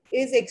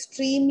is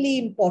extremely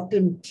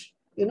important.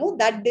 You know,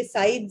 that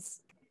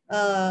decides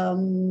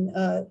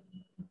the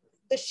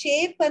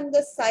shape and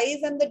the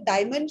size and the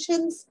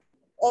dimensions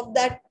of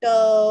that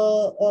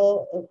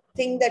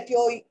thing that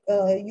you're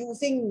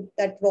using,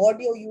 that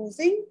rod you're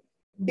using,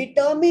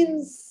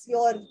 determines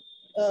your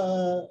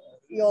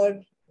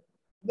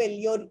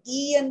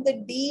E and the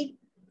D.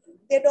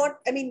 They're not,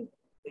 I mean,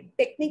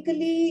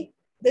 technically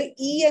the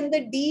E and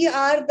the D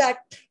are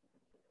that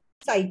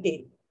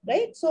scytail,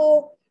 right?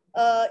 So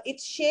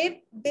its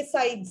shape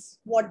decides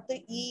what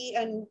the E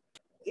and,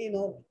 you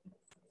know,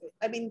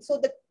 I mean, so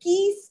the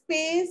key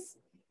space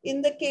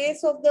in the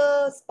case of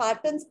the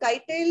Spartan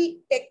skytail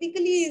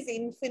technically is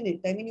infinite.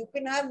 I mean, you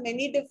can have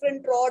many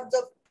different rods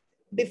of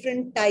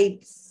different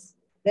types,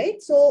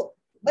 right? So,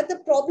 but the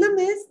problem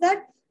is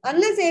that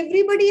unless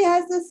everybody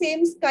has the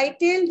same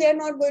skytail, they're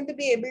not going to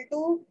be able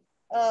to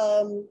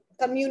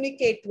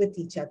communicate with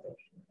each other.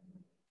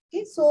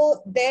 Okay,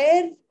 so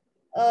there,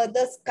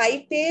 the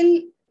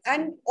skytail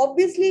And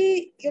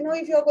obviously,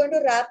 if you're going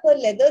to wrap a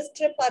leather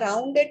strip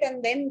around it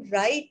and then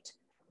write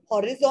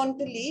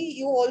horizontally,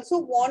 you also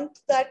want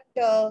that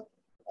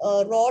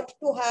rod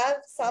to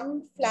have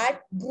some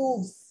flat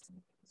grooves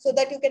so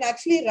that you can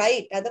actually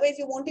write. Otherwise,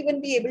 you won't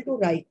even be able to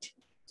write.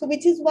 So,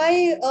 which is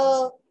why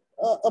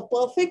a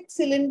perfect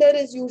cylinder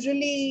is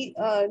usually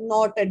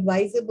not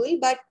advisable,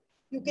 but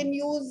you can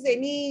use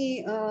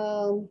any,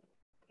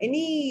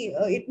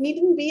 it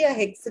needn't be a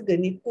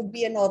hexagon. It could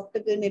be an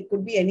octagon. It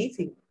could be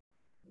anything.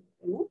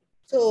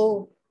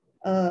 So,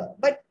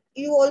 but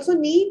you also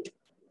need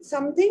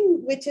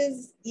something which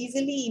is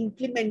easily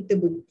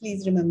implementable.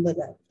 Please remember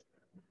that.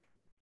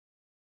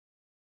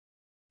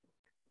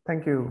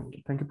 Thank you,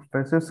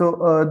 Professor.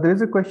 So there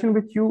is a question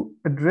which you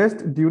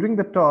addressed during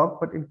the talk,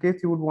 but in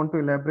case you would want to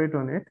elaborate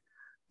on it.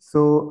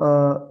 So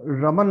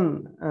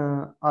Raman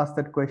asked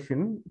that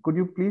question. Could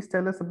you please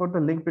tell us about the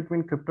link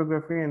between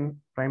cryptography and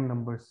prime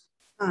numbers?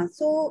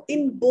 So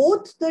in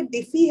both the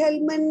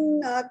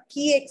Diffie-Hellman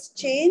key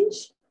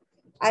exchange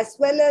as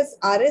well as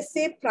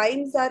RSA,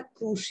 primes are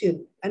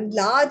crucial, and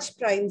large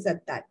primes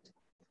at that.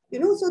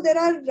 So there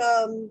are,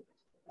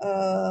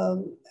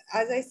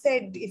 as I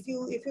said, if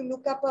you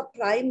look up a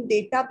prime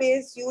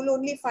database, you will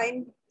only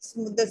find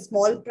the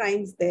small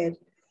primes there.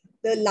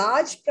 The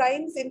large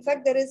primes, in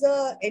fact, there is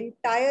an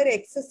entire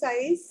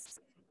exercise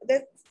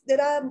that there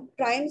are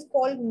primes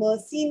called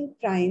Mersenne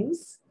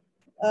primes.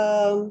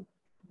 Those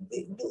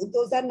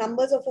are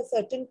numbers of a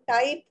certain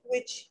type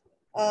which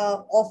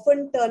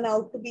often turn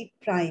out to be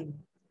prime.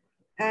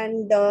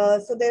 And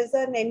so there's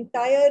an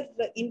entire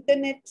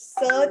internet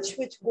search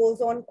which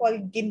goes on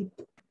called GIMP,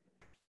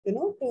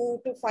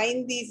 to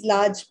find these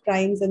large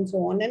primes and so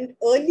on. And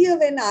earlier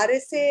when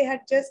RSA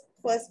had just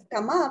first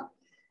come up,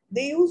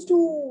 they used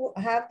to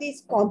have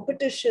these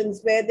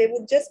competitions where they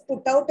would just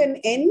put out an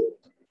N,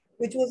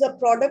 which was a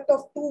product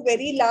of two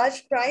very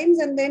large primes,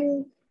 and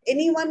then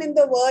anyone in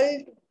the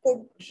world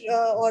could,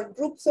 or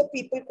groups of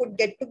people could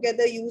get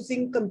together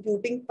using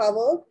computing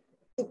power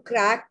to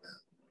crack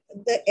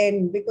the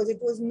N, because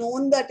it was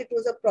known that it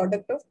was a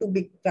product of two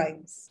big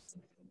primes.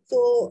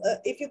 So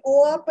if you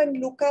go up and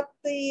look up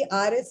the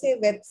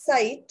RSA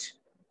website,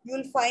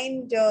 you'll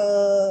find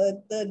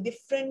the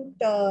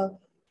different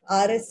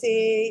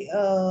RSA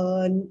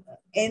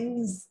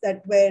Ns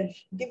that were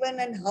given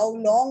and how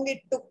long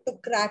it took to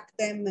crack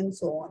them and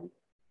so on.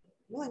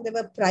 And there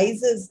were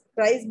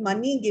prize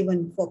money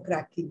given for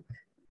cracking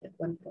at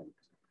one point.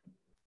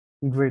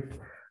 Great.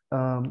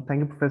 Thank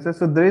you, Professor.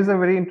 So there is a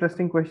very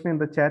interesting question in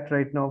the chat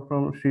right now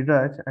from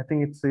Sriraj. I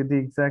think it's the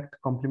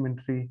exact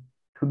complementary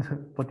to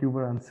what you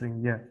were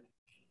answering. Yeah.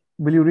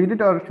 Will you read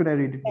it or should I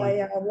read it?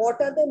 Yeah.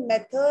 What are the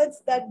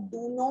methods that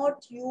do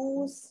not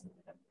use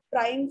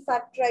prime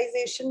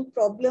factorization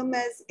problem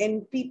as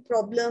NP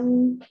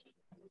problem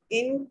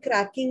in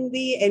cracking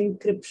the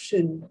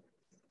encryption?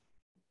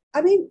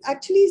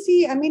 Actually,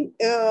 see,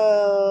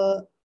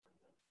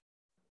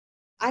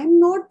 I'm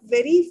not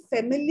very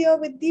familiar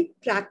with the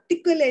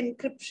practical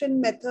encryption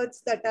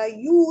methods that are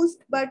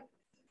used, but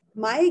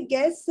my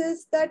guess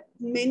is that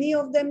many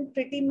of them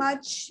pretty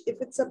much,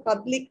 if it's a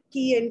public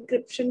key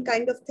encryption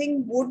kind of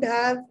thing, would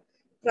have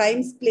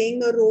primes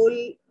playing a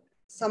role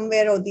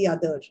somewhere or the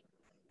other.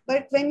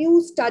 But when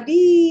you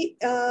study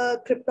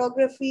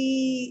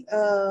cryptography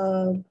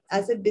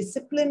as a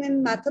discipline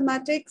in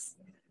mathematics,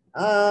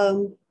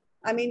 and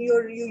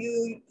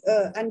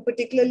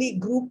particularly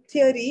group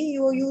theory,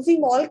 you're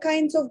using all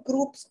kinds of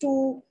groups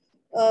to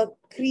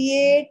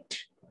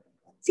create.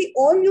 See,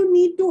 all you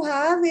need to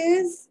have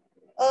is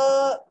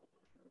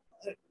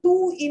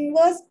two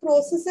inverse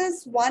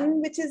processes,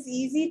 one which is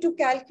easy to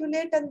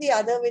calculate and the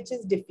other which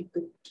is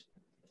difficult,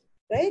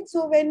 right?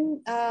 So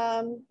when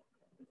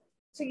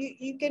so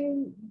you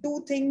can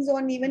do things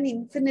on even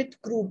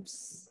infinite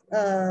groups,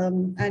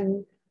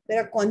 and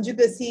there are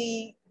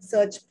conjugacy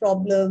search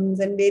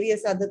problems and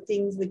various other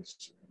things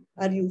which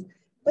are used.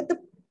 But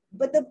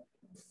the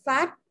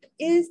fact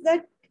is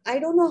that I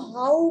don't know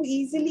how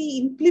easily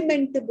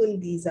implementable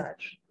these are,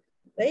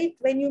 right?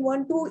 When you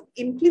want to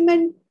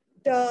implement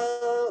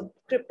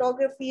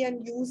cryptography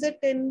and use it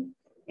in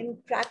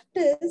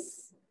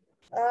practice,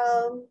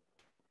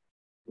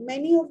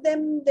 many of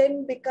them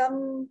then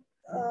become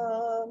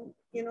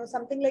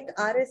something like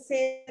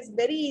RSA is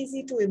very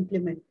easy to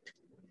implement.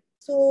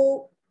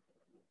 So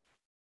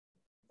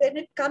when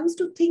it comes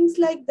to things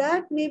like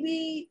that,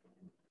 maybe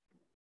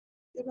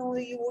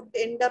you would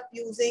end up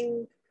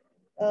using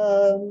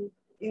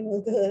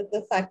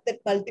the fact that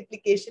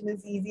multiplication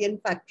is easy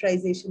and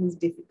factorization is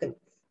difficult.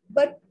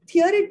 But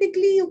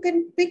theoretically, you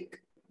can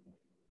pick,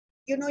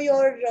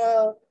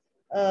 your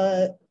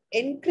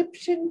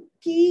encryption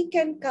key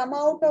can come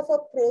out of a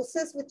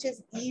process which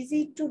is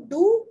easy to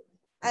do,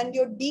 and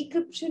your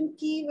decryption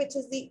key, which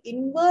is the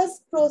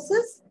inverse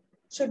process,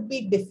 should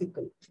be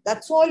difficult.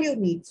 That's all you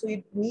need. So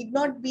it need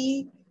not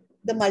be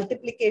the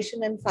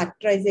multiplication and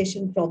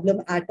factorization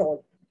problem at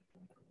all.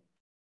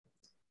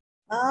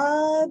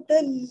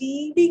 The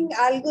leading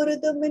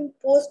algorithm in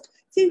post.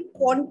 See,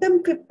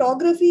 quantum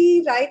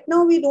cryptography, right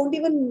now we don't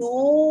even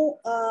know.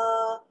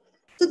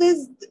 So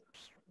there's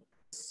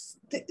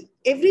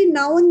every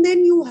now and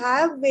then you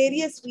have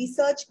various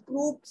research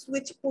groups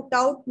which put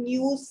out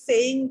news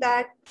saying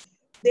that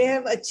they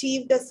have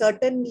achieved a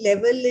certain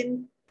level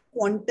in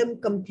quantum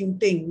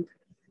computing,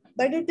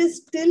 but it is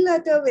still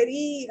at a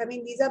very, I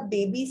mean, these are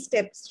baby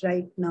steps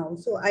right now.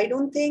 So I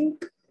don't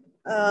think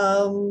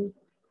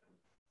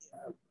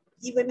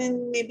even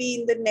in maybe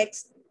in the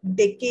next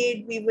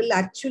decade, we will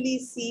actually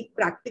see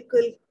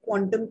practical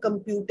quantum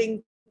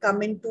computing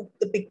come into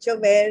the picture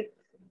where,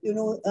 you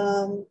know,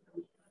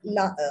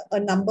 a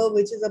number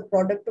which is a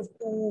product of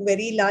two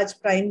very large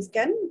primes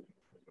can,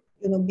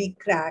 you know, be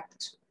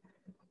cracked.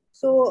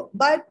 So,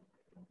 but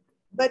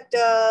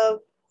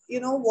you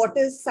know, what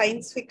is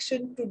science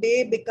fiction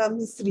today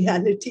becomes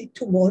reality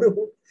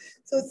tomorrow.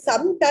 So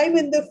sometime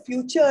in the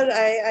future,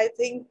 I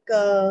think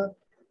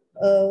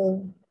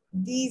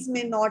these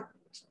may not,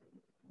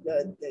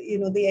 you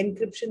know, the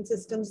encryption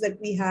systems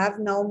that we have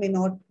now may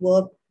not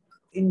work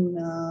in,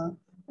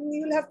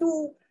 you'll have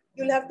to,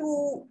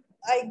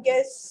 I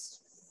guess,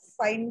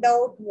 find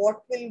out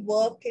what will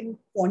work in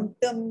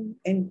quantum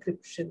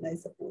encryption, I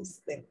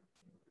suppose, then.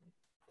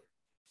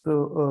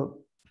 So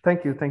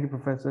thank you,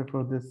 Professor,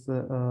 for this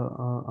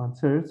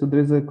answer. So there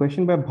is a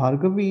question by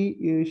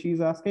Bhargavi.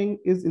 She's asking,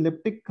 is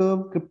elliptic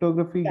curve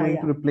cryptography going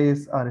to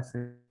replace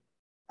RSA?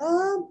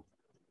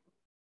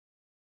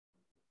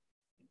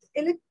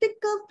 Elliptic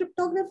curve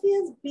cryptography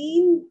has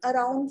been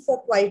around for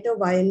quite a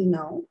while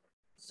now.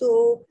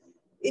 So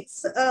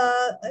it's,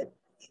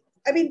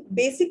 I mean,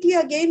 basically,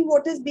 again,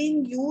 what is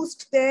being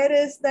used there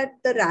is that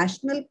the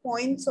rational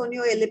points on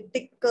your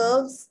elliptic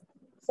curves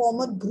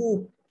form a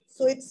group.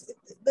 So it's,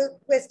 the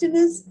question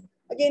is,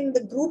 again,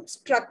 the group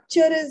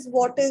structure is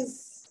what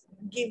is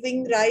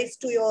giving rise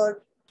to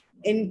your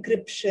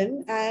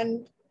encryption.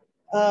 And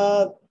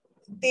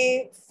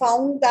they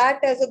found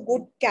that as a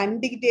good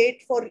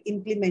candidate for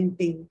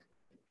implementing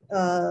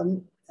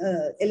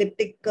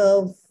elliptic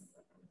curve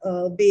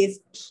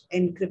based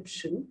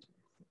encryption.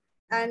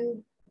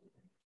 And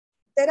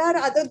there are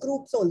other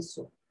groups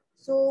also.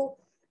 So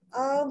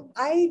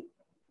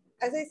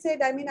as I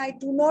said, I mean, I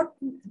do not,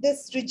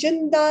 this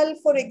Rijindal,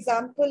 for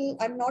example,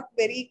 I'm not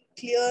very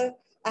clear.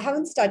 I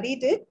haven't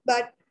studied it,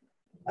 but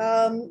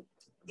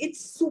it's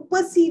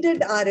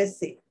superseded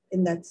RSA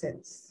in that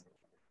sense.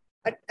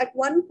 At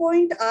one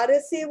point,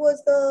 RSA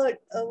was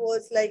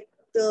like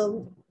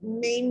the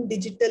main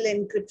digital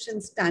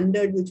encryption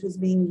standard which was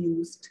being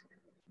used.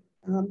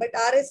 But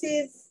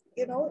RSA is,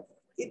 you know,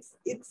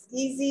 it's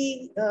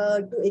easy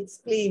to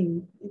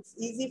explain. It's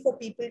easy for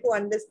people to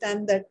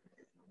understand that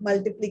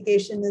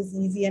multiplication is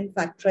easy and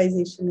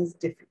factorization is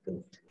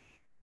difficult.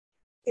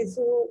 Okay,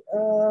 so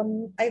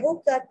I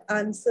hope that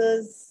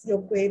answers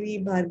your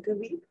query,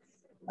 Bhargavi.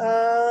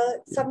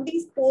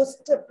 Somebody's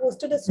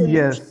posted a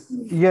solution.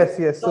 Yes.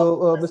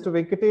 So Mr.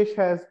 Venkatesh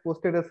has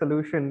posted a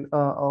solution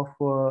of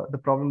the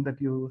problem that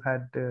you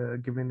had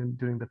given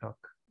during the talk.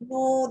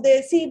 No,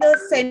 they see the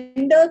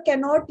sender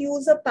cannot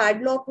use a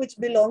padlock which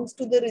belongs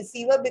to the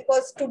receiver,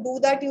 because to do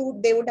that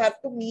they would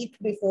have to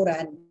meet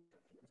beforehand.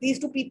 These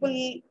two people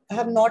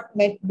have not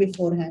met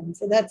beforehand,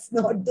 so that's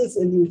not the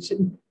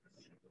solution.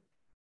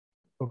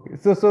 Okay,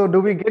 so do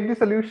we get the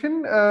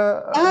solution?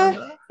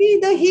 See,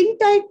 the hint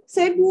I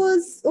said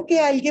was, okay,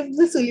 I'll give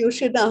the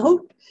solution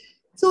out.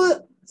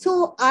 So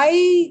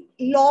I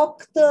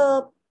lock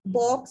the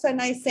box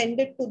and I send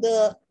it to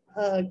the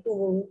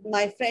to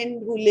my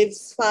friend who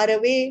lives far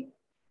away.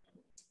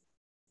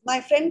 My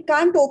friend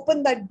can't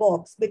open that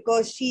box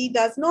because she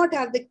does not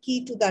have the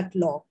key to that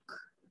lock,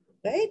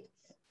 right?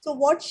 So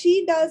what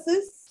she does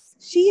is,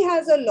 she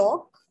has a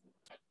lock.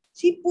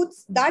 She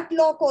puts that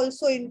lock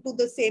also into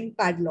the same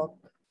padlock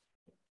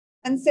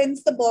and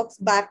sends the box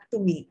back to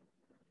me.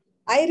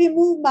 I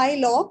remove my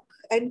lock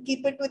and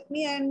keep it with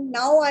me, and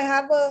now I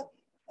have the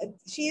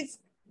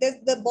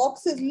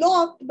box is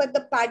locked, but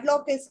the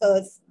padlock is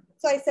hers.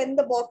 So I send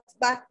the box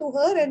back to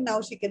her, and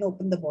now she can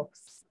open the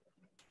box.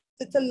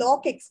 So it's a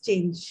lock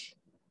exchange.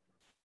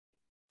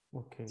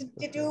 Okay.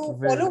 Did you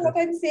follow what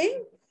I'm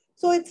saying?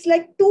 So it's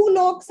like two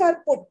locks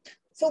are put.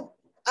 So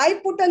I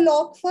put a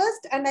lock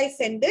first and I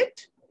send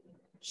it.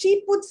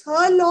 She puts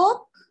her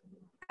lock,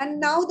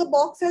 and now the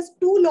box has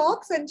two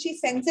locks and she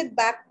sends it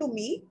back to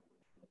me.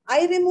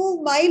 I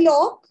remove my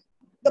lock.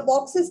 The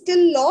box is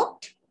still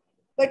locked,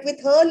 but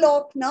with her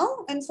lock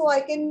now. And so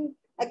I can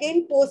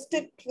again post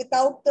it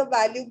without the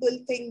valuable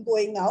thing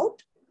going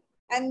out.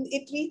 And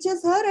it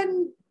reaches her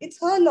and it's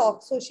her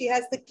lock. So she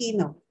has the key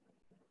now.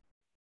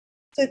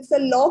 So it's a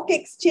lock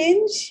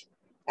exchange,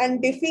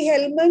 and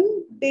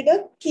Diffie-Hellman did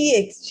a key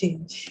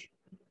exchange.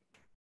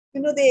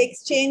 You know, they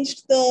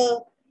exchanged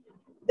the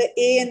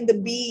A and the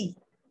B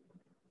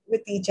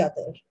with each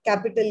other.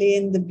 Capital A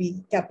and the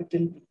B,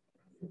 capital B.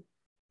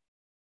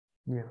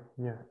 Yeah,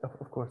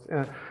 of course.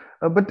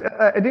 But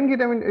I didn't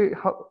get, I mean,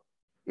 how,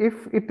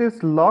 if it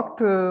is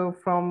locked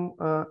from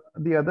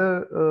the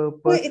other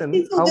person,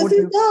 this is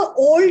the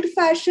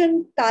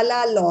old-fashioned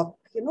Tala lock,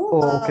 you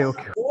know,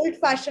 okay.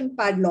 old-fashioned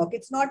padlock.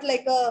 It's not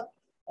like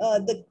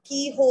the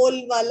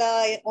keyhole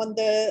wala on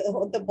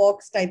the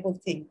box type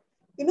of thing.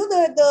 you know,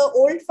 the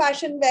old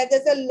fashioned where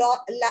there's a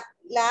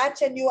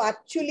latch and you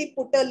actually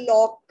put a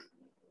lock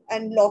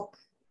and lock.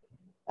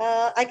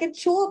 I can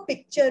show a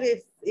picture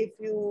if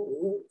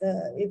you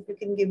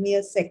can give me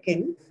a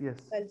second. Yes.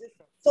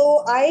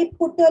 So I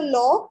put a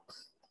lock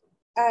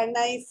and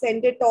I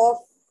send it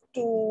off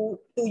to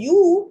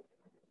you.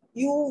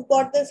 You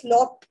got this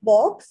locked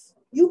box.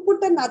 You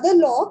put another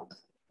lock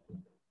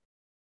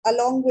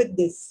along with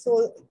this.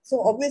 So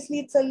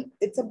obviously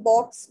it's a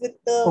box with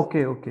the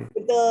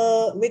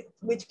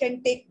which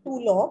can take 2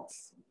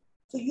 locks.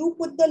 So you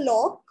put the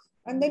lock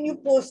and then you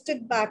post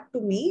it back to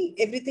me.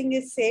 Everything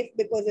is safe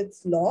because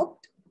it's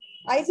locked.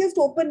 I just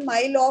open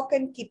my lock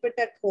and keep it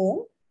at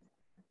home.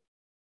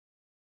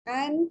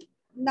 And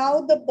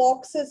now the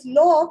box is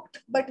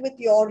locked, but with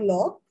your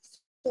lock.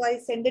 So I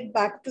send it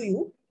back to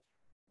you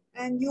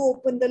and you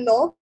open the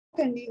lock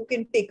and you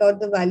can take out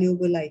the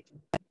valuable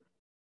item.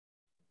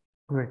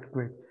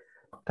 Great.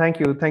 Thank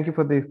you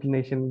for the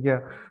explanation. Yeah.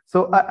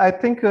 So I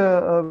think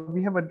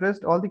we have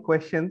addressed all the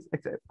questions.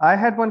 Except I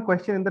had one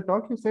question in the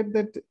talk. You said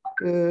that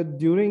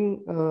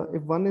during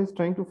if one is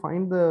trying to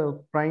find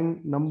the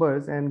prime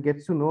numbers and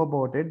gets to know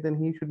about it, then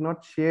he should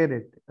not share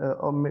it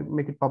or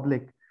make it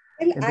public.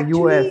 Well, in actually, the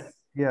US,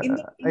 yeah,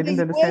 I didn't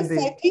understand.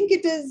 I think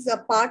it is a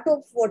part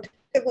of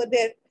whatever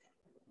their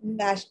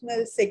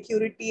National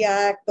Security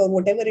Act or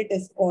whatever it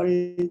is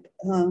called.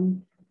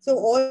 So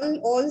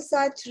all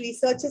such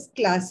research is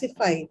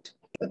classified.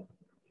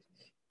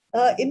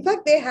 In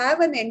fact, they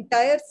have an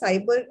entire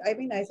cyber, I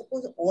mean, I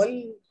suppose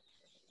all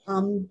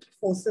armed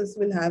forces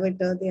will have it.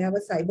 They have a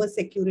cyber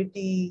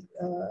security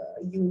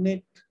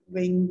unit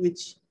wing,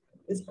 which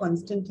is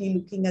constantly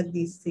looking at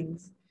these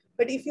things.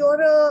 But if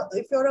you're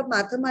a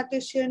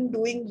mathematician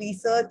doing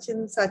research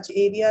in such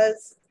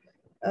areas,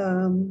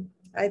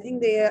 I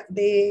think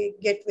they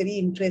get very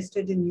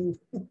interested in you.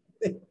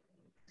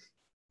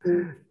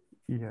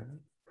 Yeah.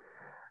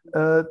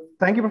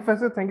 Thank you,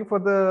 Professor. Thank you for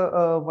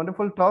the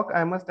wonderful talk.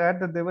 I must add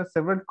that there were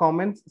several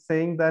comments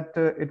saying that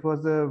it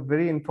was a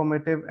very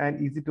informative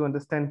and easy to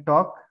understand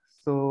talk.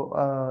 So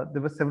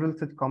there were several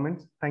such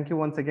comments. Thank you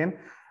once again.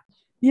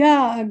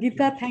 Yeah,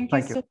 Geetha, thank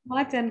you so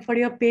much, and for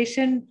your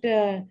patient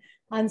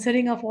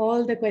answering of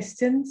all the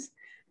questions.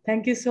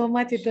 Thank you so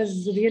much. It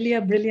was really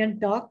a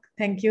brilliant talk.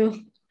 Thank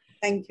you.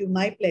 Thank you.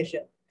 My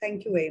pleasure.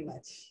 Thank you very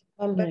much.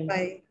 All right.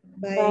 Bye-bye.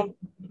 Bye. Bye.